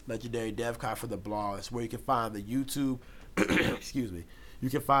merchandise. Legendary DevCon for the blog. It's where you can find the YouTube. Excuse me. You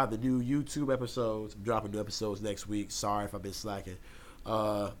can find the new YouTube episodes. I'm dropping new episodes next week. Sorry if I've been slacking.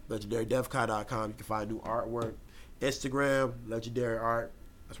 LegendaryDevCon.com. You can find new artwork. Instagram, Legendary Art.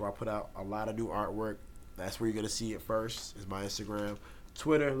 That's where I put out a lot of new artwork. That's where you're going to see it first, is my Instagram.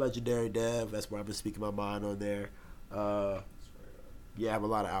 Twitter, Legendary Dev. That's where I've been speaking my mind on there. I have a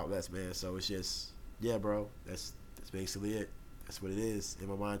lot of outlets, man. So it's just, bro. That's basically it. That's what it is. In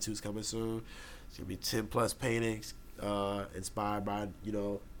My Mind 2 is coming soon. It's going to be 10 plus paintings inspired by,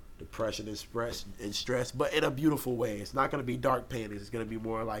 depression and stress, but in a beautiful way. It's not going to be dark paintings. It's going to be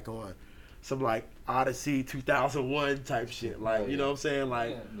more like on some like Odyssey 2001 type shit. Like, you know what I'm saying?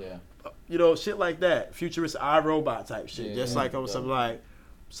 Like, shit like that. Futurist iRobot type shit. Just like on some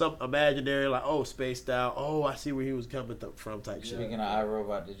imaginary, like, spaced out. I see where he was coming from type shit. Speaking of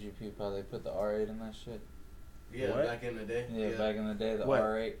iRobot, did you peep how they put the R8 in that shit? Yeah, what? Back in the day. Yeah, back in the day, the what?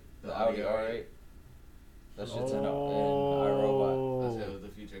 R8, the Audi R8. That shit's in iRobot. That's the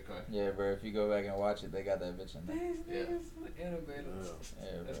future car. Yeah, bro. If you go back and watch it, they got that bitch in there. Innovators.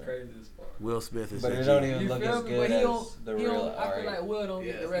 That's bro. crazy as fuck. Will Smith is. But it don't even look as good as the real I feel R8. like Will don't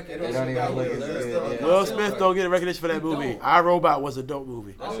get the recognition. It don't even look as good. Yeah. Will Smith don't get recognition for that movie. iRobot was a dope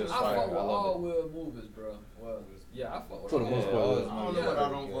movie. I fuck with all Will movies, bro. Well, yeah, I fuck with For the most part. I don't know what I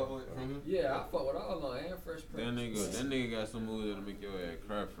don't fuck with from him. Yeah, I fuck with all of them and Fresh Prince. That nigga got some movies that'll make your ass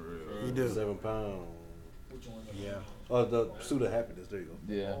cry for real. He do. 7 pounds. Which one? Yeah. The Pursuit of Happiness. There you go.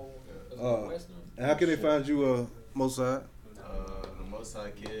 Yeah. And how can they find you, Mosai? The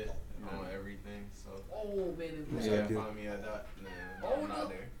Mosai Kid on everything. So. Oh man, you can find me at that. I'm not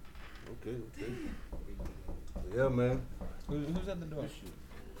there. Okay. Yeah, man. Who's at the door?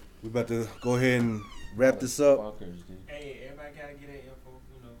 We about to go ahead and wrap this up. Hey, everybody gotta get their info,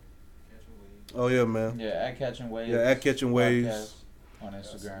 Catching Waves. Oh yeah, man. Yeah, at Catching Waves. Yeah, at Catching Waves on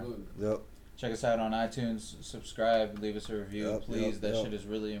Instagram. Yep. Check us out on iTunes. Subscribe. Leave us a review, please. That shit is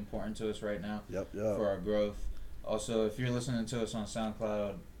really important to us right now. For our growth. Also, if you're listening to us on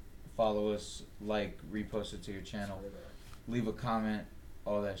SoundCloud, follow us, repost it to your channel, leave a comment,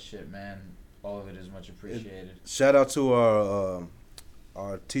 all that shit, man. All of it is much appreciated. Shout out to our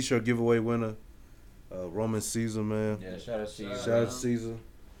t-shirt giveaway winner, Roman Caesar, man. Yeah, shout out to Caesar. Shout out to Caesar.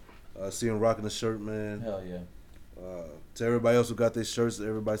 See him rocking the shirt, man. Hell yeah. To everybody else who got their shirts,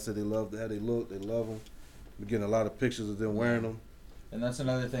 everybody said they love how they look. They love them. We're getting a lot of pictures of them wearing them. And that's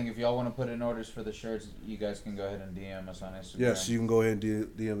another thing. If y'all want to put in orders for the shirts, you guys can go ahead and DM us on Instagram. Yes, you can go ahead and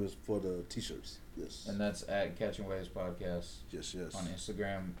DM us for the t-shirts. Yes. And that's at Catching Waves Podcast. Yes. On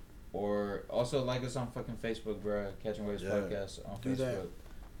Instagram. Or also like us on fucking Facebook, bro. Catching Waves Podcast on Facebook. That.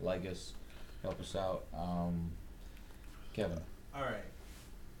 Like us. Help us out. Kevin. All right.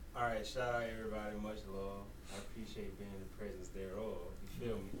 Alright, shout out everybody, much love. I appreciate being in the presence thereof. You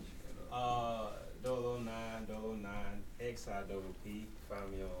feel me? Dolo 9, XIWP.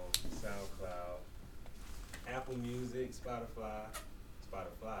 Find me on SoundCloud, Apple Music, Spotify,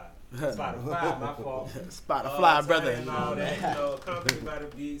 my fault. Spotify, brother. And all that, accompanied by the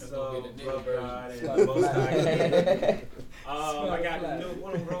beats of Love God and the Most High. I got the new.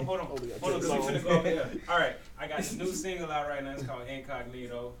 Hold on. Cause we finna go over here. All right, I got the new single out right now. It's called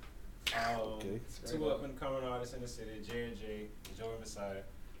Incognito. Two up and coming artists in the city: Jared J, Joey Messiah.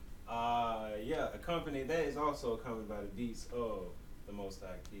 Accompanied. That is also accompanied by the beats of the Most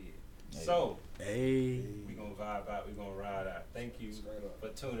High Kid. So, we gonna vibe out, we gonna ride out. Thank you for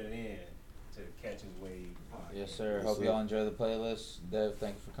tuning in to the Catching Wave podcast. Yes, sir. Hope y'all enjoy the playlist. Dev,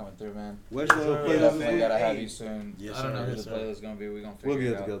 thank you for coming through, man. What's your playlist? We gotta have you soon. Yes, I don't know who yes, the playlist is gonna be. We're gonna We'll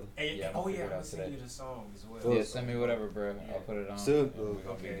figure get it out. together. Hey, I'm gonna send you the song as well. Yeah, send me whatever, bro. I'll put it on. Soon. We're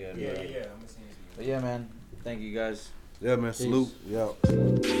gonna be good, Yeah, bro. I'm gonna send you. But yeah, man. Thank you guys. Yeah, man. Salute. Yeah.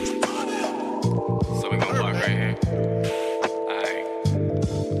 So we gonna park right here. Alright.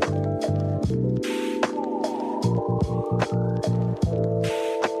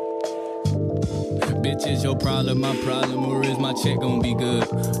 Bitch, is your problem my problem, or is my check gon' be good?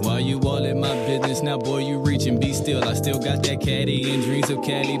 Why you all in my business now, boy, you reaching, be still. I still got that caddy and dreams of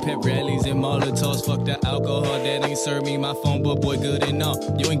Cali, pep rallies and Molotovs. Fuck the alcohol, that ain't serve me my phone, but boy, good enough.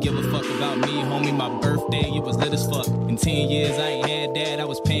 You ain't give a fuck about me, homie, my birthday, it was lit as fuck. In 10 years, I ain't had that, I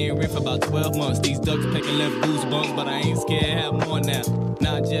was paying rent for about 12 months. These ducks pecking left goosebumps, but I ain't scared, have more now.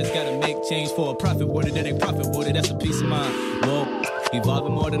 Now I just gotta make change for a profit with it, that ain't profit with it, that's a peace of mind. Whoa.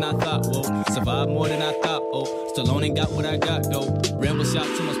 Evolving more than I thought, whoa. Survive more than I thought, oh. Stallone ain't got what I got, though. Ramble shot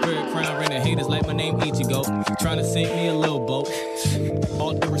to my spirit crown, ran the haters like my name Ichigo. Trying to sink me a little boat.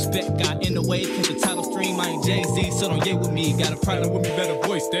 All the respect got in the way, cause the title stream, I ain't Jay-Z, so don't yay with me. Got a problem with me, better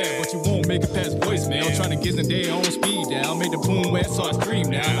voice that, but you won't make it past voicemail. Trying to get some day on speed down. Made the boom wet, so I stream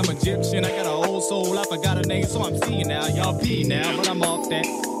now. I'm Egyptian, I got an old soul, I forgot her name, so I'm seeing now. Y'all pee now, but I'm off that.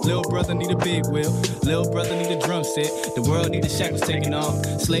 Little brother need a big wheel. Little brother need a drum set. The world need the shackles taken off.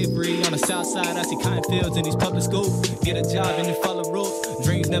 Slavery on the south side. I see cotton fields in these public schools. Get a job and then follow rules.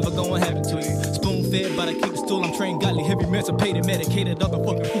 Dreams never gonna happen to you. Spoon fed, but I keep the stool. I'm trained, godly, heavy, emancipated, medicated. Other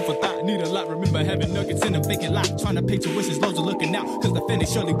fucking food for thought. Need a lot. Remember having nuggets in a vacant lot. Trying to pay tuitions, loads of looking out. Cause the finish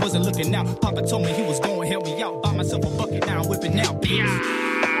surely wasn't looking out. Papa told me he was going to help me out. Buy myself a bucket, now I'm whipping out.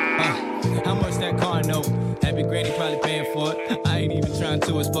 How much that car know? Happy granny probably paying for it. I ain't even trying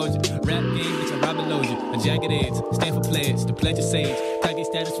to expose you. Rap game, bitch, I rob a load you. A jagged edge, stand for pledge, the pledge of sage. Target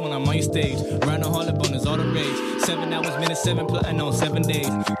status when I'm on your stage. Round the Harlem bonus, all the rage. 7 hours, minutes, 7 plotting on 7 days.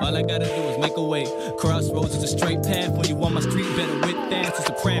 All I gotta do is make a way. Crossroads is a straight path. When you on my street, better with fast. It's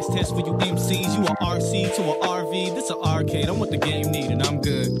a crash test for you MCs. You a RC to a RV. This a arcade. I'm what the game need, and I'm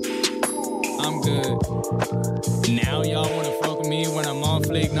good. I'm good. Now y'all wanna fuck with me when I'm on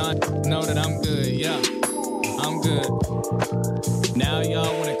fleek, not know that I'm good, yeah. I'm good. Now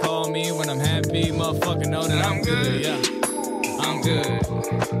y'all wanna call me when I'm happy, motherfucker, know that I'm good, yeah. I'm good.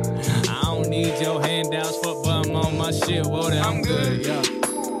 I don't need your handouts, fuck, but I'm on my shit, whoa, that I'm good, yeah.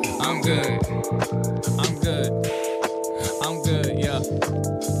 I'm good. I'm good. I'm good, yeah.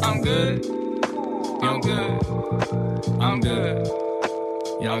 I'm good. I'm good. I'm good.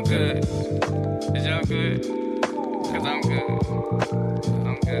 Y'all good? Is y'all good? Cause I'm good.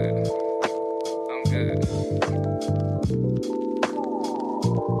 I'm good. I'm good.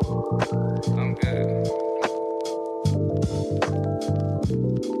 I'm good.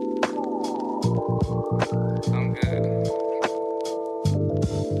 I'm good.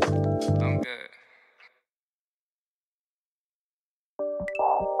 I'm good.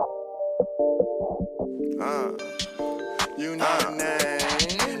 You know the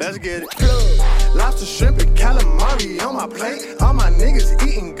name. Let's get it. Lobster, shrimp, and calamari on my plate. All my niggas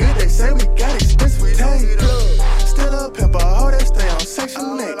eating good. They say we got expensive taste. Still a pimp, a hoe that stay on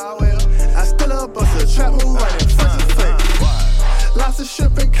Section 8. I still a bust a trap move right in front of your face. Lobster,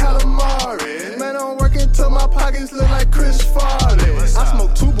 shrimp, and calamari. Man, I'm working till my pockets look like Chris Farley. I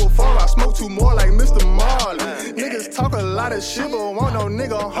smoke 2 before I smoke 2 more like Mr. Marley. Niggas talk a lot of shit, but won't no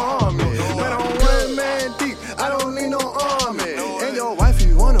nigga harm me. Man, I'm 1 man deep. I don't need no army. And your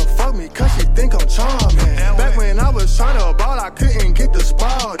wifey wanna fuck me cause she think I'm charming. Back when I was tryna ball, I couldn't get the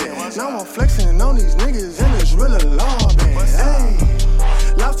spot in. Now I'm flexing on these niggas and it's real alarming. Hey,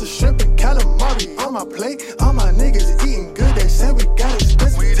 lobster, shrimp, and calamari on my plate. All my niggas eating good, they say we got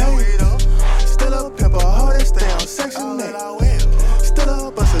expensive taste. Still a pimp, a hoe that stay on Section 8. Still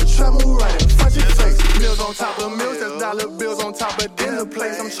a bust a trap move right in front of your face. Meals on top of meals, that's dollar bills on top of dinner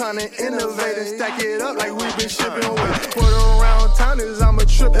plates. I'm trying to innovate and stack it up like we've been shipping away. Word around town is I'm a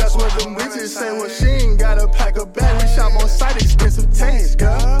trip, that's what of them bitches say, well, she ain't got a pack of bag. We shop on site, expensive taste,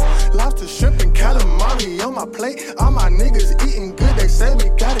 girl. Lobster, shrimp, and calamari on my plate. All my niggas eating good, they say we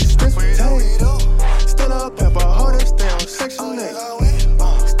got expensive taste. Still up pepper, hold it, stay on section 8.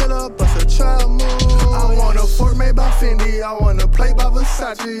 Still up bust a child move. I want a fork made by Fendi. I want a plate by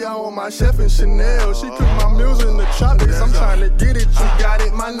Versace. I want my chef in Chanel. She cook my meals in the tropics. I'm trying to get it, you got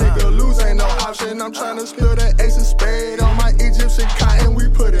it. My nigga lose ain't no option. I'm trying to spill the ace of spade on my Egyptian cotton. We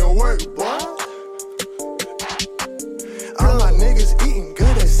put in work, boy. All my niggas eating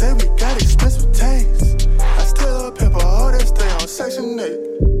good. They say we got expensive taste. I still up pepper, hold it, stay on section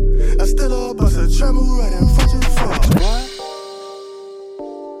 8. I still up bust a tremble right in front of the floor, boy.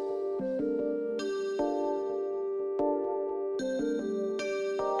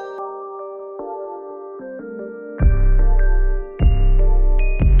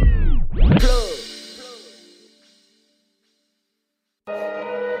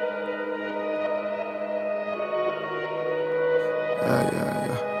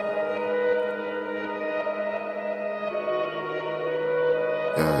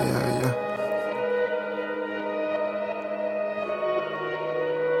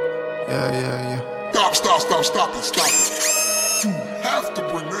 Stop it. You have to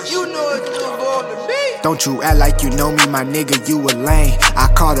bring that shit. You know it's on the beat. Don't you act like you know me, my nigga, you a lame. I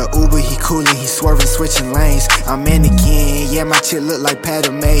called a Uber, he coolin', he swerving, switching lanes. I'm mannequin, yeah, my chick look like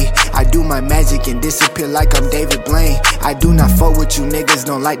Padme. I do my magic and disappear like I'm David Blaine. I do not fuck with you niggas,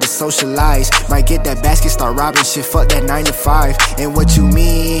 don't like to socialize. Might get that basket, start robbing shit, fuck that 9 to 5. And what you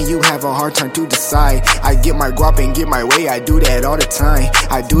mean, you have a hard time to decide. I get my guap and get my way, I do that all the time.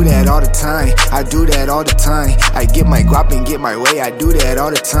 I do that all the time, I do that all the time. I get my guap and get my way, I do that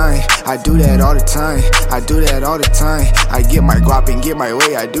all the time. I do that all the time, I do that all the time. I get my guap and get my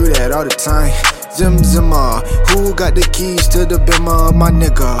way, I do that all the time. Zimmer, who got the keys to the bimmer, my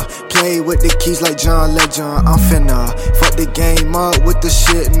nigga? Play with the keys like John Legend, I'm finna fuck the game up with the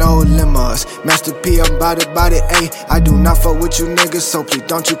shit, no limers. Master P, I'm bout it, ayy. I do not fuck with you niggas, so please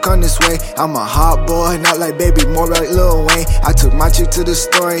don't you come this way. I'm a hot boy, not like baby, more like Lil Wayne. I took my chick to the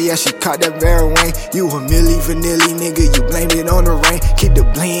store and yeah, she caught that Vera Wayne. You a Milli Vanilli nigga, you blame it on the rain. Keep the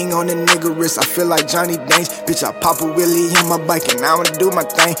bling on the nigga wrist, I feel like Johnny Danes. Bitch, I pop a wheelie on my bike and I wanna do my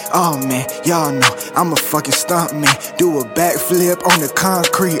thing. Oh man, y'all know I'm a fucking stunt man. Do a backflip on the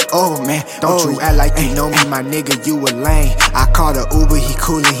concrete, oh man. Don't you act like you know me, my nigga, you a lame. I called a Uber, he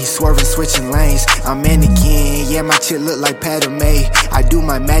coolin', he swerving, switching lanes. I'm mannequin, yeah, my chick look like Padme. I do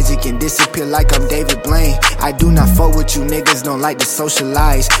my magic and disappear like I'm David Blaine. I do not fuck with you niggas, don't like to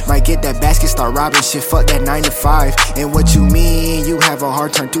socialize. Might get that basket, start robbing shit, fuck that 9 to 5. And what you mean, you have a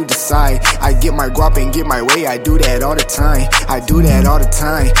hard time to decide. I get my guap and get my way, I do that all the time. I do that all the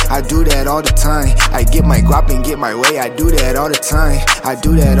time, I do that all the time. I get my guap and get my way, I do that all the time. I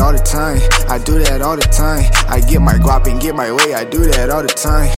do that all the time, I do that all the time. I get my guap and get my way, I do that all the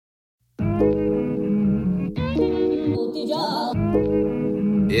time.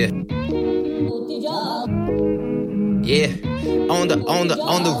 Yeah. Yeah. On the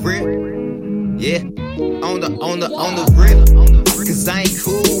real. Yeah. On the real. Cause I ain't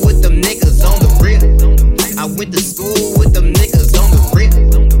cool with them niggas on the real. I went to school with them niggas on the real.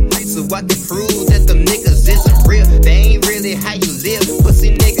 So I can prove that them niggas isn't real. They ain't really how you live,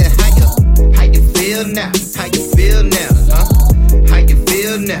 pussy nigga. How you feel now? How you feel now? How you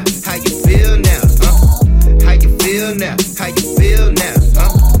feel now? How you feel now? How you feel now? How you feel now?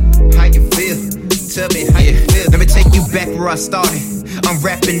 How you feel? Tell me how you feel. Let me take you back where I started. I'm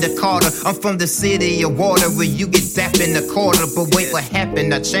rapping the Carter. I'm from the city of water where you get zapped in the quarter. But wait, what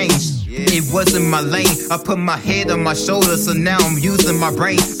happened? I changed. It wasn't my lane. I put my head on my shoulder, so now I'm using my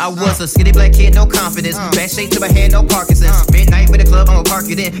brain. I was a skinny black kid, no confidence. Bad shape to my head, no Parkinson's. Midnight with the club, I'ma park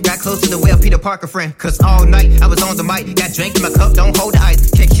it in. Got close to the well, Peter Parker friend. Cause all night I was on the mic. Got drink in my cup, don't hold the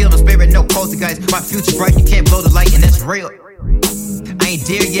ice. Can't kill my spirit, no poltergeist. My future bright, you can't blow the light, and that's real. I ain't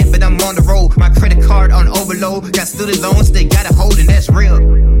there yet, but I'm on the road. My credit card on overload. Got student loans, they got a hold, and that's real.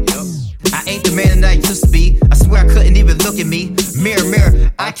 I ain't the man that I used to be. I swear I couldn't even look at me. Mirror,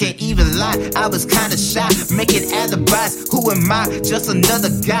 mirror, I can't even lie. I was kinda shy, making alibis. Who am I? Just another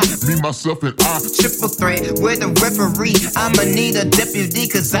guy. Me, myself, and I. Triple threat with a referee. I'ma need a deputy,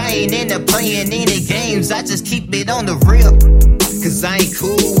 cause I ain't into playing any games. I just keep it on the real. Cause I ain't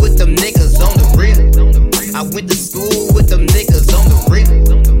cool with them niggas on the real. I went to school with them niggas on the real.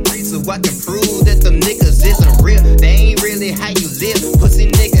 So I can prove that them niggas isn't real. They ain't really how you live, pussy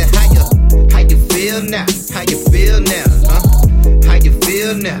nigga. How you feel now? How you feel now? How you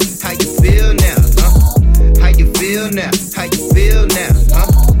feel now? How you feel now? How you feel now? How you feel now?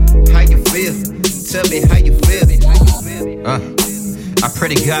 How you feel? Tell me how you feel. I pray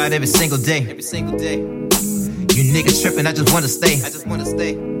to God every single day. You niggas tripping, I just wanna stay.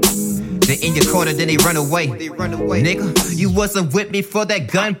 They in your corner, then they run away. Nigga, you wasn't with me for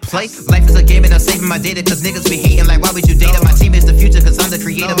that gunplay. Life is a game and I'm saving my data, cause niggas be hating like why would you date her? My team is the future, cause I'm the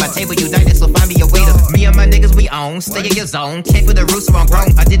creator. My table united, so find me a waiter. Me and my niggas, we own, stay in your zone. Came with the roots, so I'm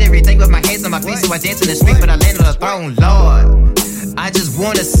grown. I did everything with my hands on my feet, so I dance in the street, but I land on the throne, Lord. I just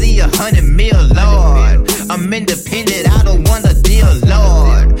wanna see 100 mil, Lord. I'm independent, I don't wanna deal,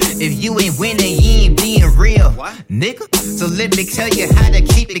 Lord. If you ain't winning, you ain't being real, nigga. So let me tell you how to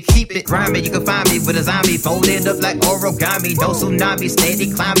keep it grimy. You can find me with a zombie, folded up like origami. No tsunami,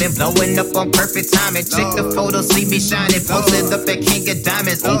 steady climbing, blowing up on perfect timing. Check the photos, see me shining, posted up at King of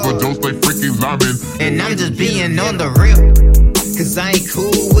Diamonds. Overdose like freaking lineman. And I'm just being on the real, cause I ain't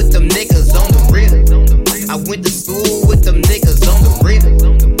cool with them niggas on the real. I went to school with them niggas on the real,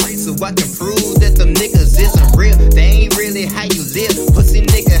 so I can prove that them niggas isn't real. They ain't really how you live, pussy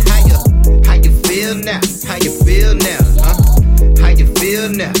nigga. How you feel now? How you feel now? How you feel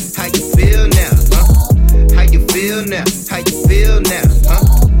now? How you feel now? How you feel now? How you feel now?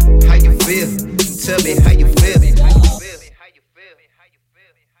 How you feel? Tell me how you feel.